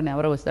ఇంట్లో ఉంటాను,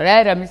 ఎవరో వస్తాడు,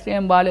 రమ్యశ్రీ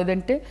ఏం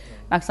బాగాలేదంటే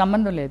నాకు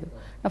సంబంధం లేదు,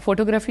 నా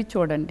ఫోటోగ్రఫీ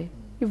చూడండి,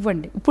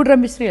 ఇవ్వండి. ఇప్పుడు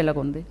రమ్యశ్రీ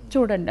ఎలాగుంది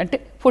చూడండి అంటే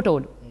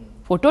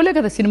ఫోటోలే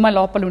కదా సినిమా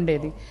లోపల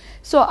ఉండేది.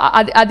 సో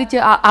అది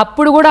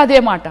అప్పుడు కూడా అదే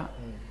మాట,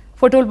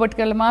 ఫోటోలు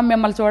పట్టుకెళ్ళమా,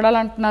 మిమ్మల్ని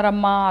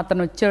చూడాలంటున్నారమ్మా,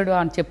 అతను వచ్చాడు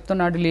అని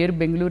చెప్తున్నాడు, లేరు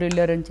బెంగళూరు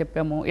వెళ్ళారని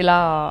చెప్పాము, ఇలా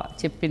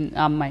చెప్పింది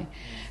ఆ అమ్మాయి.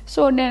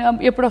 సో నేను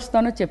ఎప్పుడు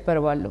వస్తానో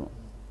చెప్పారు వాళ్ళు.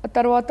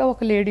 తర్వాత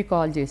ఒక లేడీ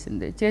కాల్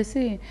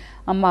చేసి,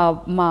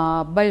 మా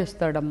అబ్బాయి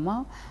వస్తాడమ్మా,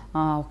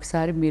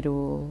 ఒకసారి మీరు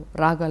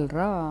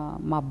రాగలరా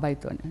మా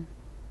అబ్బాయితోనే.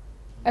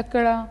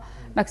 ఎక్కడ,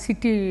 నాకు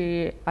సిటీ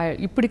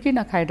ఇప్పటికీ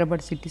నాకు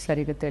హైదరాబాద్ సిటీ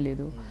సరిగ్గా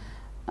తెలీదు.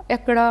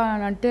 ఎక్కడ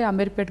అంటే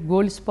అమీర్పేట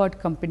గోల్డ్ స్పాట్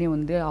కంపెనీ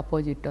ఉంది,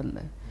 ఆపోజిట్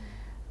ఉంది.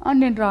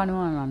 నేను రాను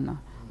అని అన్నా.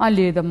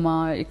 లేదమ్మా,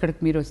 ఇక్కడికి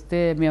మీరు వస్తే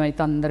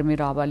మేమైతే అందరమీ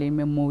రావాలి,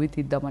 మేము మూవీ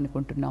తీద్దాం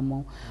అనుకుంటున్నాము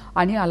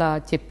అని అలా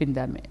చెప్పింది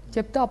ఆమె.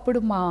 చెప్తే అప్పుడు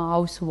మా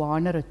హౌస్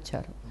ఓనర్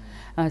వచ్చారు.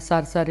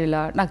 సార్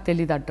ఇలా నాకు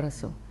తెలియదు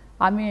అడ్రస్,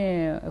 ఆమె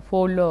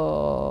ఫోన్లో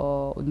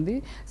ఉంది,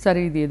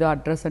 సరే ఇది ఏదో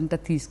అడ్రస్ అంటే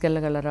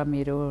తీసుకెళ్ళగలరా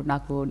మీరు,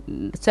 నాకు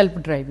సెల్ఫ్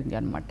డ్రైవింగ్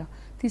అనమాట,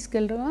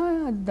 తీసుకెళ్ళరా,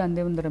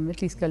 దాని ఉందరా మీరు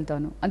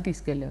తీసుకెళ్తాను అని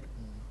తీసుకెళ్ళారు.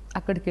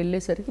 అక్కడికి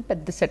వెళ్ళేసరికి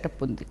పెద్ద సెటప్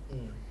ఉంది,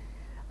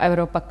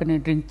 ఎవరో పక్కనే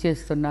డ్రింక్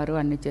చేస్తున్నారు,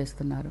 అన్నీ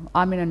చేస్తున్నారు.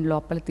 ఆమె నన్ను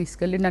లోపల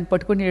తీసుకెళ్ళి నన్ను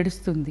పట్టుకొని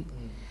ఏడుస్తుంది,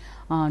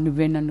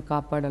 నువ్వే నన్ను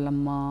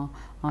కాపాడాలమ్మా,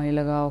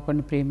 ఇలాగా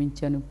ఒకరిని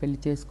ప్రేమించాను, పెళ్లి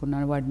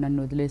చేసుకున్నాను, వాడు నన్ను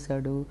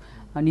వదిలేశాడు,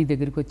 నీ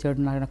దగ్గరికి వచ్చాడు,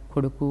 నా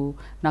కొడుకు,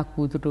 నా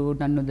కూతురు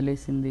నన్ను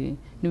వదిలేసింది,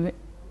 నువ్వే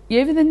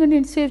ఏ విధంగా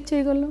నేను సేవ్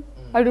చేయగలను,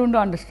 ఐ డోంట్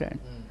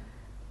అండర్స్టాండ్,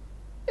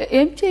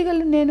 ఏం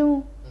చేయగలను నేను,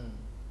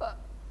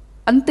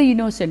 అంత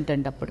ఇన్నోసెంట్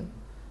అండి అప్పుడు,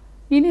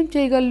 నేనేం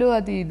చేయగలను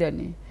అది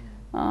ఇదని.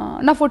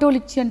 నా ఫోటోలు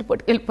ఇచ్చి అంటే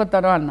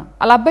వెళ్ళిపోతాను అన్న.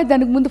 అలా అబ్బాయి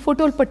దానికి ముందు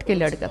ఫోటోలు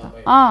పట్టుకెళ్ళాడు కదా,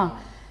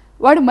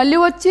 వాడు మళ్ళీ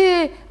వచ్చి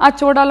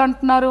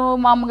చూడాలంటున్నారు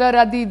మా అమ్మగారు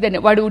అది ఇదని.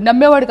 వాడు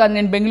నమ్మేవాడు కాదు,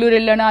 నేను బెంగళూరు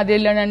వెళ్ళాను అది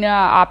వెళ్ళానని.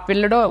 ఆ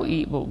పిల్లడో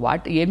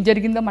ఏం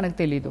జరిగిందో మనకు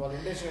తెలియదు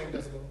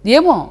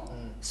ఏమో.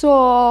 సో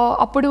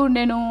అప్పుడు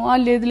నేను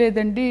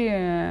లేదండి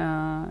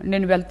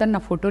నేను వెళ్తాను,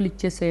 నా ఫోటోలు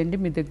ఇచ్చేసేయండి,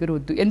 మీ దగ్గర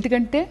వద్దు,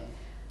 ఎందుకంటే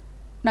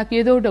నాకు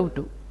ఏదో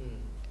డౌటు,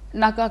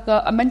 నాకు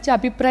మంచి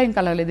అభిప్రాయం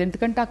కలగలేదు,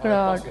 ఎందుకంటే అక్కడ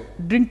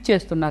డ్రింక్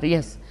చేస్తున్నారు,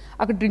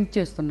 అక్కడ డ్రింక్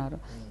చేస్తున్నారు,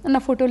 నా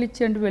ఫోటోలు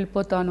ఇచ్చేయండి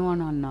వెళ్ళిపోతాను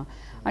అని అన్నా.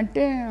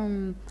 అంటే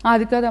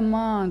అది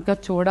కదమ్మా, ఇంకా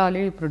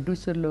చూడాలి,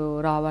 ప్రొడ్యూసర్లు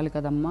రావాలి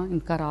కదమ్మా,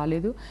 ఇంకా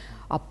రాలేదు.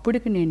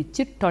 అప్పటికి నేను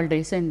ఇచ్చి 12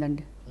 days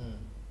అయిందండి.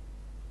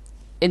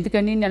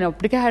 ఎందుకని నేను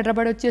అప్పటికే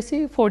హైదరాబాద్ వచ్చేసి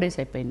 4 days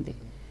అయిపోయింది.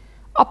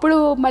 అప్పుడు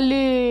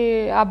మళ్ళీ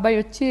అబ్బాయి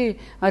వచ్చి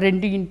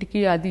 2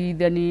 ఇంటికి అది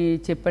ఇది అని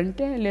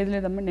చెప్పంటే,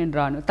 లేదమ్మా నేను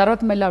రాను.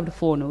 తర్వాత మళ్ళీ ఆవిడ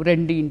ఫోను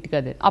 2 ఇంటికి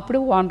అదే, అప్పుడు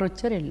ఓనర్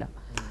వచ్చారు వెళ్ళా.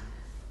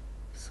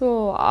 సో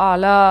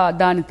అలా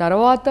దాని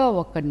తర్వాత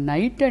ఒక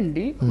నైట్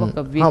అండి, ఒక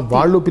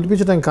వాళ్ళు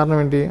పిలిపించడానికి కారణం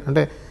ఏంటి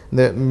అంటే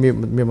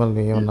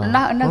మిమ్మల్ని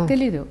నాకు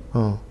తెలీదు,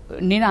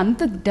 నేను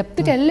అంత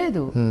డెప్త్కి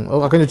వెళ్ళలేదు,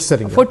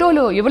 వచ్చేసరికి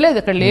ఫోటోలు ఇవ్వలేదు,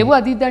 అక్కడ లేవు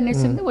అది ఇది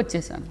అనేసింది,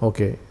 వచ్చేసాను.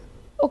 ఓకే.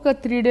 ఒక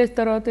 3 days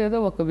తర్వాత ఏదో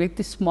ఒక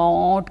వ్యక్తి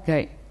స్మార్ట్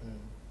గాయ్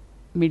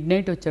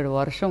మిడ్-నైట్ వచ్చాడు,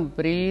 వర్షం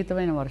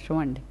విపరీతమైన వర్షం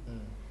అండి.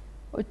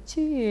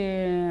 వచ్చి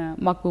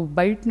మాకు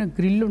బయటన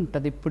గ్రిల్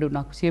ఉంటుంది, ఇప్పుడు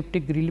నాకు సేఫ్టీ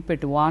గ్రిల్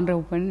పెట్టి ఓనర్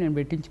పని నేను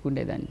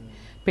పెట్టించుకునేదాన్ని,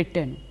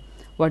 పెట్టాను.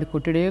 వాడు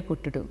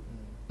కొట్టుడు,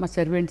 మా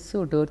సర్వెంట్స్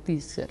డోర్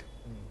తీశారు,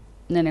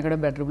 నేను ఎక్కడ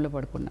బెడ్రూమ్లో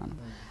పడుకున్నాను.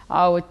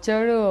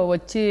 వచ్చాడు,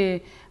 వచ్చి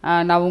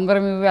నా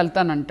ఉంగరం ఇవి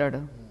వెళ్తానంటాడు.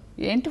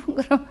 ఏంటి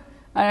ఉంగరం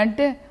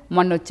అంటే,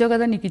 మొన్న వచ్చావు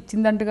కదా నీకు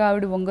ఇచ్చిందంటగా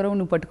ఆవిడ ఉంగరం,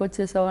 నువ్వు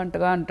పట్టుకొచ్చేసావు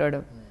అంటగా అంటాడు.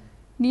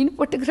 నేను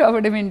పట్టుకు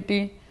రావడం ఏంటి,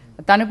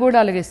 తను కూడా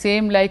అలాగే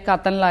సేమ్ లైక్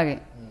అతనిలాగే,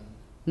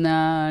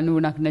 నువ్వు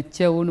నాకు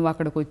నచ్చావు, నువ్వు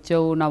అక్కడికి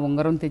వచ్చావు, నా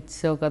ఉంగరం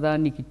తెచ్చావు కదా,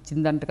 నీకు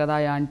ఇచ్చిందంట కదా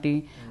ఆంటీ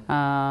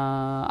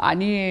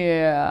అని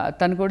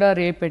తను కూడా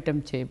రేప్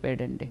అటెంప్ట్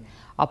చేయబోయాడండి.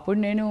 అప్పుడు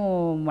నేను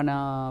మన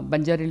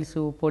బంజారాహిల్స్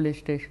పోలీస్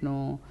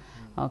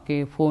స్టేషన్కి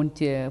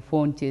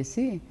ఫోన్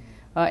చేసి,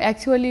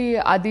 యాక్చువల్లీ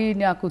అది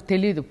నాకు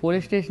తెలీదు,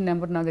 పోలీస్ స్టేషన్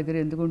నెంబర్ నా దగ్గర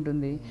ఎందుకు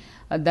ఉంటుంది.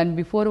 దాని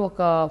బిఫోర్ ఒక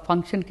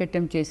ఫంక్షన్కి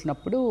అటెంప్ట్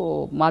చేసినప్పుడు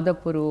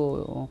మాదాపూర్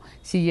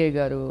సిఐ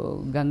గారు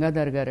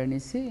గంగాధర్ గారు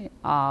అనేసి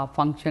ఆ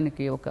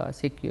ఫంక్షన్కి ఒక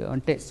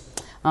అంటే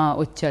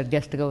వచ్చారు,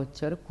 గెస్ట్గా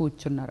వచ్చారు,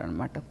 కూర్చున్నారు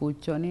అనమాట.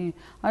 కూర్చొని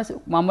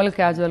మామూలు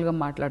క్యాజువల్గా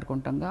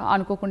మాట్లాడుకుంటాగా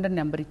అనుకోకుండా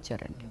నెంబర్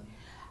ఇచ్చారండి.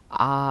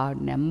 ఆ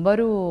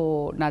నెంబరు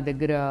నా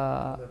దగ్గర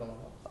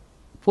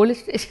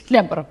పోలీస్ స్టేషన్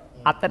నెంబర్,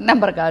 అతని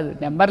నెంబర్ కాదు,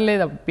 నెంబర్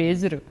లేదు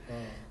పేజరు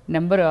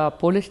నెంబర్,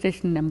 పోలీస్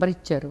స్టేషన్ నెంబర్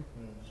ఇచ్చారు.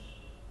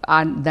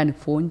 దానికి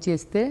ఫోన్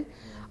చేస్తే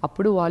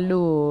అప్పుడు వాళ్ళు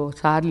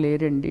సార్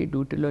లేరండి,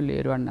 డ్యూటీలో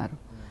లేరు అన్నారు.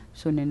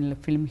 సో నేను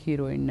ఫిల్మ్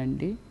హీరోయిన్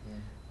అండి,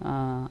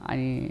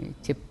 అని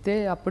చెప్తే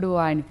అప్పుడు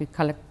ఆయనకి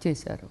కలెక్ట్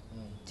చేశారు.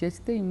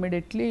 చేస్తే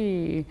ఇమ్మీడియట్లీ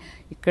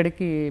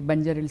ఇక్కడికి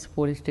బంజారాహిల్స్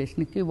పోలీస్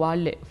స్టేషన్కి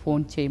వాళ్ళే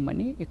ఫోన్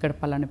చేయమని, ఇక్కడ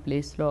పలానా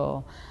ప్లేస్లో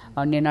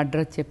నేను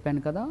అడ్రస్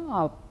చెప్పాను కదా,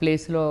 ఆ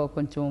ప్లేస్లో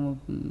కొంచెం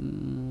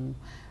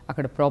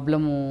అక్కడ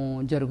ప్రాబ్లము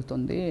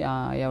జరుగుతుంది,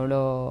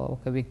 ఎవరో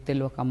ఒక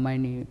వ్యక్తులు ఒక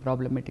అమ్మాయిని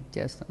ప్రాబ్లమేటిక్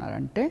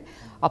చేస్తున్నారంటే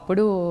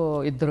అప్పుడు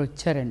ఇద్దరు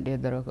వచ్చారండి,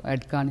 ఇద్దరు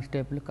హెడ్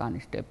కానిస్టేబుల్.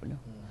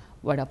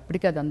 వాడు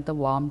అప్పటికి అదంతా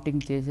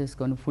వామిటింగ్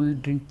చేసేసుకొని ఫుల్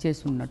డ్రింక్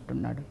చేసి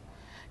ఉన్నట్టున్నాడు.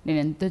 నేను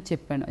ఎంతో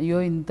చెప్పాను, అయ్యో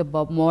ఇంత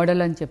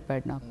మోడల్ అని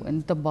చెప్పాడు నాకు,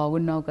 ఎంత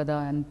బాగున్నావు కదా,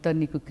 ఎంత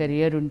నీకు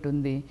కెరియర్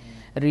ఉంటుంది,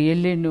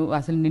 రియల్లీ నువ్వు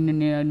అసలు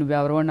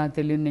నువ్వెవరో నాకు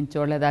తెలియదు, నేను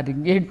చూడలేదు, ఆ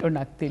రింగ్ ఏంటో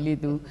నాకు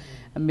తెలీదు,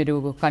 మీరు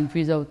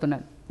కన్ఫ్యూజ్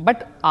అవుతున్నారు.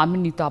 బట్ ఆమె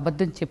నీతో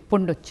అబద్ధం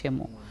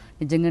చెప్పుండొచ్చేమో,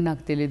 నిజంగా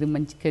నాకు తెలియదు,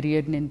 మంచి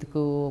కెరియర్ని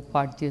ఎందుకు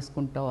పాటు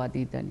చేసుకుంటావు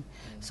అది ఇది అని.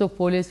 సో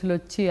పోలీసులు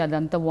వచ్చి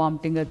అదంతా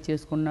వామిటింగ్ అది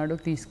చేసుకున్నాడు,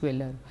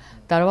 తీసుకువెళ్ళారు.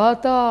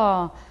 తర్వాత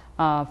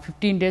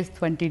 15 days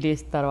 20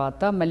 days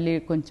తర్వాత మళ్ళీ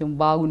కొంచెం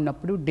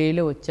బాగున్నప్పుడు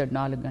డేలో వచ్చాడు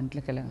 4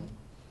 గంటలకి.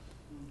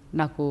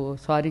 నాకు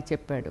సారీ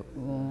చెప్పాడు,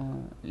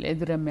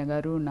 లేదు రమ్య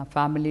గారు, నా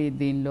ఫ్యామిలీ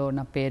దీనిలో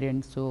నా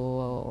పేరెంట్స్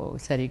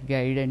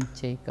సరిగ్గా గైడెన్స్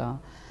చేయక,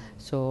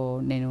 సో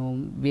నేను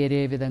వేరే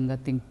విధంగా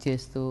థింక్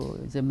చేస్తూ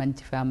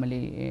మంచి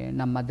ఫ్యామిలీ,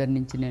 నా మదర్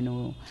నుంచి నేను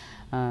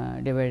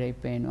డివైడ్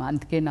అయిపోయాను,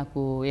 అందుకే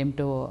నాకు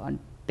ఏమిటో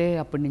అంటే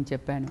అప్పుడు నేను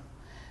చెప్పాను,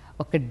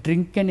 ఒక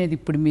డ్రింక్ అనేది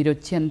ఇప్పుడు మీరు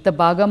వచ్చి ఎంత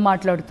బాగా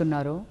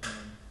మాట్లాడుతున్నారో,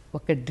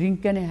 ఒక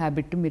డ్రింక్ అనే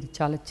హ్యాబిట్ మీరు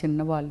చాలా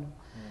చిన్నవాళ్ళు.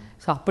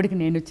 సో అప్పటికి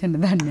నేను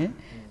చిన్నదాన్నే,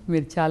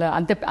 మీరు చాలా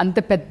అంత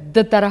పెద్ద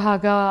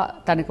తరహాగా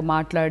తనకు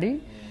మాట్లాడి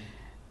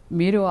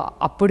మీరు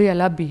అప్పుడు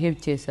ఎలా బిహేవ్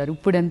చేశారు,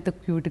 ఇప్పుడు ఎంత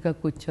క్యూట్గా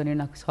కూర్చొని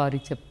నాకు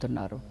సారీ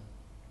చెప్తున్నారు,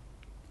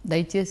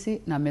 దయచేసి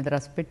నా మీద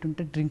రెస్పెక్ట్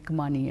ఉంటే డ్రింక్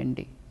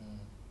మానేయండి.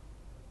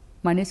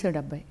 మానేశాడు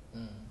అబ్బాయి,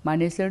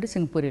 మానేశాడు,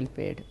 సింగపూర్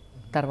వెళ్ళిపోయాడు.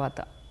 తర్వాత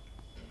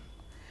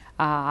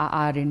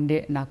ఆ రెండే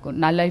నాకు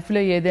నా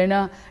లైఫ్లో ఏదైనా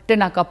అంటే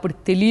నాకు అప్పుడు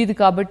తెలియదు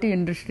కాబట్టి,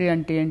 ఇండస్ట్రీ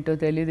అంటే ఏంటో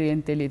తెలియదు, ఏం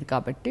తెలియదు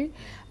కాబట్టి,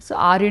 సో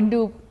ఆ 2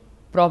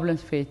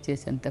 ప్రాబ్లమ్స్ ఫేస్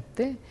చేశాను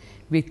తప్పితే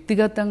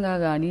వ్యక్తిగతంగా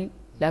కానీ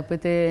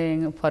లేకపోతే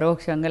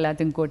పరోక్షంగా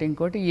లేకపోతే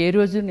ఇంకోటి ఏ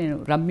రోజు నేను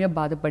రమ్య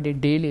బాధపడే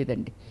డే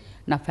లేదండి.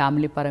 నా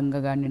ఫ్యామిలీ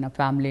పరంగా కానీ, నా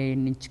ఫ్యామిలీ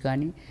నుంచి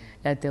కానీ,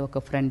 లేకపోతే ఒక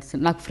ఫ్రెండ్స్,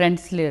 నాకు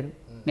ఫ్రెండ్స్ లేరు.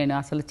 నేను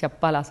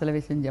అసలు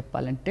విషయం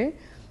చెప్పాలంటే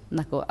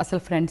నాకు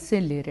అసలు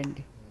ఫ్రెండ్సే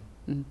లేరండి,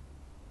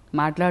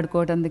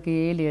 మాట్లాడుకోవడానికి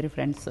లేరు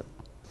ఫ్రెండ్స్.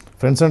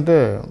 ఫ్రెండ్స్ అంటే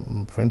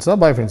ఫ్రెండ్సా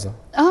బాయ్ ఫ్రెండ్సా?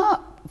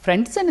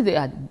 ఫ్రెండ్స్ అనేది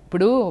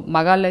ఇప్పుడు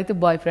మగాళ్ళు అయితే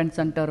బాయ్ ఫ్రెండ్స్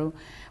అంటారు,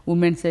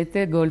 ఉమెన్స్ అయితే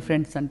గర్ల్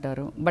ఫ్రెండ్స్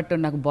అంటారు, బట్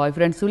నాకు బాయ్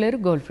ఫ్రెండ్స్ లేరు,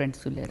 గర్ల్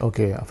ఫ్రెండ్స్ లేరు.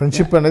 ఓకే,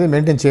 ఫ్రెండ్షిప్ అనేది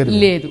మెయింటైన్ చేయలేదు.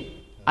 లేదు,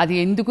 అది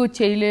ఎందుకు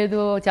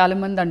చేయలేదు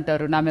చాలామంది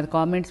అంటారు, నా మీద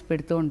కామెంట్స్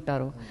పెడుతూ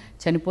ఉంటారు,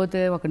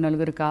 చనిపోతే ఒక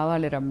 4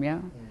 కావాలి రమ్య,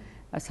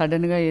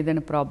 సడన్గా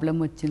ఏదైనా ప్రాబ్లం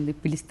వచ్చింది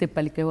పిలిస్తే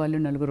పలికే వాళ్ళు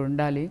 4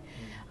 ఉండాలి,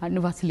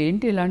 నువ్వు అసలు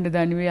ఏంటి ఇలాంటి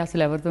దానివి,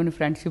 అసలు ఎవరితో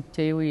ఫ్రెండ్షిప్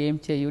చేయవు, ఏం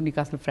చేయవు, నీకు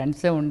అసలు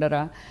ఫ్రెండ్సే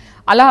ఉండరా,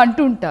 అలా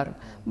అంటూ ఉంటారు.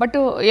 బట్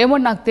ఏమో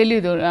నాకు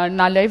తెలీదు,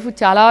 నా లైఫ్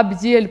చాలా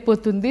బిజీ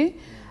వెళ్ళిపోతుంది,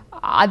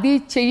 అది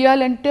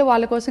చెయ్యాలంటే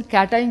వాళ్ళ కోసం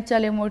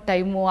కేటాయించాలేమో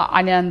టైము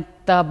అని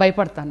అంత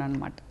భయపడతాను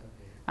అనమాట,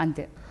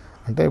 అంతే.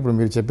 అంటే ఇప్పుడు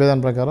మీరు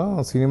చెప్పేదాని ప్రకారం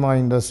సినిమా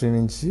ఇండస్ట్రీ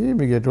నుంచి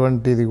మీకు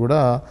ఎటువంటిది కూడా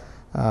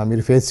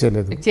మీరు ఫేస్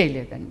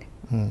చేయలేదండి,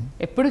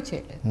 ఎప్పుడూ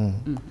చేయలేదు.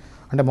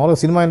 అంటే మామూలుగా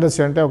సినిమా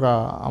ఇండస్ట్రీ అంటే ఒక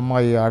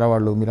అమ్మాయి,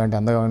 ఆడవాళ్ళు మీలాంటి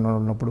అందగా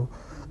ఉన్నప్పుడు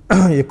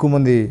ఎక్కువ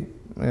మంది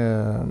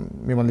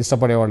మిమ్మల్ని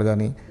ఇష్టపడేవాళ్ళు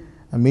కానీ,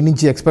 మీ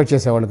నుంచి ఎక్స్పెక్ట్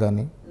చేసేవాళ్ళు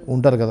కానీ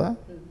ఉంటారు కదా,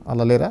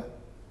 అలా లేరా?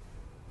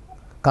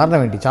 కారణం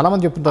ఏంటి? చాలా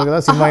మంది చెప్తుంటారు కదా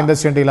సినిమా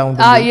ఇండస్ట్రీ అంటే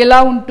ఇలా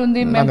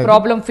ఉంటుంది, మేము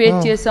ప్రాబ్లం ఫేస్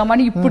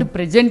చేసామని. ఇప్పుడు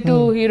ప్రెజెంట్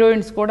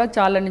హీరోయిన్స్ కూడా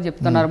చాలానే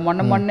చెప్తున్నారు.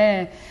 మొన్నే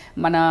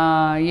మన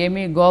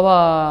గోవా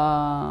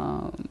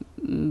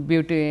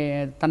బ్యూటీ,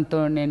 తనతో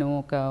నేను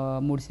ఒక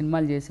 3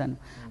 సినిమాలు చేశాను.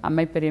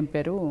 అమ్మాయి పేరు ఏం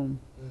పేరు,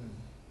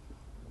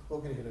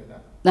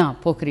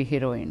 పోఖ్రీ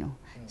హీరోయిన్.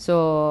 సో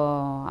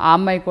ఆ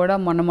అమ్మాయి కూడా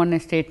మొన్నే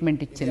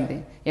స్టేట్మెంట్ ఇచ్చింది,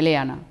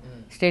 ఇలియానా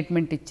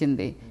స్టేట్మెంట్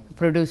ఇచ్చింది,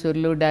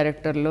 ప్రొడ్యూసర్లు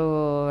డైరెక్టర్లు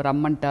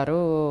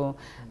రమ్మంటారు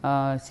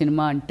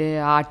సినిమా అంటే,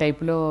 ఆ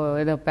టైప్లో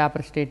ఏదో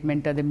పేపర్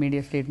స్టేట్మెంట్, అదే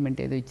మీడియా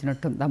స్టేట్మెంట్ ఏదో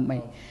ఇచ్చినట్టుంది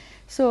అమ్మాయి.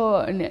 సో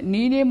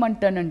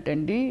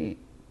నేనేమంటానంటండి,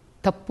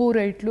 తప్పు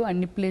రైట్లు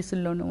అన్ని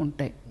ప్లేసుల్లోనూ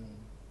ఉంటాయి.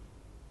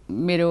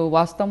 మీరు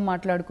వాస్తవం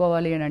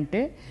మాట్లాడుకోవాలి అని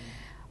అంటే,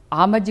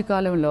 ఆ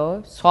మధ్యకాలంలో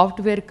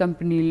సాఫ్ట్వేర్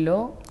కంపెనీల్లో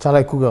చాలా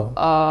ఎక్కువగా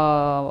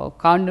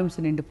కాండమ్స్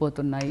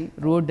నిండిపోతున్నాయి,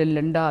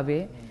 రోడ్డులెండా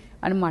అవే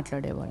అని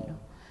మాట్లాడేవాళ్ళు.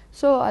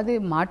 సో అది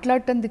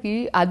మాట్లాడటానికి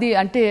అది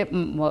అంటే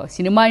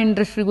సినిమా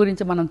ఇండస్ట్రీ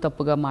గురించి మనం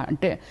తప్పుగా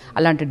అంటే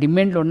అలాంటి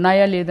డిమాండ్లు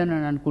ఉన్నాయా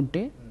లేదని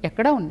అనుకుంటే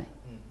ఎక్కడా ఉన్నాయి,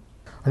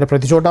 అంటే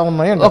ప్రతి చోట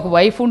ఉన్నాయి. ఒక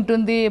వైఫ్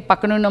ఉంటుంది,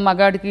 పక్కనున్న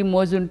మగాడికి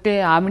మోజు ఉంటే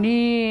ఆమెని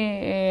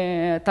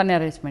తను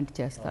అరేంజ్మెంట్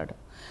చేస్తాడు.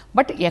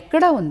 బట్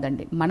ఎక్కడా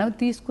ఉందండి మనం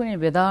తీసుకునే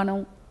విధానం,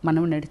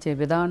 మనం నడిచే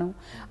విధానం.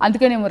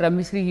 అందుకనేమో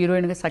రమ్యశ్రీ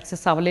హీరోయిన్గా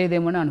సక్సెస్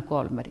అవ్వలేదేమో అని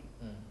అనుకోవాలి మరి,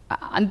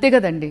 అంతే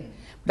కదండి.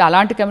 ఇప్పుడు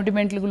అలాంటి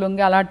కమిట్మెంట్లకు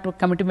లొంగి అలాంటి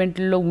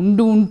కమిట్మెంట్లో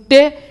ఉంటే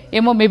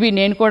ఏమో మేబీ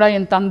నేను కూడా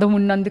ఎంత అందం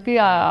ఉన్నందుకు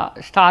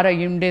స్టార్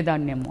అయ్యి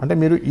ఉండేదాన్నేమో. అంటే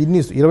మీరు ఇన్ని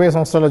 20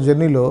 సంవత్సరాల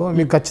జర్నీలో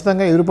మీకు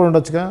ఖచ్చితంగా ఎదురుపడి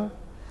ఉండొచ్చుగా,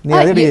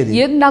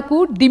 నాకు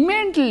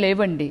డిమాండ్లు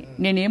లేవండి.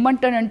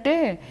 నేనేమంటానంటే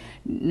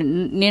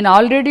నేను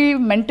ఆల్రెడీ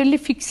మెంటల్లీ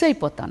ఫిక్స్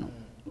అయిపోతాను.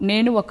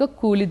 నేను ఒక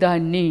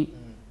కూలిదాన్ని,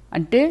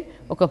 అంటే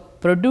ఒక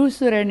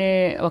ప్రొడ్యూసర్ అనే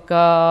ఒక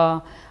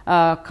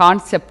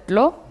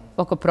కాన్సెప్ట్లో,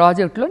 ఒక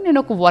ప్రాజెక్ట్లో నేను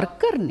ఒక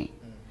వర్కర్ని.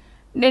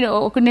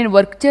 నేను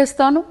వర్క్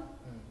చేస్తాను,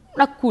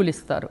 నాకు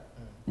కూలిస్తారు,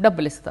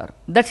 డబ్బులు ఇస్తారు,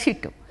 దట్స్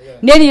ఇట్.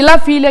 నేను ఇలా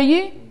ఫీల్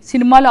అయ్యి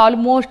సినిమాలో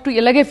ఆల్మోస్ట్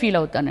ఇలాగే ఫీల్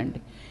అవుతానండి.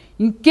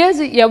 ఇన్కేస్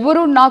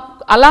ఎవరు నాకు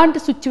అలాంటి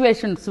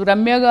సిచ్యువేషన్స్,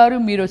 రమ్య గారు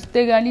మీరు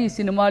వస్తే కానీ ఈ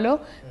సినిమాలో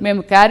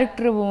మేము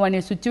క్యారెక్టర్ అనే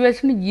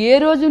సిచ్యువేషన్ ఏ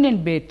రోజు నేను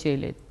బేర్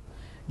చేయలేదు.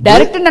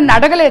 డైరెక్టర్ నన్ను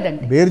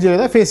అడగలేదండి.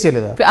 ఫేస్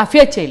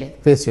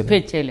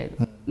చేయలేదు.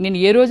 నేను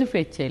ఏ రోజు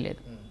ఫేస్ చేయలేదు.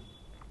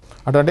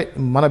 అంటే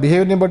మన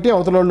బిహేవియర్ని బట్టి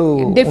అవతల వాళ్ళు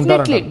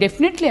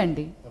డెఫినెట్లీ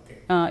అండి.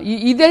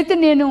 ఇదైతే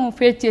నేను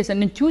ఫేస్ చేశాను,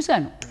 నేను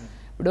చూశాను.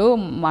 ఇప్పుడు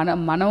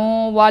మనం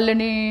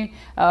వాళ్ళని,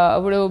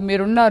 ఇప్పుడు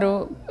మీరున్నారు,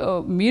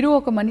 మీరు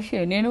ఒక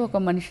మనిషే, నేను ఒక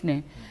మనిషినే.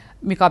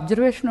 మీకు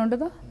అబ్జర్వేషన్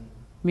ఉండదా?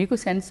 మీకు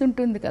సెన్స్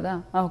ఉంటుంది కదా.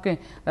 ఓకే,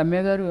 రమ్య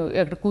గారు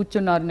ఎక్కడ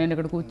కూర్చున్నారు, నేను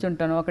ఇక్కడ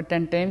కూర్చుంటాను, ఒక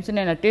 10 times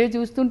నేను అట్టే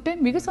చూస్తుంటే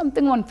మీకు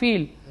సంథింగ్ వన్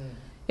ఫీల్.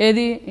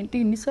 ఏది ఏంటి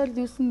ఇన్నిసార్లు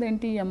చూస్తుంది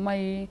ఏంటి ఈ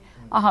అమ్మాయి,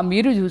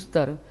 మీరు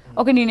చూస్తారు.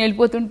 ఓకే, నేను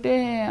వెళ్ళిపోతుంటే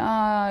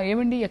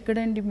ఏమండి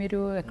ఎక్కడండి మీరు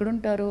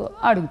ఎక్కడుంటారు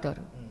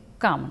అడుగుతారు,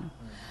 కామన్.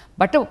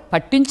 బట్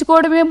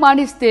పట్టించుకోవడమే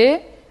మానేస్తే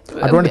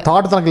అటువంటి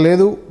థాట్ తనకు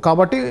లేదు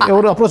కాబట్టి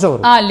ఎవరు అప్రోచ్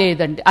అవ్వరు.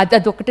 లేదండి,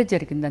 అది ఒకటే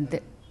జరిగింది అంతే.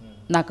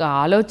 నాకు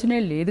ఆలోచనే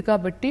లేదు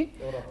కాబట్టి,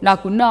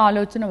 నాకున్న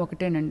ఆలోచన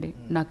ఒకటేనండి.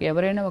 నాకు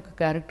ఎవరైనా ఒక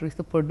క్యారెక్టర్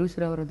ఇస్తే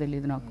ప్రొడ్యూసర్ ఎవరో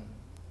తెలియదు, నాకు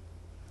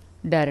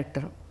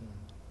డైరెక్టర్.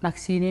 నాకు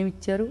సీన్ ఏమి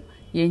ఇచ్చారు,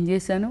 ఏం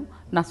చేశాను,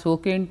 నా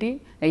సోక్ ఏంటి,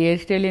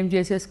 హెయిర్ స్టైల్ ఏం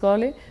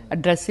చేసేసుకోవాలి, ఆ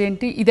డ్రెస్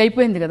ఏంటి, ఇది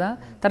అయిపోయింది కదా.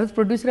 తర్వాత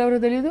ప్రొడ్యూసర్ ఎవరో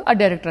తెలియదు, ఆ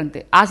డైరెక్టర్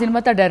అంతే. ఆ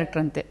సినిమాతో ఆ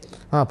డైరెక్టర్ అంతే.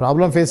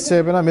 ప్రాబ్లం ఫేస్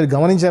చేయకపోయినా మీరు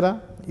గమనించారా?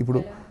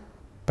 ఇప్పుడు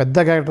పెద్ద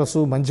క్యారెక్టర్స్,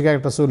 మంచి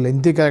characters,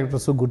 lengthy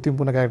characters,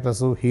 గుర్తింపున్న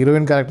characters,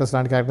 heroine characters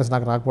లాంటి క్యారెక్టర్స్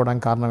నాకు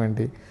రాకపోవడానికి కారణం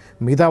ఏంటి?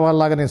 మిగతా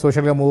వాళ్ళలాగా నేను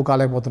సోషల్గా మూవ్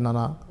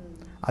కాలేకపోతున్నానా,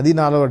 అది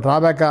నాలో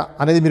డ్రాబ్యాక్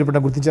అనేది మీరు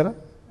ఇప్పుడు గుర్తించారా?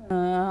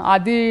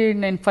 అది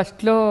నేను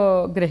ఫస్ట్లో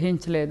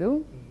గ్రహించలేదు.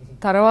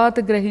 తర్వాత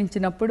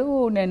గ్రహించినప్పుడు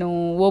నేను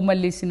ఓ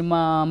మళ్ళీ సినిమా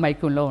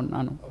మైకంలో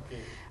ఉన్నాను.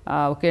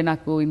 ఓకే,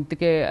 నాకు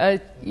ఇంతకే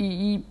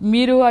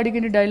మీరు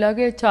అడిగిన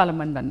డైలాగే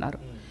చాలామంది అన్నారు.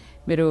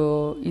 మీరు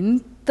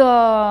ఇంత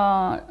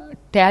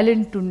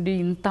టాలెంట్ ఉండి,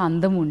 ఇంత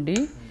అందం ఉండి,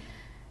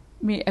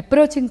 మీ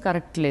అప్రోచింగ్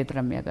కరెక్ట్ లేదు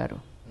రమ్య గారు,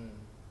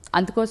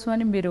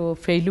 అందుకోసమని మీరు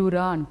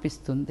ఫెయిల్యూరా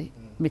అనిపిస్తుంది.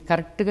 మీకు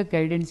కరెక్ట్గా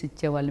గైడెన్స్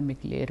ఇచ్చేవాళ్ళు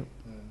మీకు లేరు.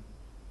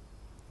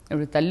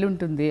 ఇప్పుడు తల్లి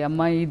ఉంటుంది,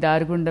 అమ్మాయి ఈ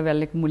దారి గుండా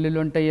వెళ్ళకి ముళ్ళులు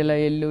ఉంటాయి, ఇలా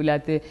వెళ్ళు,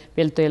 లేకపోతే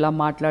వీళ్ళతో ఇలా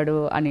మాట్లాడు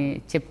అని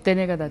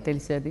చెప్తేనే కదా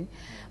తెలిసేది.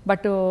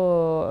 బట్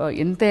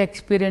ఎంత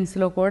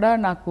ఎక్స్పీరియన్స్లో కూడా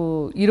నాకు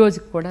ఈ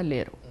రోజుకి కూడా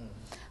లేరు.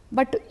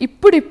 బట్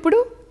ఇప్పుడు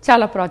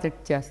చాలా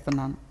ప్రాజెక్ట్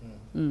చేస్తున్నాను.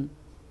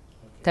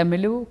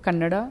 తమిళ,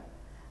 కన్నడ,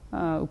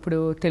 ఇప్పుడు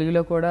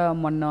తెలుగులో కూడా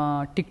మొన్న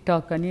టిక్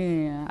టాక్ అని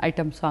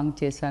ఐటమ్ సాంగ్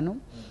చేశాను.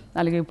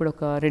 అలాగే ఇప్పుడు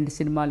ఒక 2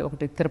 సినిమాలు,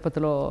 ఒకటి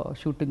తిరుపతిలో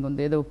షూటింగ్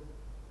ఉంది, ఏదో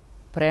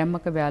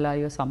ప్రేమక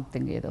వేలాయో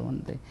సంథింగ్ ఏదో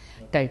ఉంది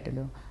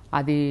టైటిల్,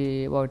 అది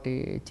ఒకటి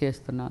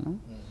చేస్తున్నాను.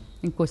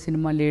 ఇంకో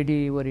సినిమా లేడీ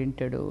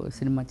ఓరియంటెడ్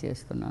సినిమా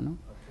చేస్తున్నాను.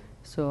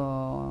 సో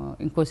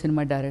ఇంకో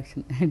సినిమా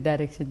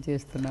డైరెక్షన్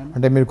చేస్తున్నాను.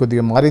 అంటే మీరు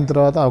కొద్దిగా మారిన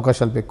తర్వాత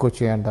అవకాశాలు ఎక్కువ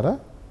వచ్చాయంటారా?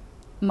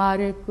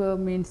 మారేకు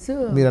మీన్స్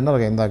మీరు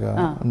అన్నారు ఇందాక,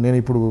 నేను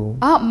ఇప్పుడు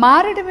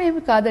మారడం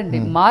ఏమి కాదండి,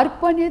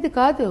 మార్పు అనేది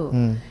కాదు.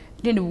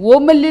 నేను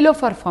ఓమల్లిలో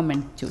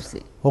పర్ఫార్మెన్స్ చూసి,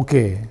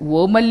 ఓకే,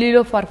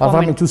 ఓమల్లిలో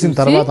పర్ఫార్మెన్స్ చూసిన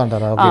తర్వాత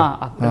అంటారా?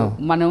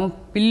 మనం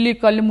పిల్లి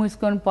కళ్ళు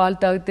మూసుకొని పాలు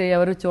తాగితే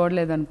ఎవరు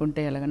చూడలేదు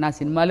అనుకుంటే ఎలాగ. నా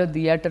సినిమాలో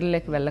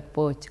థియేటర్లోకి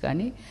వెళ్ళకపోవచ్చు,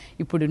 కానీ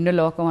ఇప్పుడున్న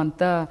లోకం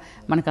అంతా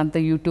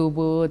మనకంతా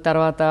యూట్యూబ్,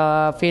 తర్వాత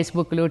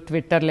ఫేస్బుక్లు,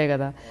 ట్విట్టర్లే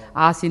కదా.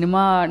 ఆ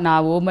సినిమా, నా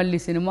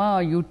ఓమల్లి సినిమా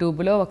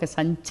యూట్యూబ్లో ఒక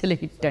సంచల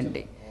హిట్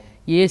అండి.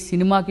 ఏ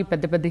సినిమాకి,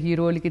 పెద్ద పెద్ద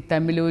హీరోలకి,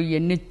 తమిళ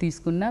ఎన్ని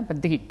తీసుకున్నా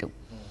పెద్ద హిట్.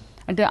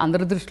 అంటే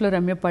అందరి దృష్టిలో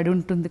రమ్య పడి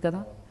ఉంటుంది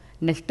కదా.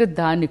 నెక్స్ట్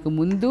దానికి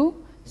ముందు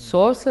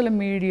సోషల్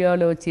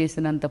మీడియాలో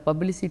చేసినంత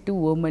పబ్లిసిటీ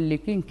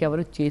ఓమల్లికి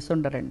ఇంకెవరు చేసి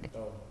ఉండరండి.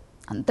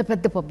 అంత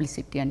పెద్ద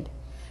పబ్లిసిటీ అండి.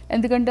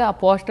 ఎందుకంటే ఆ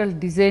పోస్టల్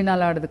డిజైన్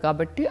అలాడదు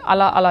కాబట్టి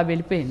అలా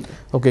వెళ్ళిపోయింది.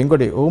 ఓకే,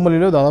 ఇంకోటి,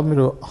 ఓమల్లిలో దాదాపు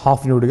మీరు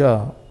హాఫ్ న్యూడ్గా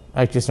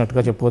యాక్ట్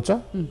చేసినట్టుగా చెప్పవచ్చా?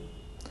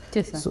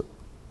 చేశాను.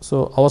 సో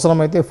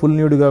అవసరమైతే ఫుల్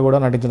న్యూడ్గా కూడా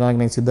నటించడానికి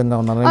నేను సిద్ధంగా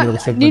ఉన్నాను.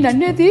 నేను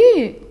అనేది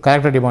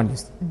క్యారెక్టర్ డిమాండ్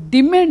చేస్తాను,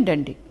 డిమాండ్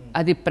అండి.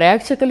 అది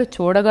ప్రేక్షకులు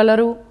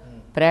చూడగలరు,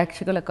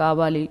 ప్రేక్షకులు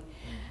కావాలి.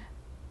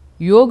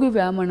 యోగి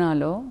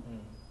వేమనలో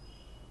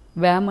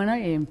వేమన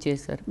ఏం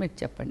చేశారు మీరు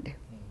చెప్పండి?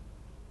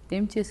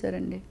 ఏం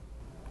చేశారండి?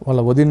 వాళ్ళ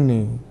వదిన్ని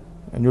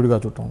న్యూడ్గా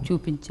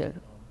చూపించాడు.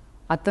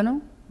 అతను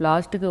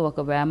లాస్ట్గా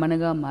ఒక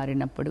వేమనగా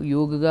మారినప్పుడు,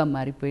 యోగిగా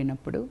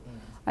మారిపోయినప్పుడు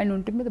ఆయన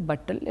ఒంటి మీద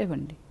బట్టలు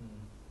లేవండి,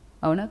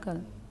 అవునా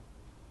కాదు?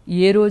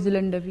 ఏ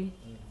రోజులండి అవి?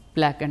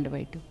 Black and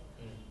white.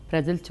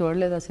 ప్రజలు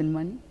చూడలేదు ఆ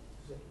సినిమాని.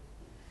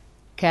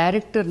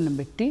 క్యారెక్టర్ని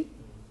బట్టి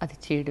అది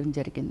చేయడం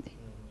జరిగింది,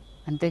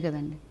 అంతే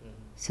కదండి.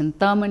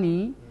 చింతామణి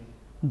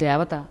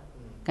దేవత,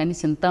 కానీ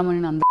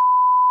చింతామణిని అందరూ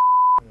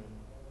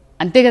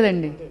అంతే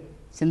కదండి.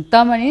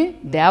 చింతామణి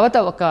దేవత,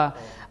 ఒక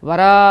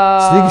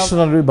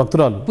శ్రీకృష్ణుడి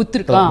భక్తురాలు,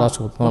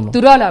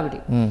 భక్తురాలు ఆవిడ.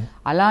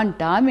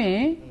 అలాంటి ఆమె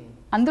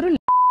అందరూ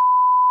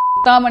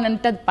తామని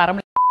అంటే అది పరమ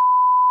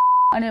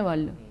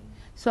అనేవాళ్ళు.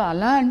 సో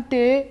అలా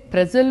అంటే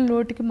ప్రజల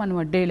నోటికి మనం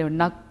అడ్డేయలేము.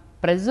 నాకు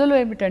ప్రజలు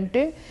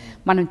ఏమిటంటే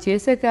మనం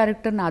చేసే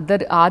క్యారెక్టర్ని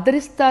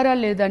ఆదరిస్తారా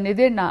లేదా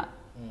అనేదే నా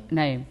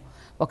నయం.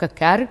 ఒక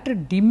క్యారెక్టర్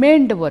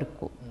డిమాండ్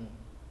వరకు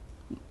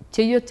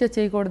చెయ్యొచ్చా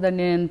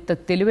చేయకూడదనేంత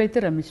తెలివైతే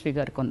రమ్యశ్రీ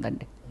గారికి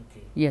ఉందండి.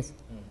 ఎస్,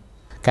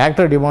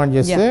 క్యారెక్టర్ డిమాండ్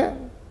చేస్తే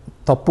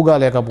తప్పుగా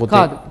లేకపోతే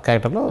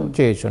క్యారెక్టర్లో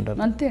చేయొచ్చు అంటారు.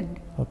 అంతే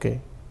అండి. ఓకే,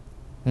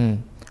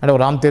 అంటే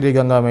రామ్ తేరీ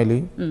గంగామేలి,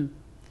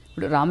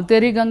 ఇప్పుడు రామ్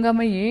తేరీ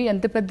గంగామయ్యి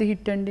ఎంత పెద్ద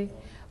హిట్ అండి.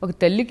 ఒక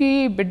తల్లికి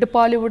బిడ్డ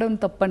పాలు ఇవ్వడం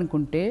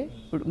తప్పనుకుంటే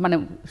ఇప్పుడు మనం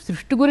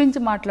సృష్టి గురించి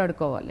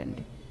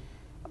మాట్లాడుకోవాలండి.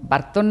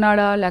 భర్త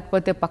ఉన్నాడా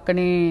లేకపోతే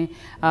పక్కనే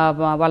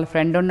వాళ్ళ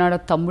ఫ్రెండ్ ఉన్నాడా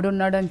తమ్ముడు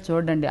ఉన్నాడా అని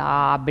చూడండి. ఆ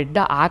బిడ్డ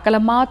ఆకలి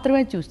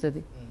మాత్రమే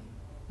చూస్తుంది.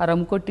 ఆ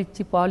రమ్ము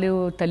కొట్టిచ్చి పాలు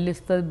తల్లి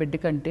ఇస్తుంది బిడ్డ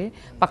కంటే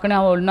పక్కన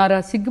ఉన్నారా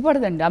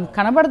సిగ్గుపడదండి, ఆమె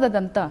కనబడదు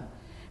అదంతా.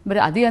 మరి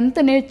అది ఎంత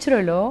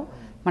నేచురలో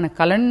మన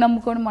కళను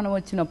నమ్ముకొని మనం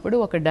వచ్చినప్పుడు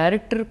ఒక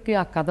డైరెక్టర్కి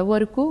ఆ కథ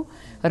వరకు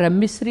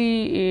రమ్యశ్రీ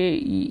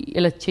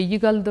ఇలా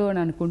చెయ్యగలదు అని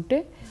అనుకుంటే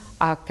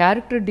ఆ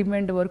క్యారెక్టర్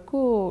డిమాండ్ వరకు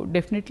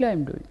డెఫినెట్లీ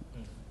ఐఎమ్ డూయింగ్.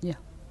 యా,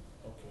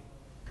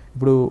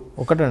 ఇప్పుడు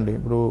ఒకటండి,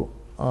 ఇప్పుడు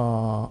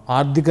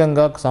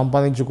ఆర్థికంగా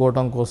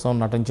సంపాదించుకోవటం కోసం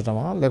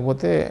నటించడమా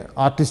లేకపోతే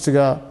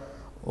ఆర్టిస్ట్గా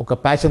ఒక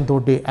ప్యాషన్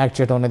తోటి యాక్ట్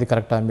చేయడం అనేది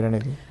కరెక్టా మీరు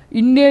అనేది?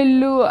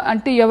 ఇన్నేళ్ళు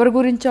అంటే ఎవరి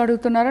గురించి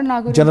అడుగుతున్నారో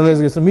నాకు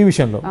జనరలైజ్ చేస్తాం మీ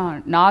విషయంలో.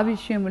 నా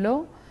విషయంలో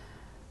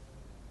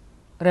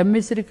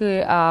రమ్యశ్రీకి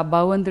ఆ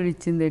భగవంతుడు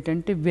ఇచ్చింది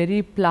ఏంటంటే వెరీ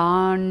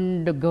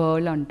ప్లాన్డ్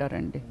గర్ల్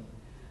అంటారండి.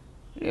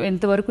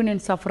 ఎంతవరకు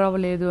నేను సఫర్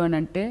అవ్వలేదు అని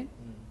అంటే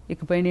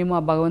ఇకపైనేమో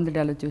ఆ భగవంతుడు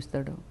ఎలా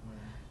చూస్తాడు.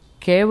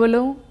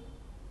 కేవలం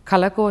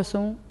కళ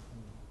కోసం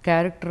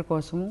క్యారెక్టర్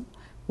కోసం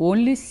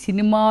ఓన్లీ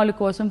సినిమాల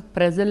కోసం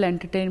ప్రజలు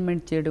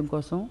ఎంటర్టైన్మెంట్ చేయడం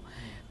కోసం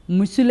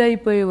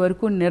ముసులైపోయే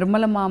వరకు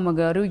నిర్మల మామ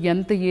గారు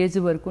ఎంత ఏజ్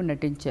వరకు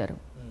నటించారు,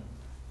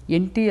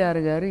 ఎన్టీఆర్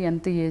గారు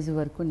ఎంత ఏజ్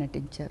వరకు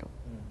నటించారు.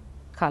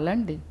 కళ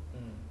అండి,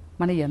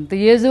 మనం ఎంత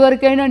ఏజ్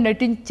వరకైనా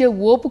నటించే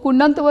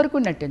ఓపుకున్నంత వరకు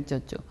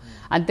నటించవచ్చు.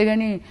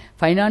 అంతేగాని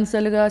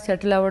ఫైనాన్షియల్గా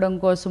సెటిల్ అవ్వడం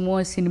కోసము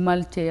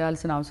సినిమాలు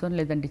చేయాల్సిన అవసరం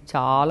లేదండి.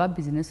 చాలా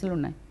బిజినెస్లు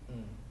ఉన్నాయి,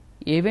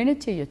 ఏవైనా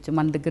చేయొచ్చు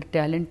మన దగ్గర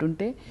టాలెంట్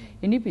ఉంటే.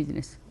 ఎనీ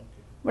బిజినెస్,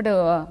 బట్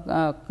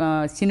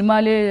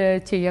సినిమాలే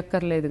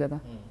చెయ్యక్కర్లేదు కదా.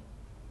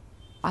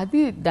 అది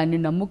దాన్ని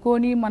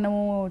నమ్ముకొని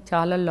మనము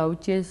చాలా లవ్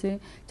చేసి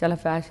చాలా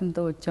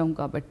ఫ్యాషన్తో వచ్చాం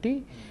కాబట్టి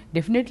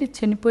డెఫినెట్లీ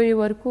చనిపోయే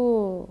వరకు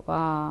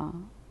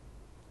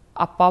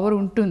ఆ పవర్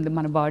ఉంటుంది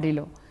మన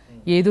బాడీలో.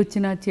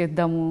 ఏదొచ్చినా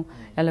చేద్దాము,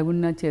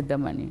 ఎలాగున్నా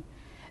చేద్దామని.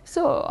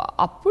 సో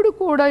అప్పుడు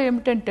కూడా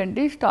ఏమిటంటే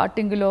అండి,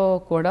 స్టార్టింగ్లో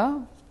కూడా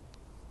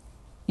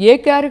ఏ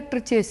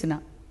క్యారెక్టర్ చేసినా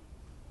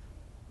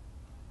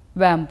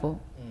వ్యాంపో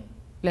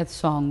లేదా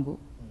సాంగు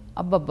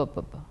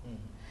అబ్బబ్బబ్బబ్బా.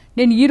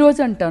 నేను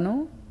ఈరోజు అంటాను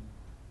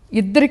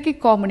ఇద్దరికి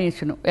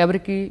కాంబినేషను,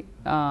 ఎవరికి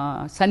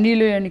సన్నీ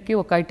లియోనికి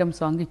ఒక ఐటమ్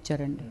సాంగ్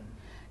ఇచ్చారండి,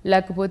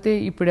 లేకపోతే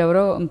ఇప్పుడు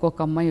ఎవరో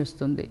ఇంకొక అమ్మాయి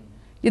వస్తుంది,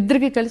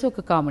 ఇద్దరికి కలిసి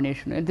ఒక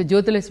కాంబినేషన్. అంటే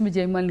జ్యోతిలక్ష్మి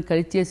జయమాలని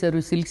కలిసి చేశారు,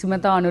 సిల్క్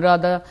స్మిత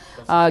అనురాధ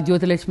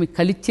జ్యోతిలక్ష్మి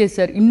కలిసి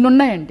చేశారు,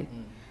 ఇన్నున్నాయండి.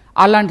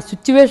 అలాంటి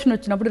సిచ్యువేషన్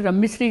వచ్చినప్పుడు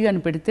రమ్యశ్రీ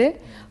గారిని పెడితే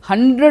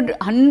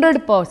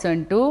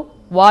 100%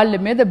 వాళ్ళ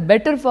మీద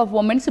better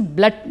performance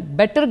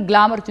better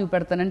glamour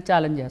చూపెడతానని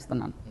challenge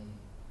చేస్తున్నాను.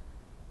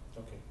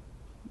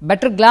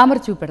 బెటర్ గ్లామర్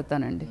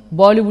చూపెడతానండి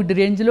బాలీవుడ్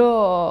రేంజ్లో.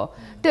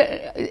 అంటే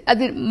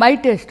అది మై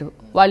టేస్ట్.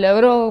 వాళ్ళు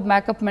ఎవరో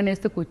మేకప్ మ్యాన్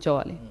వేస్తే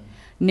కూర్చోవాలి,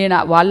 నేను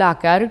వాళ్ళ ఆ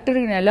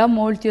క్యారెక్టర్ని ఎలా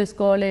మోల్డ్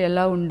చేసుకోవాలి,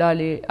 ఎలా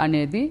ఉండాలి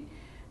అనేది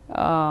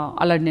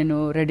అలా నేను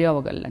రెడీ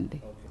అవ్వగలండి.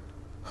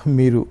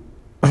 మీరు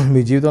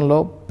మీ జీవితంలో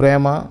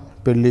ప్రేమ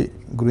పెళ్ళి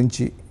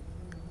గురించి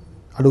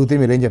అడిగితే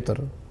మీరేం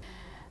చెప్తారు?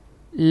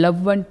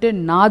 లవ్ అంటే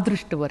నా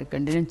దృష్టి వరకు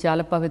అండి నేను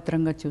చాలా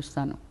పవిత్రంగా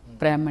చూస్తాను.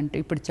 ప్రేమ అంటే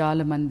ఇప్పుడు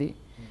చాలామంది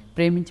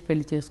ప్రేమించి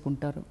పెళ్లి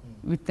చేసుకుంటారు,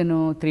 with-in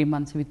 3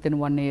 months, with-in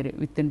 1 year,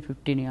 with-in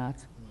 15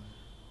 years.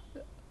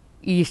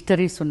 ఈ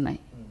హిస్టరీస్ ఉన్నాయి.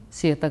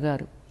 సీత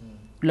గారు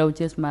లవ్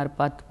చేసి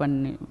పార్ట్ 1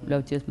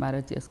 లవ్ చేసి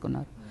మ్యారేజ్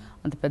చేసుకున్నారు,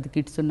 అంత పెద్ద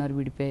కిడ్స్ ఉన్నారు,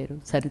 విడిపోయారు.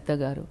 సరిత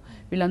గారు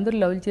వీళ్ళందరూ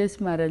లవ్ చేసి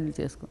మ్యారేజ్లు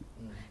చేసుకున్నారు.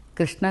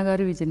 కృష్ణ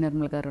గారు విజయ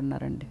నిర్మల గారు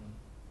ఉన్నారండి.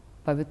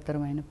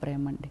 పవిత్రమైన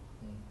ప్రేమ అండి,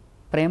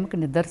 ప్రేమకు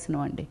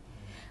నిదర్శనం అండి.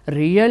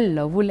 రియల్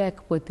లవ్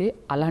లేకపోతే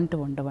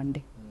అలాంటివి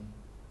ఉండవండి,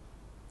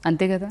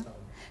 అంతే కదా.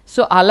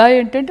 సో అలా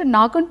ఏంటంటే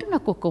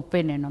నాకు ఒక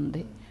ఒపీనియన్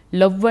ఉంది,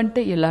 లవ్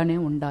అంటే ఇలానే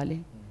ఉండాలి.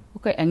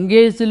 ఒక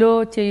ఎంగేజ్లో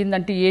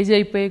చేయిందంటే ఏజ్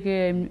అయిపోయాక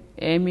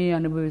ఏమి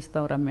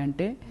అనుభవిస్తాం రమ్య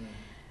అంటే,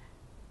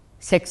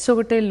 సెక్స్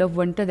ఒకటే లవ్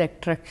అంటే అది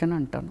అట్రాక్షన్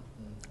అంటాను.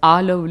 ఆ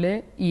లవ్లే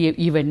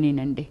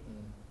ఇవన్నీనండి.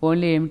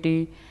 ఓన్లీ ఏమిటి,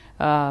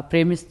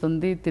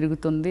 ప్రేమిస్తుంది,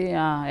 తిరుగుతుంది,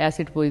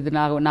 యాసిడ్ పోయింది,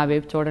 నా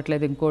వైపు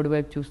చూడట్లేదు, ఇంకోటి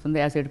వైపు చూస్తుంది,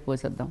 యాసిడ్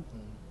పోసేద్దాం,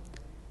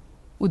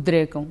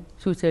 ఉద్రేకం,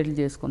 సూసైడ్లు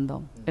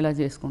చేసుకుందాం, ఇలా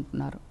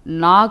చేసుకుంటున్నారు.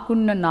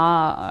 నాకున్న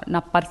నా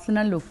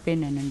పర్సనల్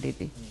ఒపీనియన్ అండి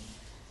ఇది.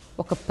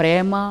 ఒక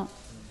ప్రేమ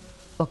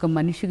ఒక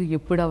మనిషికి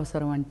ఎప్పుడు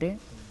అవసరం అంటే,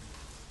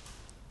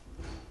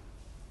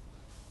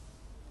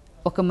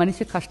 ఒక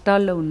మనిషి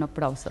కష్టాల్లో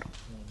ఉన్నప్పుడు అవసరం,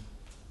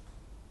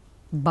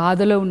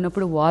 బాధలో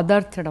ఉన్నప్పుడు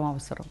ఓదార్చడం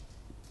అవసరం.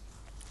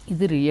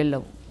 ఇది రియల్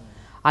లవ్.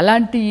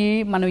 అలాంటివి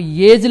మనం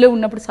ఏజ్లో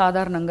ఉన్నప్పుడు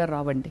సాధారణంగా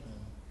రావండి.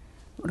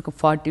 ఒక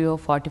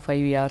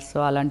 40-45 ఇయర్స్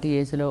అలాంటి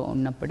ఏజ్లో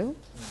ఉన్నప్పుడు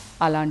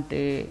అలాంటి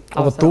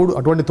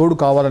అటువంటి తోడు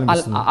కావాలని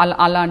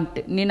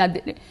అలాంటి నేను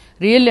అది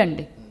రియల్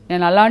అండి,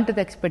 నేను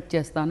అలాంటిది ఎక్స్పెక్ట్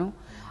చేస్తాను.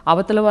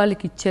 అవతల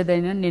వాళ్ళకి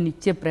ఇచ్చేదైనా నేను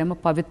ఇచ్చే ప్రేమ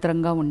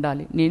పవిత్రంగా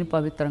ఉండాలి, నేను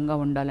పవిత్రంగా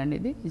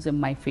ఉండాలనేది ఈజ్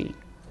మై ఫీల్.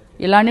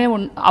 ఇలానే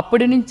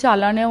అప్పటి నుంచి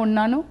అలానే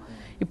ఉన్నాను.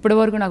 ఇప్పటి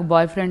వరకు నాకు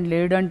బాయ్ ఫ్రెండ్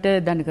లేడు అంటే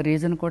దానికి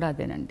రీజన్ కూడా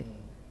అదేనండి.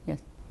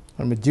 ఎస్.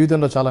 మీ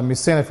జీవితంలో చాలా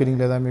మిస్ అయిన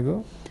ఫీలింగ్ లేదా మీకు?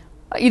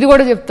 ఇది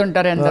కూడా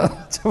చెప్తుంటారు ఎంతో.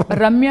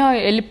 రమ్య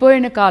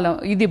వెళ్ళిపోయిన కాలం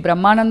ఇది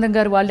బ్రహ్మానందం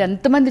గారు వాళ్ళు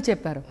ఎంతమంది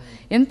చెప్పారు,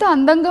 ఎంత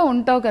అందంగా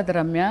ఉంటావు కదా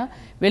రమ్య,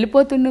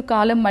 వెళ్ళిపోతున్న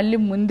కాలం మళ్ళీ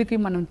ముందుకి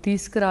మనం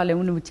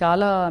తీసుకురాలేము, నువ్వు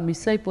చాలా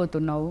మిస్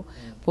అయిపోతున్నావు,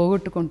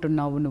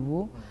 పోగొట్టుకుంటున్నావు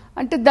నువ్వు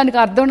అంటే దానికి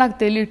అర్థం నాకు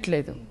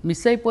తెలియట్లేదు.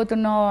 మిస్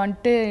అయిపోతున్నావు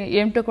అంటే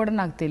ఏమిటో కూడా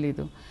నాకు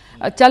తెలియదు.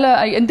 చాలా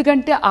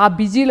ఎందుకంటే ఆ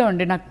బిజీలో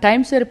ఉండి నాకు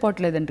టైం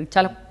సరిపోవట్లేదండి,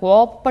 చాలా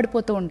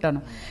కోపపడిపోతూ ఉంటాను.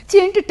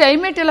 ఏంటి టైం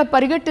ఏంటి ఇలా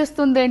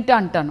పరిగెట్టేస్తుంది ఏంటి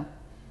అంటాను,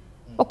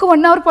 ఒక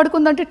 1 అవర్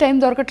పడుకుందంటే టైం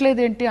దొరకట్లేదు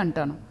ఏంటి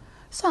అంటాను.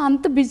 సో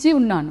అంత బిజీ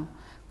ఉన్నాను.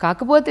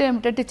 కాకపోతే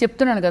ఏమిటంటే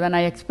చెప్తున్నాను కదా, నా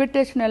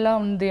ఎక్స్పెక్టేషన్ ఎలా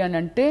ఉంది అని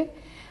అంటే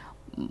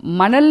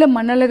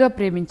మనల్నిగా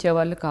ప్రేమించే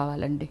వాళ్ళు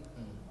కావాలండి,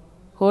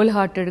 హోల్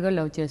హార్టెడ్గా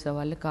లవ్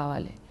చేసేవాళ్ళు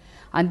కావాలి.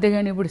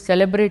 అంతేగాని ఇప్పుడు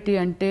సెలబ్రిటీ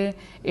అంటే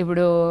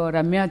ఇప్పుడు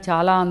రమ్య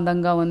చాలా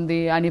అందంగా ఉంది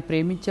అని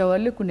ప్రేమించే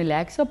వాళ్ళు కొన్ని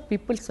ల్యాక్స్ ఆఫ్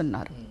పీపుల్స్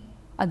ఉన్నారు.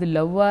 అది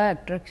లవ్వా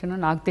అట్రాక్షనో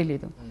నాకు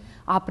తెలియదు,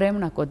 ఆ ప్రేమ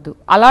నాకు వద్దు.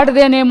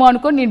 అలాంటిదేనేమో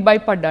అనుకో నేను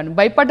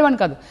భయపడ్డాను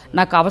కాదు,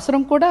 నాకు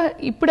అవసరం కూడా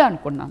ఇప్పుడే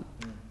అనుకున్నాను.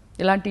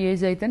 ఇలాంటి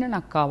ఏజ్ అయితేనే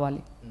నాకు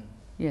కావాలి.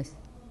 ఎస్.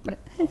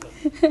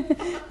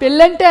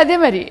 పెళ్ళంటే అదే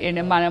మరి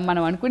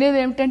మనం అనుకునేది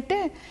ఏమిటంటే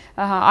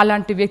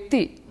అలాంటి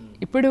వ్యక్తి.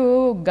 ఇప్పుడు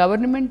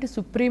గవర్నమెంట్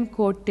సుప్రీం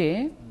కోర్టే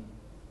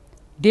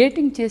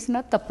డేటింగ్ చేసినా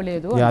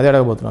తప్పులేదు,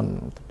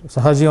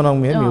 సహజీవనం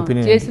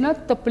చేసినా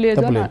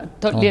తప్పులేదు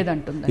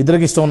లేదంటుంది.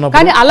 ఇద్దరికి ఇష్టం ఉన్నప్పుడు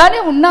కానీ అలానే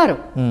ఉన్నారు.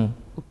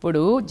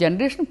 ఇప్పుడు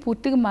జనరేషన్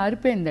పూర్తిగా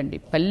మారిపోయిందండి.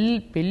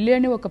 పెళ్ళి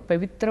అని ఒక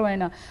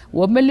పవిత్రమైన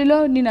ఓమెల్లిలో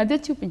నేను అదే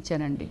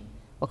చూపించానండి,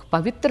 ఒక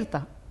పవిత్రత,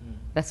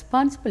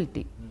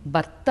 రెస్పాన్సిబిలిటీ.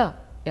 భర్త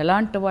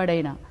ఎలాంటి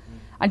వాడైనా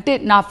అంటే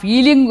నా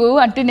ఫీలింగు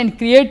అంటే నేను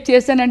క్రియేట్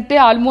చేశానంటే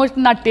ఆల్మోస్ట్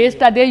నా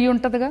టేస్ట్ అదే అయ్యి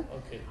ఉంటుందిగా,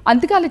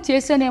 అందుకే అలా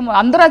చేశానేమో.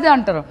 అందరూ అదే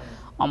అంటారు,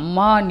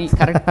 అమ్మా నీ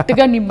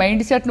కరెక్ట్గా నీ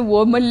మైండ్ సెట్ నువ్వు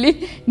ఓమల్లి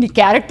నీ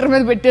క్యారెక్టర్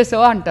మీద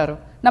పెట్టేసావా అంటారు.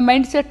 నా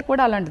మైండ్ సెట్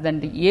కూడా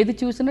అలాంటిదండి, ఏది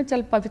చూసినా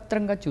చాలా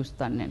పవిత్రంగా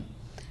చూస్తాను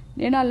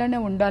నేను అలానే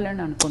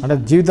ఉండాలని అనుకుంటాను. అంటే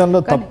జీవితంలో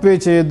తప్పే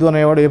చేయొద్దు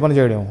అనేవాడు ఏ పని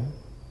చేయడం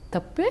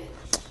తప్పే.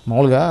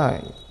 మామూలుగా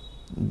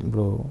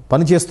ఇప్పుడు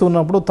పని చేస్తూ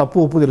ఉన్నప్పుడు తప్పు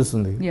ఒప్పు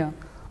తెలుస్తుంది,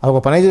 అది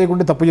ఒక పని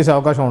చేయకుంటే తప్పు చేసే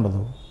అవకాశం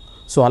ఉండదు.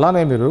 సో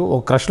అలానే మీరు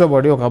ఒక క్రష్లో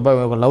పడి ఒక అబ్బాయి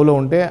ఒక లవ్లో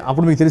ఉంటే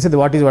అప్పుడు మీకు తెలిసేది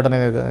వాట్ ఈజ్ వాట్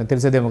అనేది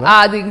తెలిసేదేమో.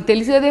 అది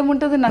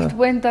తెలిసేదేముంటుంది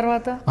నష్టపోయిన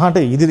తర్వాత.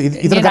 అంటే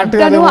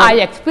ఆ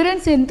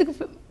ఎక్స్పీరియన్స్ ఎందుకు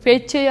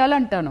ఫేస్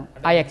చేయాలంటాను,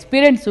 ఆ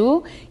ఎక్స్పీరియన్స్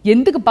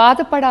ఎందుకు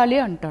బాధపడాలి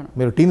అంటాను.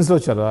 మీరు టీన్స్లో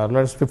వచ్చారు,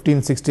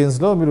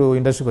 15-16లో మీరు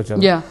ఇండస్ట్రీకి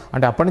వచ్చారు.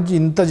 అంటే అప్పటి నుంచి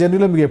ఇంత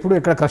జర్నీలో మీకు ఎప్పుడు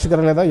ఎక్కడ క్రష్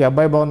కలగలేదా? ఈ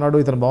అబ్బాయి బాగున్నాడు,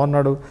 ఇతను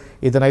బాగున్నాడు,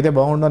 ఇతను అయితే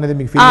బాగుండు అనేది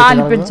మీకు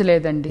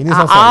అనిపించలేదండి.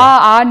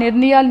 ఆ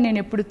నిర్ణయాలు నేను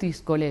ఎప్పుడు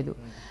తీసుకోలేదు.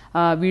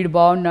 వీడు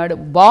బాగున్నాడు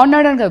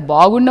అని కాదు,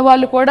 బాగున్న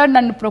వాళ్ళు కూడా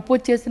నన్ను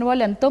ప్రపోజ్ చేసిన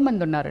వాళ్ళు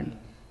ఎంతోమంది ఉన్నారండి,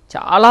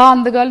 చాలా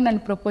అందగాళ్ళు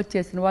నన్ను ప్రపోజ్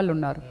చేసిన వాళ్ళు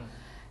ఉన్నారు.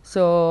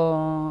 సో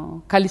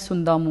కలిసి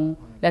ఉందాము,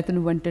 లేకపోతే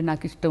నువ్వంటే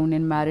నాకు ఇష్టం,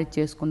 నేను మ్యారేజ్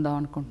చేసుకుందాం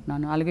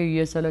అనుకుంటున్నాను. అలాగే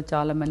యూఎస్ఏలో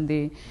చాలామంది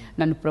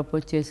నన్ను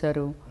ప్రపోజ్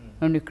చేశారు,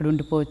 నువ్వు ఇక్కడ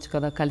ఉండిపోవచ్చు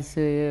కదా,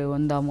 కలిసి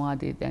ఉందాము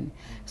అది ఇది అని.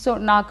 సో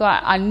నాకు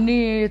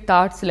అన్ని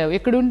థాట్స్ లేవు.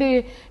 ఇక్కడుండి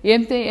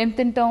ఏం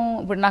తింటాం,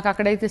 ఇప్పుడు నాకు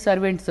అక్కడైతే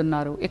సర్వెంట్స్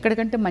ఉన్నారు,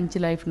 ఇక్కడికంటే మంచి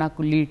లైఫ్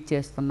నాకు లీడ్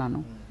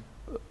చేస్తున్నాను.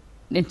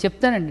 నేను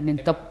చెప్తానండి,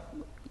 నేను తప్పు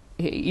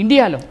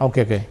ఇండియాలో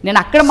నేను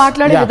అక్కడ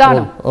మాట్లాడే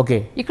విధానం,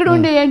 ఇక్కడ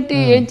ఉండి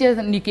ఏం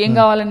చేస్తాను, నీకేం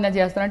కావాలన్నా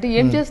చేస్తాను అంటే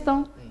ఏం చేస్తాం,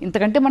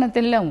 ఇంతకంటే మనం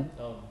తెలియలేము.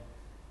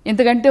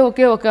 ఇంతకంటే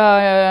ఒక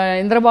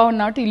ఇంద్రబాబు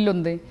నాటి ఇల్లు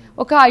ఉంది,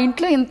 ఒక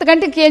ఇంట్లో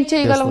ఇంతకంటే ఏం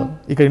చేయగలము.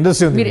 ఇక్కడ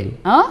ఇండస్ట్రీ ఉంది,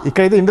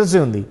 ఇక్కడైతే ఇండస్ట్రీ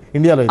ఉంది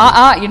ఇండియాలో.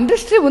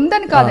 ఇండస్ట్రీ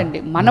ఉందని కాదండి,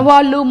 మన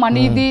వాళ్ళు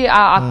మన ఇది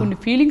కొన్ని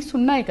ఫీలింగ్స్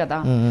ఉన్నాయి కదా.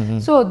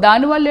 సో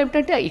దానివల్ల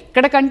ఏమిటంటే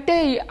ఇక్కడకంటే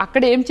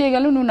అక్కడ ఏం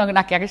చేయగలవు, నువ్వు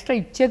నాకు ఎక్స్ట్రా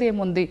ఇచ్చేది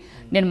ఏముంది.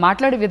 నేను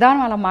మాట్లాడే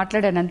విధానం అలా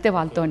మాట్లాడాను అంతే,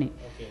 వాళ్ళతోని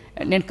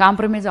నేను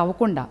కాంప్రమైజ్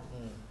అవ్వకుండా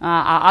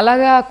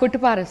అలాగా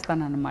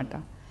కొట్టిపారేస్తాను అన్నమాట.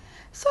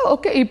 సో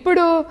ఓకే,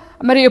 ఇప్పుడు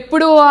మరి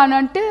ఎప్పుడు అని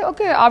అంటే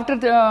ఓకే ఆఫ్టర్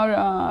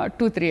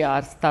 2-3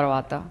 hours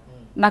తర్వాత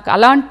నాకు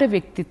అలాంటి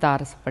వ్యక్తి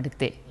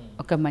తారసపడితే,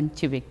 ఒక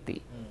మంచి వ్యక్తి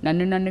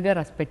నన్నుగా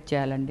రెస్పెక్ట్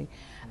చేయాలండి.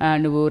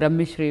 నువ్వు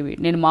రమ్యశ్రీవి,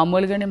 నేను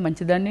మామూలుగానే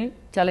మంచిదాన్ని,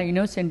 చాలా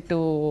ఇన్నోసెంట్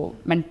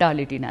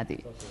మెంటాలిటీ నాది,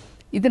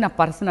 ఇది నా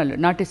personal,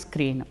 not a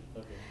screen.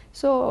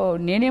 So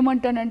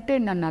నేనేమంటానంటే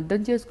నన్ను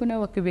అర్థం చేసుకునే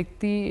ఒక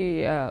వ్యక్తి,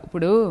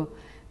 ఇప్పుడు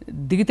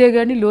దిగితే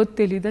కానీ లోతు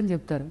తెలియదు అని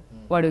చెప్తారు,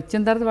 వాడు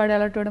వచ్చిన తర్వాత వాడు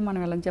ఎలాంటి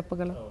మనం ఎలా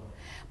చెప్పగలం.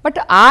 బట్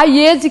ఆ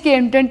ఏజ్కి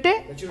ఏంటంటే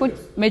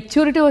కొంచెం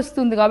మెచ్యూరిటీ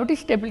వస్తుంది కాబట్టి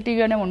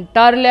స్టెబిలిటీగానే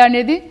ఉంటారులే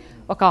అనేది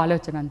ఒక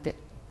ఆలోచన అంతే.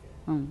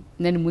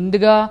 నేను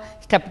ముందుగా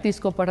స్టెప్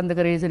తీసుకోకపోవడం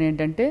దగ్గర రీజన్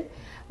ఏంటంటే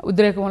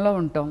ఉద్రేకంలో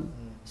ఉంటాం.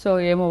 సో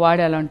ఏమో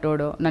వాడు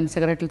ఎలాంటోడో, నన్ను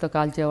సిగరెట్లతో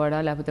కాల్చేవాడా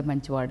లేకపోతే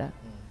మంచివాడా.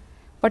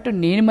 బట్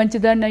నేను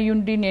మంచిదాన్ని అయ్యి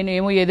ఉండి నేను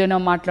ఏమో ఏదైనా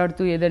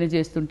మాట్లాడుతూ ఏదైనా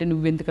చేస్తుంటే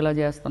నువ్వెందుకు అలా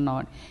చేస్తున్నావు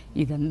అని,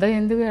 ఇదంతా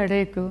ఎందుకు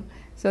అడేకు.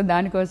 సో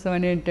దానికోసం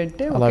అని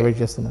ఏంటంటే అలా వెయిట్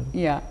చేస్తున్నారు.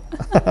 యా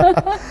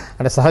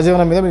అంటే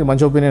సహజీవనం మీద మీకు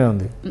మంచి ఒపీనియన్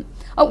ఉంది.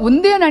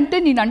 ఉంది అని అంటే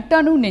నేను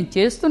అంటాను, నేను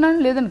చేస్తున్నాను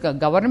లేదని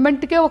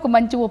గవర్నమెంట్కే ఒక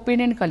మంచి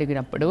ఒపీనియన్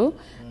కలిగినప్పుడు,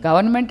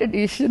 గవర్నమెంట్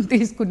డిసిషన్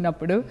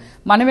తీసుకున్నప్పుడు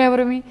మనం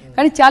ఎవరమి,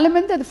 కానీ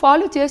చాలామంది అది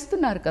ఫాలో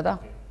చేస్తున్నారు కదా.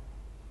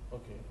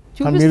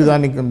 మీరు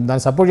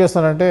దాన్ని సపోర్ట్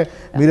చేస్తున్నారంటే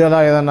మీరు అలా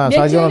ఏదన్నా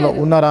సహజీవనంలో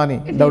ఉన్నారా అని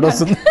డౌట్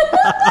వస్తుంది.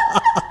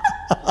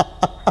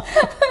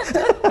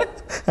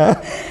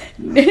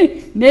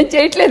 నేను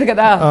చేయట్లేదు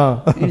కదా,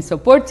 నేను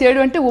సపోర్ట్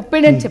చేయడం అంటే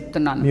ఒపీనియన్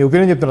చెప్తున్నాను.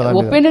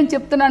 ఒపీనియన్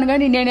చెప్తున్నాను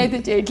కానీ నేనైతే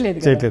చేయట్లేదు.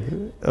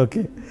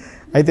 ఓకే.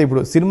 అయితే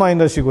ఇప్పుడు సినిమా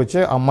ఇండస్ట్రీకి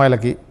వచ్చే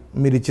అమ్మాయిలకి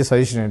మీరు ఇచ్చే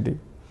సజెషన్ ఏంటి?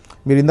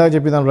 మీరు ఇందాక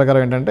చెప్పిన దాని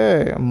ప్రకారం ఏంటంటే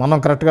మనం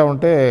కరెక్ట్గా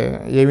ఉంటే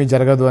ఏమీ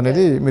జరగదు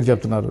అనేది మీరు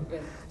చెప్తున్నారు.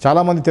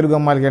 చాలామంది తెలుగు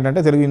అమ్మాయిలకి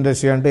ఏంటంటే తెలుగు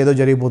ఇండస్ట్రీ అంటే ఏదో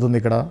జరిగిపోతుంది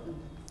ఇక్కడ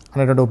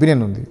అనేటువంటి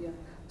ఒపీనియన్ ఉంది.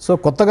 సో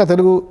కొత్తగా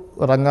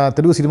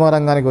తెలుగు సినిమా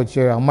రంగానికి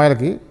వచ్చే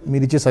అమ్మాయిలకి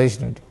మీరు ఇచ్చే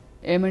సజెషన్ ఏంటి?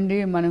 ఏమండి,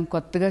 మనం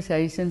కొత్తగా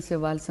సజెషన్స్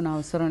ఇవ్వాల్సిన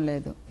అవసరం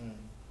లేదు.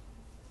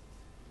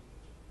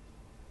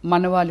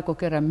 మన వాళ్ళకి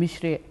ఒక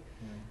రమ్యశ్రీ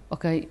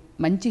ఒక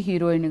మంచి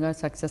హీరోయిన్గా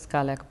సక్సెస్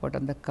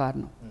కాలేకపోవడానికి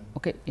కారణం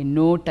ఓకే,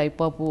 ఎన్నో టైప్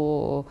ఆఫ్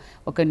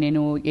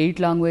నేను 8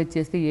 లాంగ్వేజ్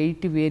చేస్తే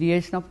 8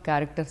 వేరియేషన్ ఆఫ్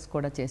క్యారెక్టర్స్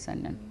కూడా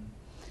చేశాను నేను.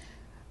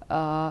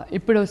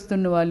 ఇప్పుడు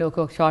వస్తున్న వాళ్ళు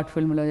ఒక షార్ట్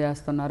ఫిల్మ్లో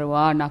చేస్తున్నారు,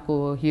 నాకు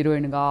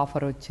హీరోయిన్గా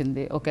ఆఫర్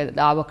వచ్చింది, ఓకే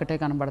ఒకటే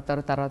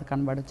కనబడతారు, తర్వాత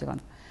కనబడచ్చు.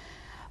 కానీ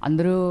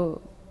అందరూ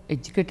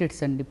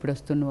ఎడ్యుకేటెడ్స్ అండి. ఇప్పుడు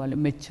వస్తున్న వాళ్ళు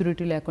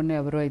మెచ్యూరిటీ లేకుండా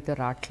ఎవరు అయితే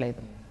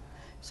రావట్లేదు.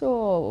 సో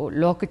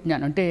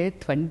లోకజ్ఞానం అంటే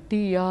 20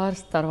 years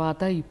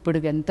తర్వాత ఇప్పుడు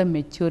ఎంత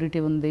మెచ్యూరిటీ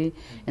ఉంది,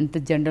 ఎంత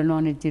జనరల్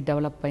నాలెడ్జ్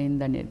డెవలప్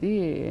అయింది అనేది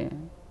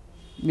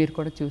మీరు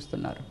కూడా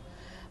చూస్తున్నారు.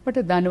 బట్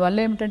దానివల్ల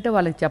ఏమిటంటే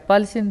వాళ్ళకి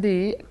చెప్పాల్సింది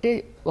అంటే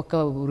ఒక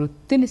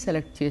వృత్తిని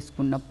సెలెక్ట్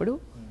చేసుకున్నప్పుడు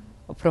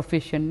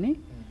ప్రొఫెషన్ని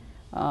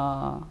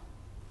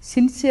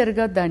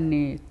సిన్సియర్గా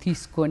దాన్ని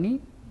తీసుకొని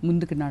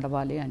ముందుకు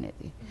నడవాలి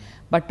అనేది.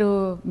 బట్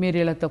మీరు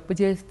ఇలా తప్పు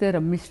చేస్తే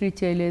రమ్యశ్రీ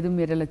చేయలేదు,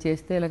 మీరు ఇలా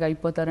చేస్తే ఇలాగ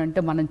అయిపోతారంటే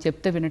మనం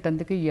చెప్తే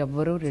వినటందుకు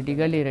ఎవ్వరూ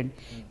రెడీగా లేరండి.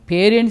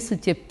 పేరెంట్స్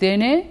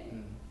చెప్తేనే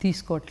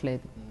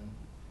తీసుకోవట్లేదు.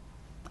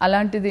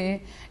 అలాంటిది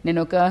నేను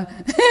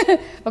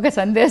ఒక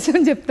సందేశం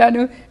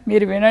చెప్తాను,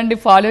 మీరు వినండి,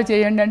 ఫాలో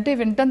చేయండి అంటే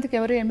వినటందుకు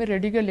ఎవరు ఏమీ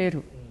రెడీగా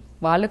లేరు.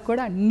 వాళ్ళకు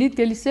కూడా అన్నీ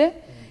తెలిసే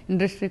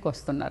ఇండస్ట్రీకి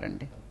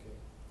వస్తున్నారండి.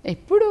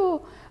 ఇప్పుడు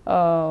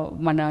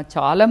మన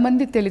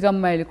చాలామంది తెలుగు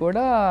అమ్మాయిలు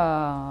కూడా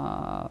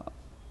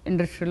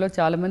ఇండస్ట్రీలో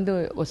చాలామంది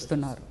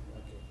వస్తున్నారు.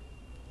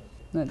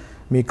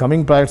 మీ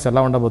కమింగ్ ప్రాజెక్ట్స్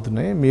ఎలా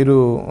ఉండబోతున్నాయి? మీరు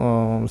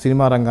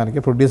సినిమా రంగానికి,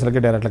 ప్రొడ్యూసర్కి,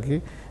 డైరెక్టర్లకి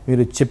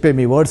మీరు చెప్పే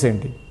మీ వర్డ్స్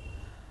ఏంటి?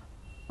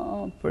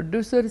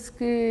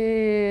 ప్రొడ్యూసర్స్కి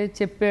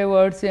చెప్పే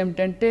వర్డ్స్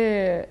ఏమిటంటే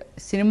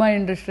సినిమా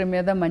ఇండస్ట్రీ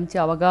మీద మంచి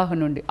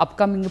అవగాహన ఉండి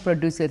అప్కమింగ్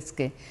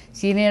ప్రొడ్యూసర్స్కి,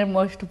 సీనియర్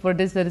మోస్ట్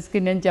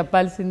ప్రొడ్యూసర్స్కి నేను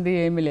చెప్పాల్సింది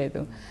ఏమీ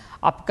లేదు.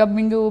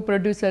 అప్కమింగ్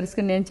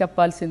ప్రొడ్యూసర్స్కి నేను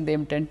చెప్పాల్సింది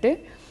ఏమిటంటే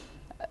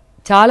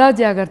చాలా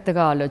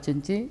జాగ్రత్తగా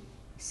ఆలోచించి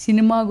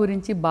సినిమా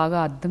గురించి బాగా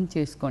అర్థం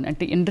చేసుకొని,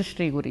 అంటే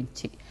ఇండస్ట్రీ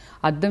గురించి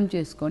అర్థం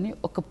చేసుకొని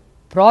ఒక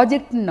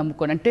ప్రాజెక్ట్ని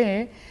నమ్ముకొని, అంటే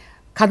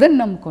కథను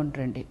నమ్ముకొని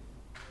రండి.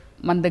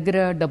 మన దగ్గర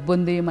డబ్బు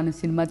ఉంది, మనం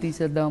సినిమా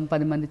తీసేద్దాం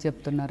 10 మంది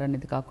చెప్తున్నారు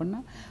అనేది కాకుండా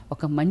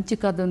ఒక మంచి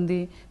కథ ఉంది,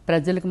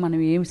 ప్రజలకు మనం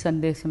ఏమి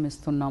సందేశం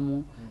ఇస్తున్నాము,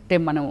 అంటే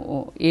మనం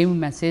ఏమి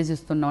మెసేజ్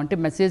ఇస్తున్నాం, అంటే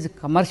మెసేజ్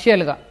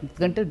కమర్షియల్గా,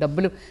 ఎందుకంటే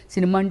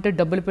సినిమా అంటే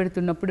డబ్బులు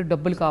పెడుతున్నప్పుడు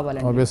డబ్బులు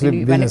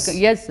కావాలండి,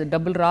 ఎస్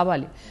డబ్బులు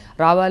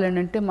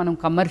రావాలని అంటే మనం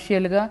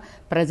కమర్షియల్గా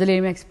ప్రజలు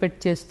ఏమి ఎక్స్పెక్ట్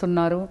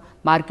చేస్తున్నారు,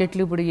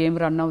 మార్కెట్లో ఇప్పుడు ఏం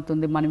రన్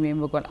అవుతుంది, మనం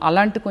ఏమి ఇవ్వాలి,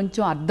 అలాంటి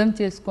కొంచెం అర్థం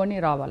చేసుకొని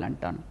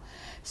రావాలంటాను.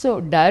 సో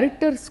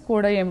డైరెక్టర్స్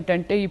కూడా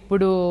ఏమిటంటే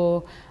ఇప్పుడు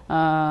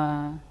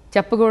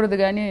చెప్పకూడదు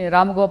కానీ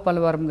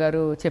రామగోపాలవరం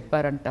గారు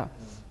చెప్పారంట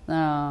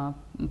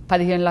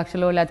 15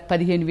 లక్షలు లేకపోతే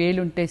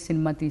 15,000 ఉంటే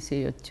సినిమా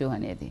తీసేయచ్చు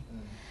అనేది.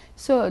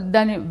 సో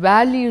దాని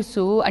వాల్యూస్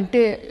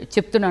అంటే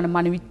చెప్తున్నాను,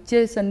 మనం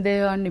ఇచ్చే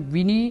సందేహాన్ని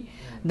విని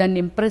దాన్ని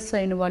ఇంప్రెస్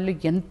అయిన వాళ్ళు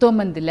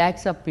ఎంతోమంది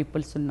ల్యాక్స్ ఆఫ్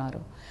పీపుల్స్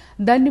ఉన్నారు.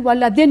 దాన్ని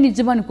వాళ్ళు అదే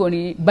నిజం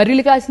అనుకొని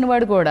బర్రెలు కాసిన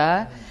వాడు కూడా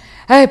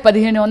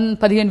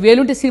 15,000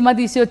 ఉంటే సినిమా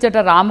తీసి వచ్చేట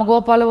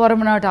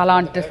రామగోపాలవరం నాటి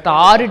అలాంటి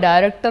స్టార్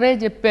డైరెక్టరే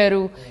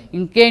చెప్పారు,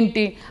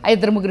 ఇంకేంటి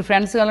 2-3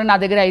 ఫ్రెండ్స్ కావాలి, నా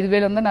దగ్గర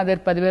 5,000 ఉంది, నా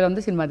దగ్గర 10,000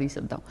 ఉంది, సినిమా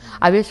తీసేద్దాం.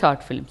 అవే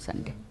షార్ట్ ఫిల్మ్స్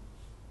అండి.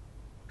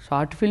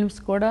 షార్ట్ ఫిల్మ్స్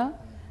కూడా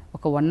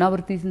ఒక 1 hour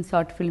తీసిన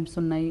షార్ట్ ఫిల్మ్స్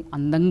ఉన్నాయి,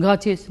 అందంగా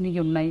చేసినవి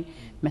ఉన్నాయి,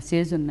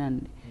 మెసేజ్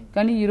ఉన్నాయండి.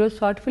 కానీ ఈరోజు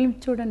షార్ట్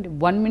ఫిల్మ్స్ చూడండి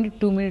 1 minute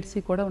 2 minutes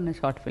కూడా ఉన్నాయి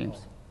షార్ట్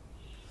ఫిల్మ్స్.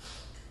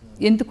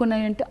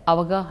 ఎందుకున్నాయంటే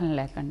అవగాహన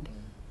లేకండి.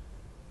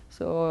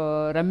 సో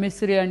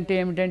రమ్యశ్రీ అంటే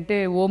ఏమిటంటే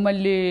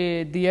ఓమల్లి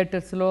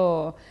థియేటర్స్లో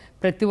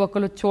ప్రతి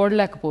ఒక్కరు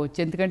చూడలేకపోవచ్చు,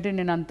 ఎందుకంటే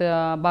నేను అంత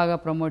బాగా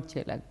ప్రమోట్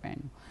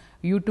చేయలేకపోయాను.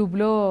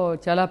 యూట్యూబ్లో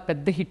చాలా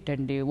పెద్ద హిట్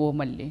అండి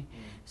ఓమల్లి.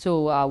 సో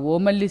ఆ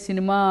ఓమల్లి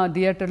సినిమా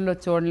థియేటర్లో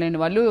చూడలేని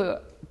వాళ్ళు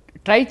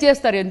ట్రై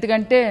చేస్తారు,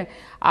 ఎందుకంటే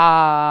ఆ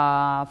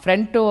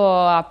ఫ్రంట్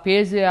ఆ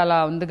పేజ్ అలా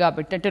ఉంది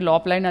కాబట్టి, అంటే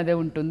లోపలైన అదే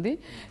ఉంటుంది.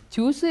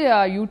 చూసి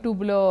ఆ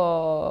యూట్యూబ్లో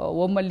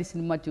ఓమల్లి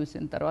సినిమా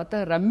చూసిన తర్వాత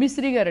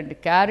రమ్యశ్రీ గారండి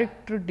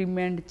క్యారెక్టర్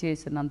డిమాండ్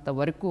చేసినంత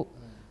వరకు,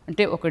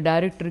 అంటే ఒక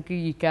డైరెక్టర్కి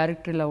ఈ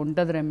క్యారెక్టర్ ఇలా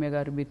ఉంటుంది రమ్య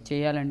గారు మీరు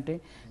చేయాలంటే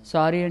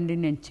సారీ అండి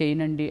నేను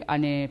చేయనండి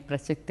అనే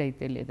ప్రసక్తి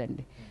అయితే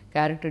లేదండి.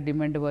 క్యారెక్టర్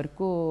డిమాండ్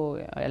వరకు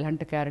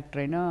ఎలాంటి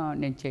క్యారెక్టర్ అయినా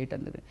నేను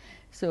చేయటం.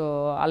 సో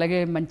అలాగే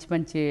మంచి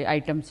మంచి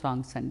ఐటమ్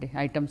సాంగ్స్ అండి.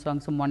 ఐటమ్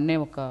సాంగ్స్ మొన్నే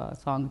ఒక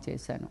సాంగ్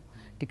చేశాను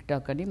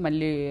టిక్టాక్ అని,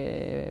 మళ్ళీ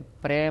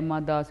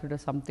ప్రేమదాసుడు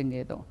సంథింగ్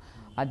ఏదో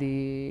అది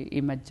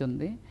ఈ మధ్య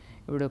ఉంది.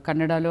 ఇప్పుడు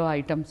కన్నడలో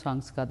ఐటమ్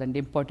సాంగ్స్ కాదండి,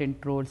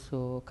 ఇంపార్టెంట్ రోల్స్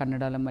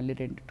కన్నడలో మళ్ళీ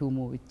 2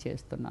 మూవీస్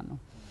చేస్తున్నాను.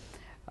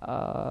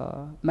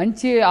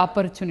 మంచి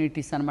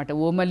ఆపర్చునిటీస్ అనమాట.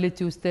 ఓ మళ్ళీ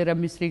చూస్తే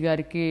రమ్యశ్రీ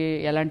గారికి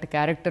ఎలాంటి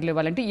క్యారెక్టర్లు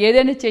ఇవ్వాలంటే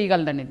ఏదైనా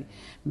చేయగలదు అనేది.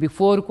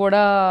 బిఫోర్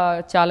కూడా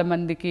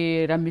చాలామందికి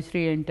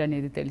రమ్యశ్రీ ఏంటి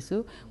అనేది తెలుసు,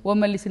 ఓ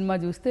మళ్ళీ సినిమా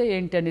చూస్తే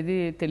ఏంటి అనేది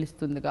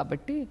తెలుస్తుంది.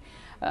 కాబట్టి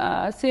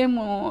సేమ్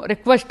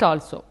రిక్వెస్ట్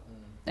ఆల్సో,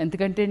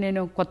 ఎందుకంటే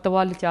నేను కొత్త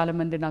వాళ్ళు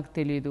చాలామంది నాకు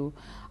తెలియదు,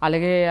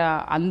 అలాగే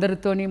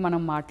అందరితోని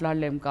మనం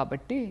మాట్లాడలేము.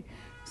 కాబట్టి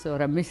సో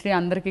రమ్యశ్రీ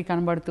అందరికీ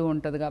కనబడుతూ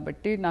ఉంటుంది.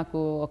 కాబట్టి నాకు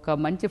ఒక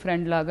మంచి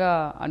ఫ్రెండ్ లాగా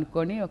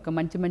అనుకొని ఒక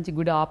మంచి మంచి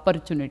గుడ్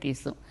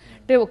ఆపర్చునిటీస్,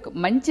 అంటే ఒక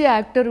మంచి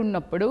యాక్టర్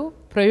ఉన్నప్పుడు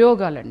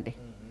ప్రయోగాలండి,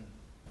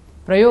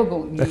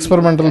 ప్రయోగం,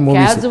 ఎక్స్పెరిమెంటల్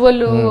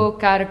క్యాజువల్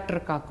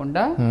క్యారెక్టర్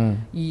కాకుండా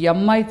ఈ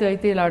అమ్మాయితో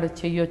అయితే ఇలా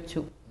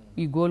చెయ్యొచ్చు,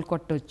 ఈ గోల్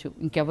కొట్టవచ్చు,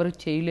 ఇంకెవరు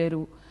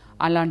చేయలేరు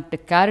అలాంటి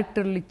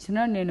క్యారెక్టర్లు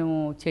ఇచ్చినా నేను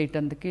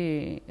చేయటానికి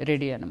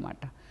రెడీ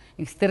అనమాట.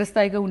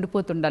 స్థిరస్థాయిగా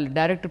ఉండిపోతుండాలి,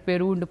 డైరెక్టర్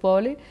పేరు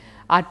ఉండిపోవాలి,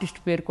 ఆర్టిస్ట్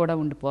పేరు కూడా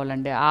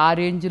ఉండిపోవాలండి. ఆ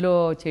రేంజ్లో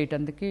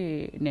చేయటానికి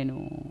నేను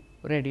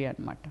రెడీ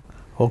అనమాట.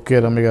 ఓకే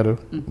రమ్య గారు,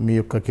 మీ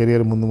యొక్క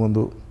కెరియర్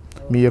ముందు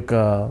మీ యొక్క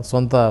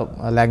సొంత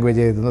లాంగ్వేజ్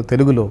ఏదైతుందో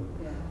తెలుగులో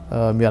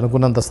మీరు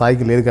అనుకున్నంత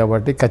స్థాయికి లేదు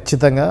కాబట్టి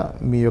ఖచ్చితంగా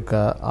మీ యొక్క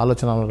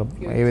ఆలోచన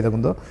ఏ విధంగా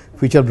ఉందో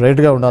ఫ్యూచర్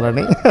బ్రైట్గా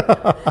ఉండాలని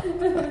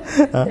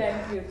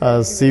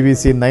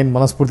CBC9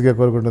 మనస్ఫూర్తిగా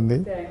కోరుకుంటుంది.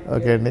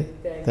 ఓకే అండి,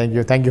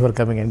 థ్యాంక్ యూ ఫర్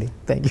కమింగ్ అండి.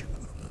 Thank you.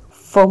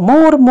 For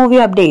more movie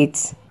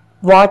updates,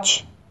 watch,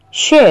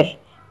 share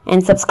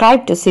and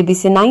subscribe to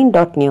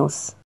cbc9.news.